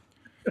taste?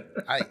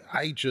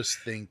 I just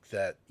think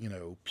that, you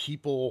know,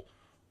 people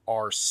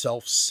are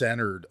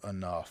self-centered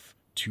enough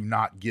to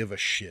not give a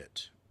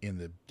shit in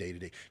the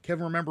day-to-day.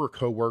 Kevin, remember a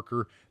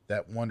coworker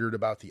that wondered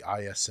about the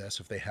ISS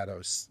if they had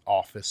an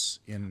office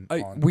in?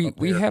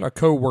 We had a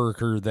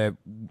coworker that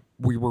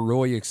we were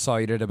really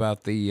excited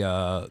about the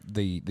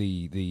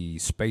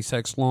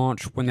SpaceX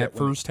launch when that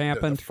first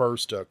happened.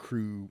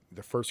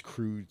 The first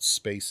crewed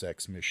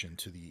SpaceX mission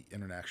to the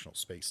International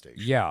Space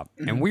Station. Yeah,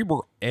 and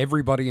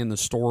everybody in the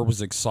store was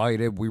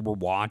excited. We were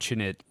watching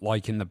it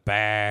like in the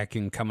back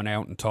and coming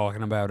out and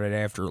talking about it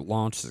after it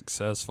launched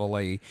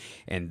successfully.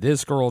 And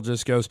this girl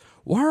just goes,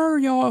 "Why are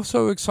y'all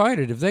so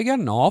excited? Have they got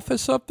an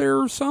office up there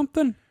or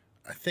something?"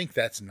 I think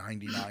that's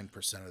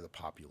 99% of the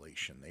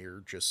population.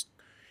 They're just...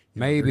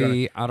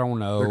 Maybe, I don't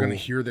know. They're going to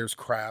hear there's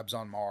crabs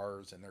on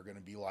Mars, and they're going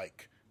to be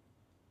like,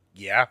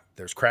 yeah,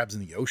 there's crabs in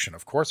the ocean.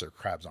 Of course there are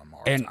crabs on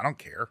Mars. I don't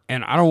care.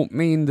 And I don't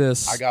mean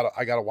this... I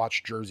gotta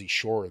watch Jersey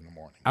Shore in the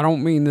morning. I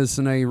don't mean this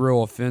in a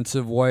real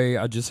offensive way.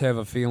 I just have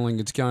a feeling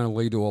it's going to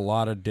lead to a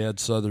lot of dead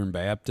Southern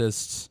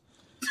Baptists.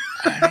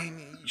 I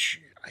mean,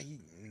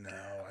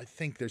 I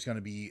think there's going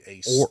to be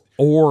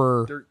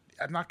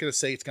I'm not going to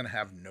say it's going to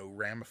have no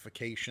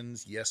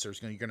ramifications. Yes, you're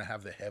going to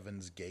have the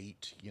Heaven's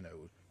Gate,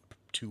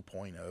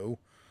 2.0,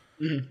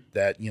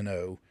 that,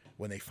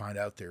 when they find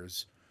out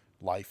there's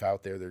life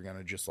out there, they're going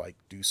to just like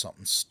do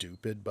something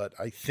stupid. But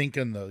I think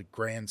in the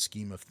grand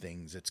scheme of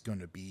things, it's going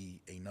to be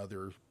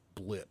another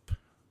blip.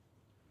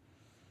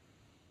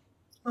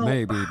 Well,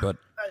 maybe, but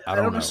I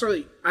don't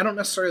know. I don't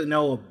necessarily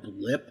know a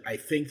blip. I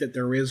think that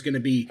there is going to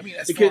be,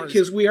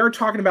 because we are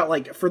talking about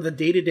like for the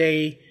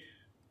day-to-day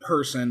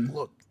person.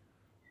 Look,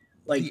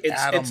 like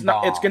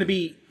it's going to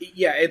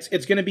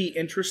be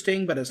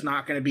interesting, but it's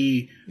not going to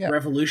be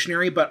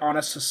revolutionary. But on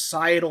a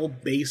societal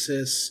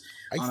basis,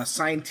 on a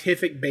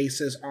scientific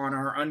basis, on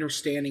our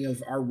understanding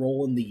of our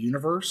role in the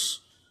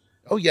universe.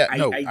 Oh yeah,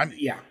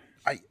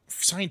 I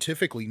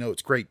scientifically no,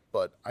 it's great,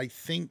 but I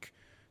think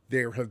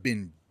there have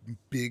been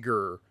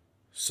bigger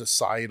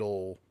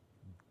societal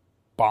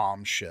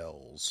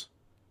bombshells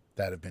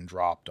that have been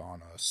dropped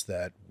on us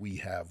that we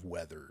have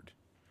weathered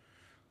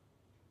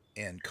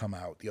and come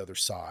out the other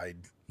side,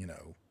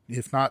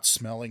 if not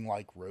smelling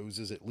like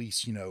roses, at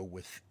least,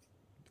 with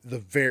the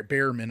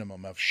bare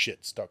minimum of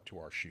shit stuck to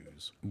our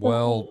shoes.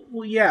 Well,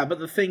 yeah, but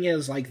the thing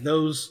is, like,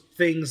 those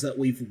things that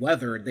we've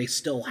weathered, they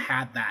still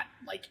had that,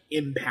 like,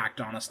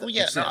 impact on us. I'm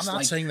not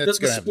like, saying that's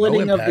going to have no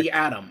impact. The splitting of the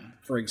atom,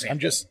 for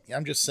example.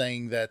 I'm just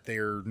saying that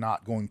they're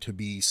not going to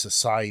be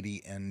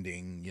society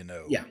ending,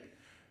 Yeah.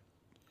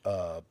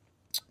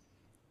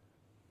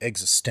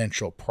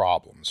 existential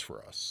problems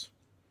for us.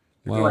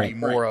 They're Well, going to be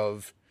more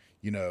of,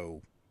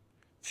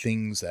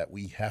 things that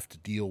we have to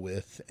deal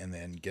with and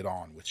then get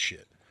on with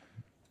shit.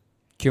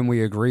 can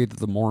we agree that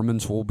the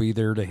Mormons will be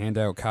there to hand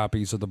out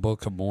copies of the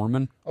Book of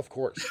Mormon? Of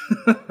course.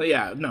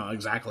 Yeah, no,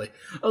 exactly.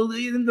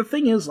 The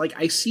thing is, like,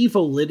 I see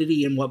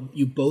validity in what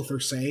you both are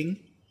saying,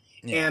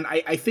 and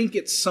I think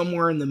it's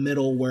somewhere in the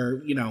middle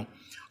where,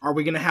 are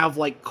we going to have,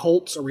 like,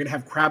 cults? Are we going to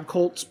have crab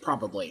cults?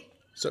 Probably.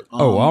 So,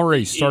 I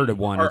already started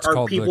one. It's Are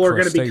called people the are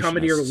going to be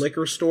coming to your Crustaceanists.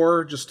 liquor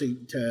store just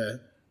to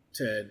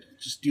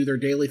just do their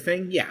daily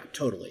thing? Yeah,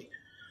 totally.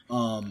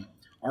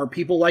 Are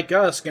people like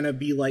us going to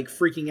be like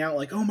freaking out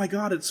like, oh my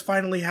god, it's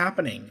finally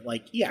happening?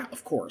 Like, yeah,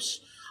 of course.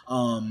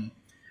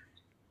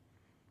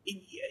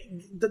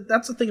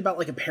 That's the thing about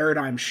like a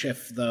paradigm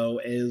shift,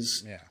 though,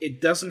 is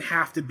it doesn't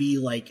have to be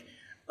like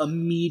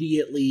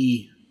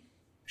immediately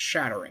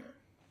shattering.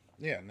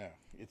 Yeah, no,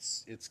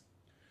 it's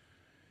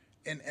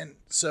and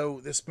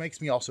so this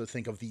makes me also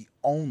think of the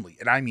only,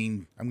 and I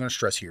mean, I'm going to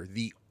stress here,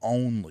 the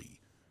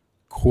only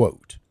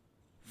quote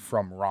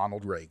from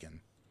Ronald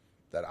Reagan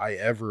that I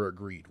ever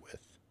agreed with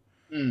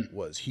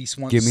was he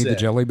once Give me said, the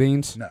jelly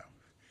beans? No,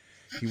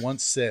 he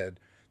once said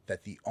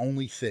that the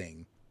only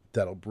thing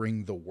that'll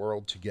bring the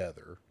world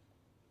together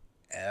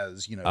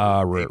as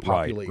a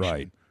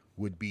population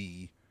would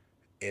be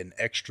an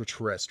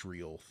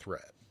extraterrestrial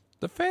threat.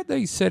 The fact that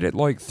he said it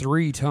like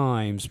 3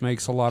 times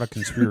makes a lot of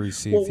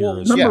conspiracy Well,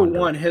 theorists. number wonder.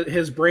 one,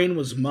 his brain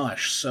was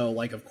mush, so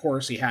like of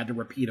course he had to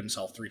repeat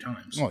himself 3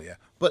 times. Oh yeah,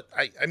 but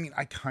I mean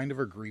I kind of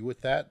agree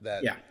with that.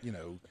 That Yeah.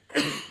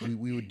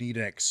 we would need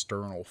an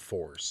external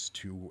force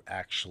to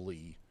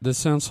actually. This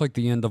sounds like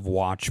the end of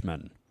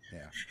Watchmen.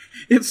 Yeah.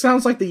 It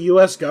sounds like the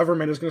U.S.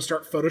 government is going to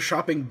start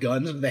photoshopping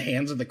guns into the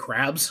hands of the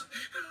crabs.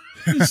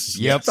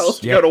 Yep, Tell us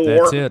to go to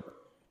war. that's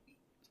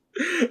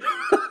it.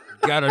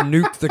 Gotta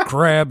nuke the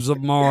crabs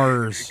of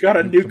Mars.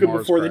 Gotta nuke them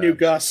Mars before they nuke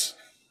crabs.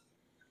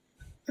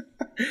 us.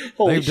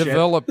 Holy They've shit.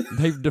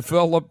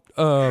 developed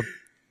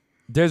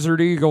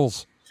desert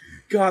eagles.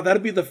 God,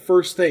 that'd be the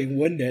first thing,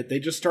 wouldn't it? They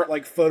just start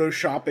like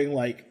photoshopping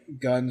like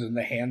guns in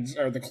the hands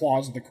or the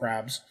claws of the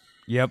crabs.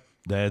 Yep,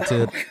 that's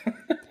it.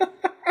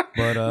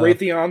 But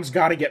Raytheon's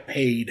gotta get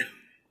paid.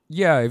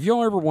 yeah, if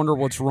y'all ever wonder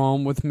what's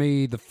wrong with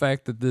me, the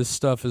fact that this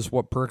stuff is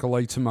what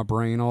percolates in my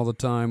brain all the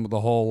time with the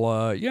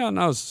whole,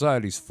 no,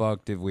 society's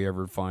fucked if we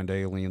ever find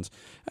aliens.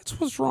 That's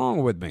what's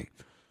wrong with me.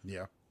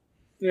 Yeah.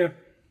 Yeah.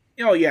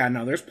 Oh yeah,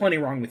 no, there's plenty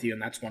wrong with you,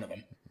 and that's one of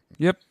them.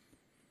 Yep.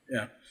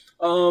 Yeah.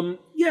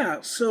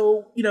 Yeah,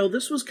 so,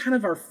 this was kind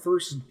of our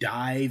first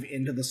dive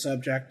into the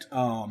subject.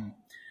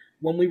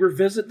 When we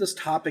revisit this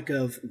topic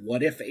of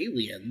what if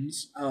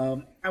aliens,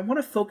 I want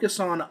to focus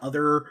on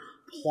other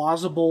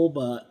plausible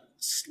but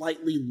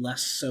slightly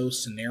less so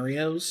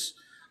scenarios.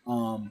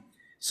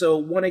 So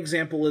one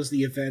example is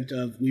the event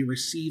of we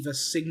receive a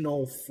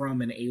signal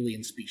from an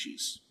alien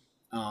species.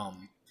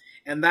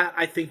 And that,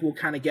 I think, will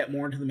kind of get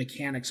more into the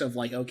mechanics of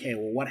like, okay,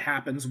 well, what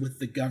happens with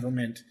the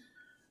government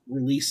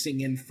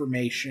releasing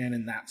information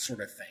and that sort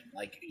of thing.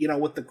 Like,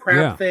 with the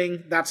crab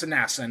thing, that's a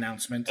NASA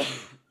announcement.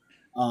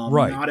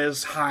 Right. Not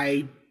as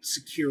high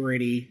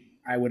security,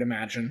 I would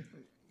imagine.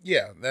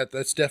 Yeah,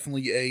 that's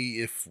definitely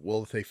if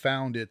they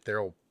found it,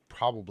 they'll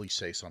probably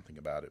say something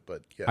about it.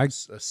 But yeah,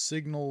 a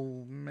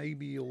signal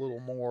maybe a little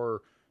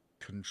more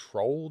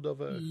controlled of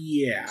a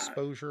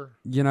exposure.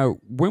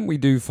 When we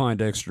do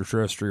find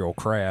extraterrestrial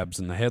crabs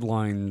and the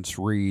headlines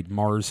read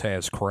Mars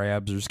has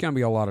crabs, there's going to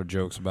be a lot of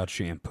jokes about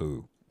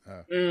shampoo.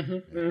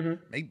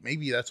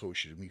 Maybe that's what we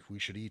should. We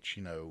should each,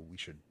 we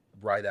should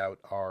write out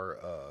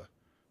our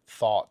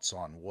thoughts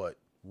on what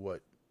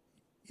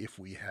if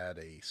we had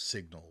a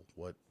signal,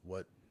 what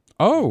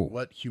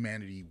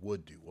humanity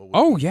would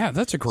do. Yeah,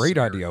 that's a great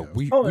idea.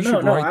 We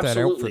should write that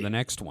out for the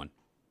next one.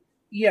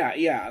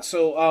 Yeah.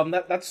 So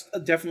that's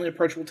definitely an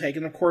approach we'll take,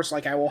 and of course,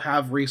 like I will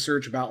have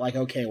research about like,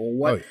 okay,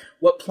 well,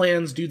 what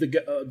plans does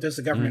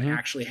the government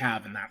actually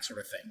have, and that sort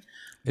of thing.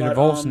 It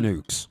involves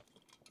nukes.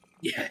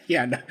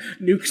 Yeah,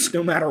 nukes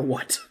no matter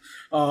what.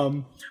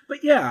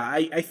 But yeah,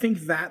 I think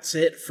that's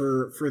it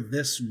for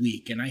this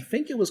week, and I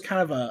think it was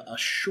kind of a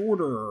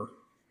shorter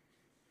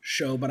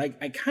show, but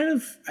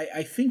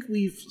I think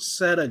we've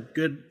said a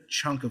good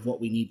chunk of what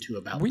we need to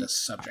about this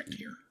subject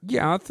here.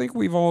 Yeah, I think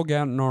we've all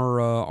gotten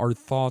our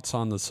thoughts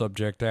on the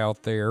subject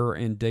out there,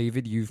 and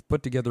David, you've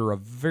put together a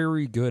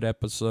very good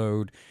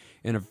episode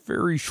in a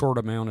very short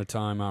amount of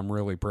time. I'm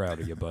really proud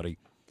of you, buddy.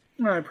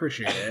 I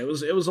appreciate it.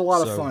 It was a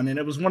lot of fun, and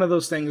it was one of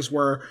those things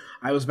where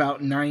I was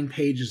about 9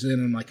 pages in,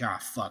 and I'm like,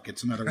 fuck,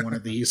 it's another one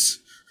of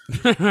these.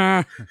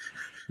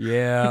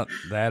 Yeah,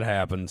 that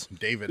happens.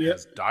 David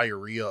has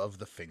diarrhea of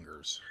the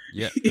fingers.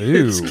 Yeah,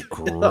 ew,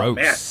 gross. Oh,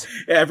 man.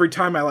 Every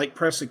time I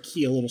press a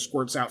key, a little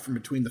squirts out from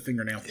between the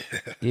fingernail.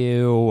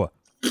 Ew,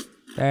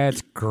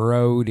 that's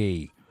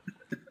grody.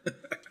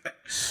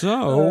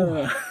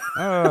 So,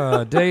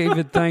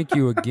 David, thank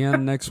you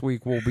again. Next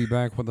week we'll be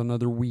back with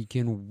another Week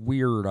in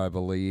Weird, I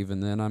believe,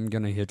 and then I'm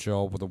gonna hit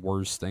y'all with the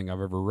worst thing I've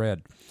ever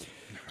read.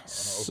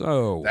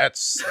 So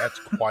That's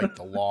quite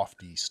the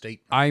lofty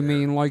statement. I there.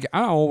 mean, like,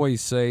 I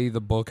always say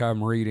the book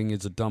I'm reading is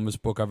the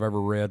dumbest book I've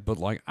ever read, but,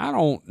 like, I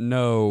don't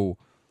know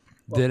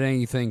that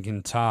anything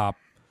can top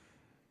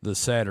the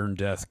Saturn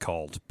Death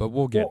Cult, but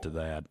we'll get to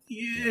that.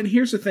 Yeah, and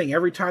here's the thing: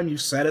 every time you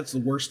said it's the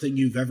worst thing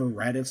you've ever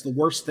read, it's the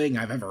worst thing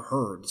I've ever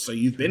heard. So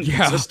you've been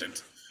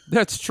consistent.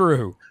 That's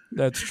true.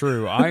 That's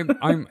true.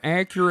 I'm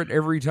accurate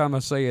every time I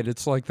say it.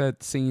 It's like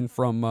that scene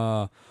from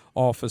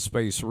Office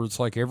Space where it's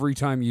like every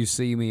time you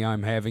see me,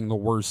 I'm having the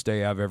worst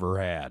day I've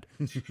ever had.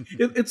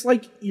 It's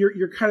like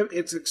you're kind of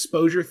it's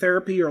exposure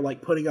therapy, or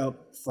like putting a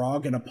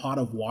frog in a pot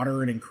of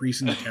water and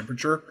increasing the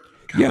temperature.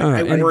 Yeah, I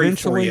and worry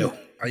eventually, for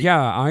you.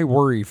 yeah, I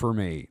worry for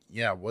me.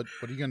 Yeah, what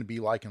are you going to be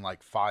like in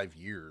like 5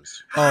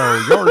 years?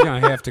 Oh, you're gonna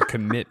have to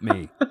commit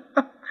me.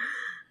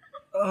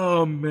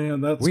 Oh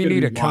man, that's We gonna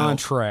need be a wild.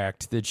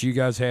 contract that you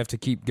guys have to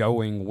keep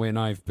going when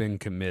I've been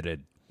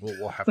committed.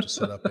 We'll have to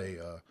set up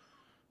a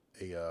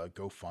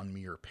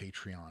GoFundMe or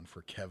Patreon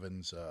for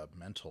Kevin's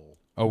mental.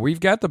 Oh, we've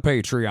got the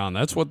Patreon.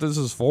 That's what this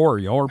is for.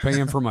 Y'all are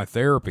paying for my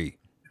therapy.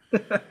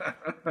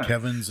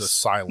 Kevin's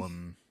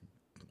asylum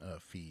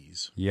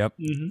fees. Yep.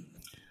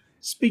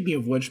 Speaking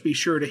of which, be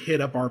sure to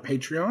hit up our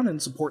Patreon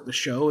and support the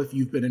show if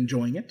you've been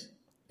enjoying it.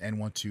 And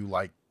want to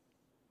like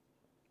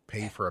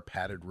pay for a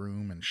padded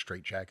room and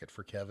straitjacket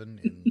for Kevin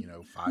in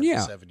 5 Yeah.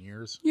 to 7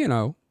 years. You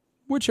know,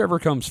 whichever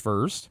comes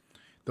first.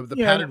 The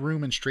Yeah. padded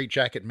room and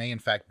straitjacket may in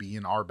fact be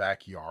in our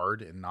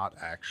backyard and not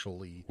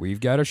actually. We've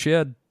got a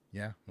shed.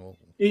 Yeah, well,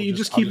 You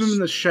just keep them in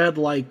the shed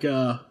like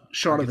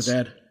Shaun of the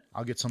Dead.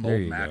 I'll get some There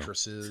old you go.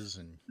 mattresses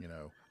and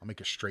I'll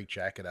make a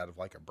straitjacket out of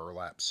like a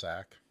burlap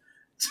sack.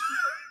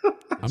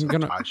 I'm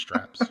gonna tie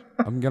straps.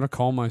 I'm gonna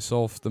call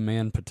myself the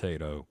man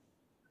potato.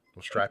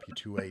 We'll strap you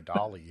to a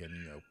dolly and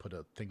put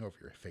a thing over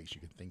your face. You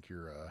can think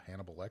you're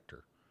Hannibal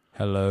Lecter.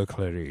 Hello,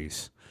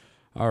 Clarice.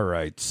 All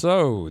right,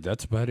 so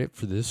that's about it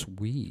for this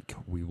week.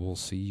 We will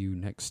see you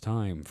next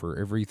time. For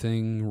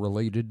everything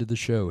related to the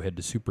show, head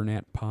to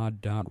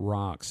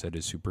supernatpod.rocks. That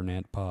is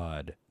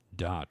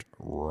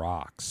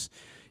supernatpod.rocks.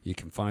 You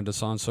can find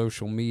us on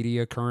social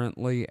media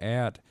currently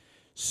at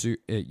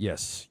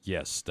yes,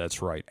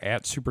 that's right,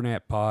 at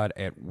supernatpod,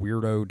 at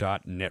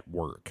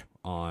weirdo.network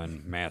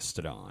on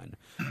Mastodon.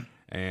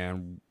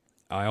 And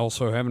I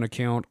also have an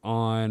account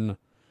on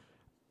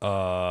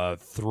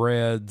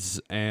Threads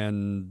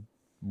and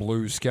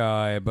Blue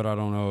Sky, but I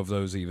don't know if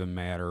those even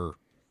matter.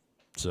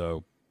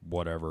 So,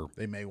 whatever.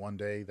 They may one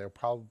day. They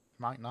probably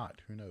might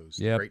not. Who knows?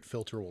 Yep. The great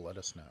filter will let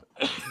us know.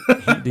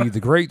 The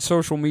great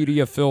social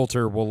media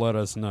filter will let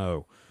us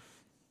know.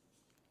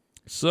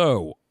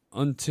 So,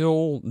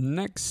 until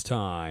next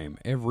time,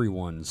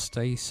 everyone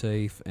stay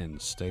safe and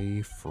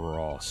stay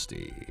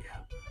frosty.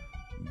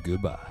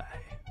 Goodbye.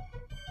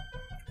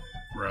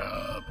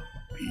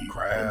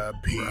 Crab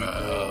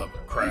people.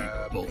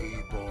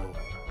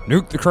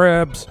 Nuke the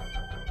crabs.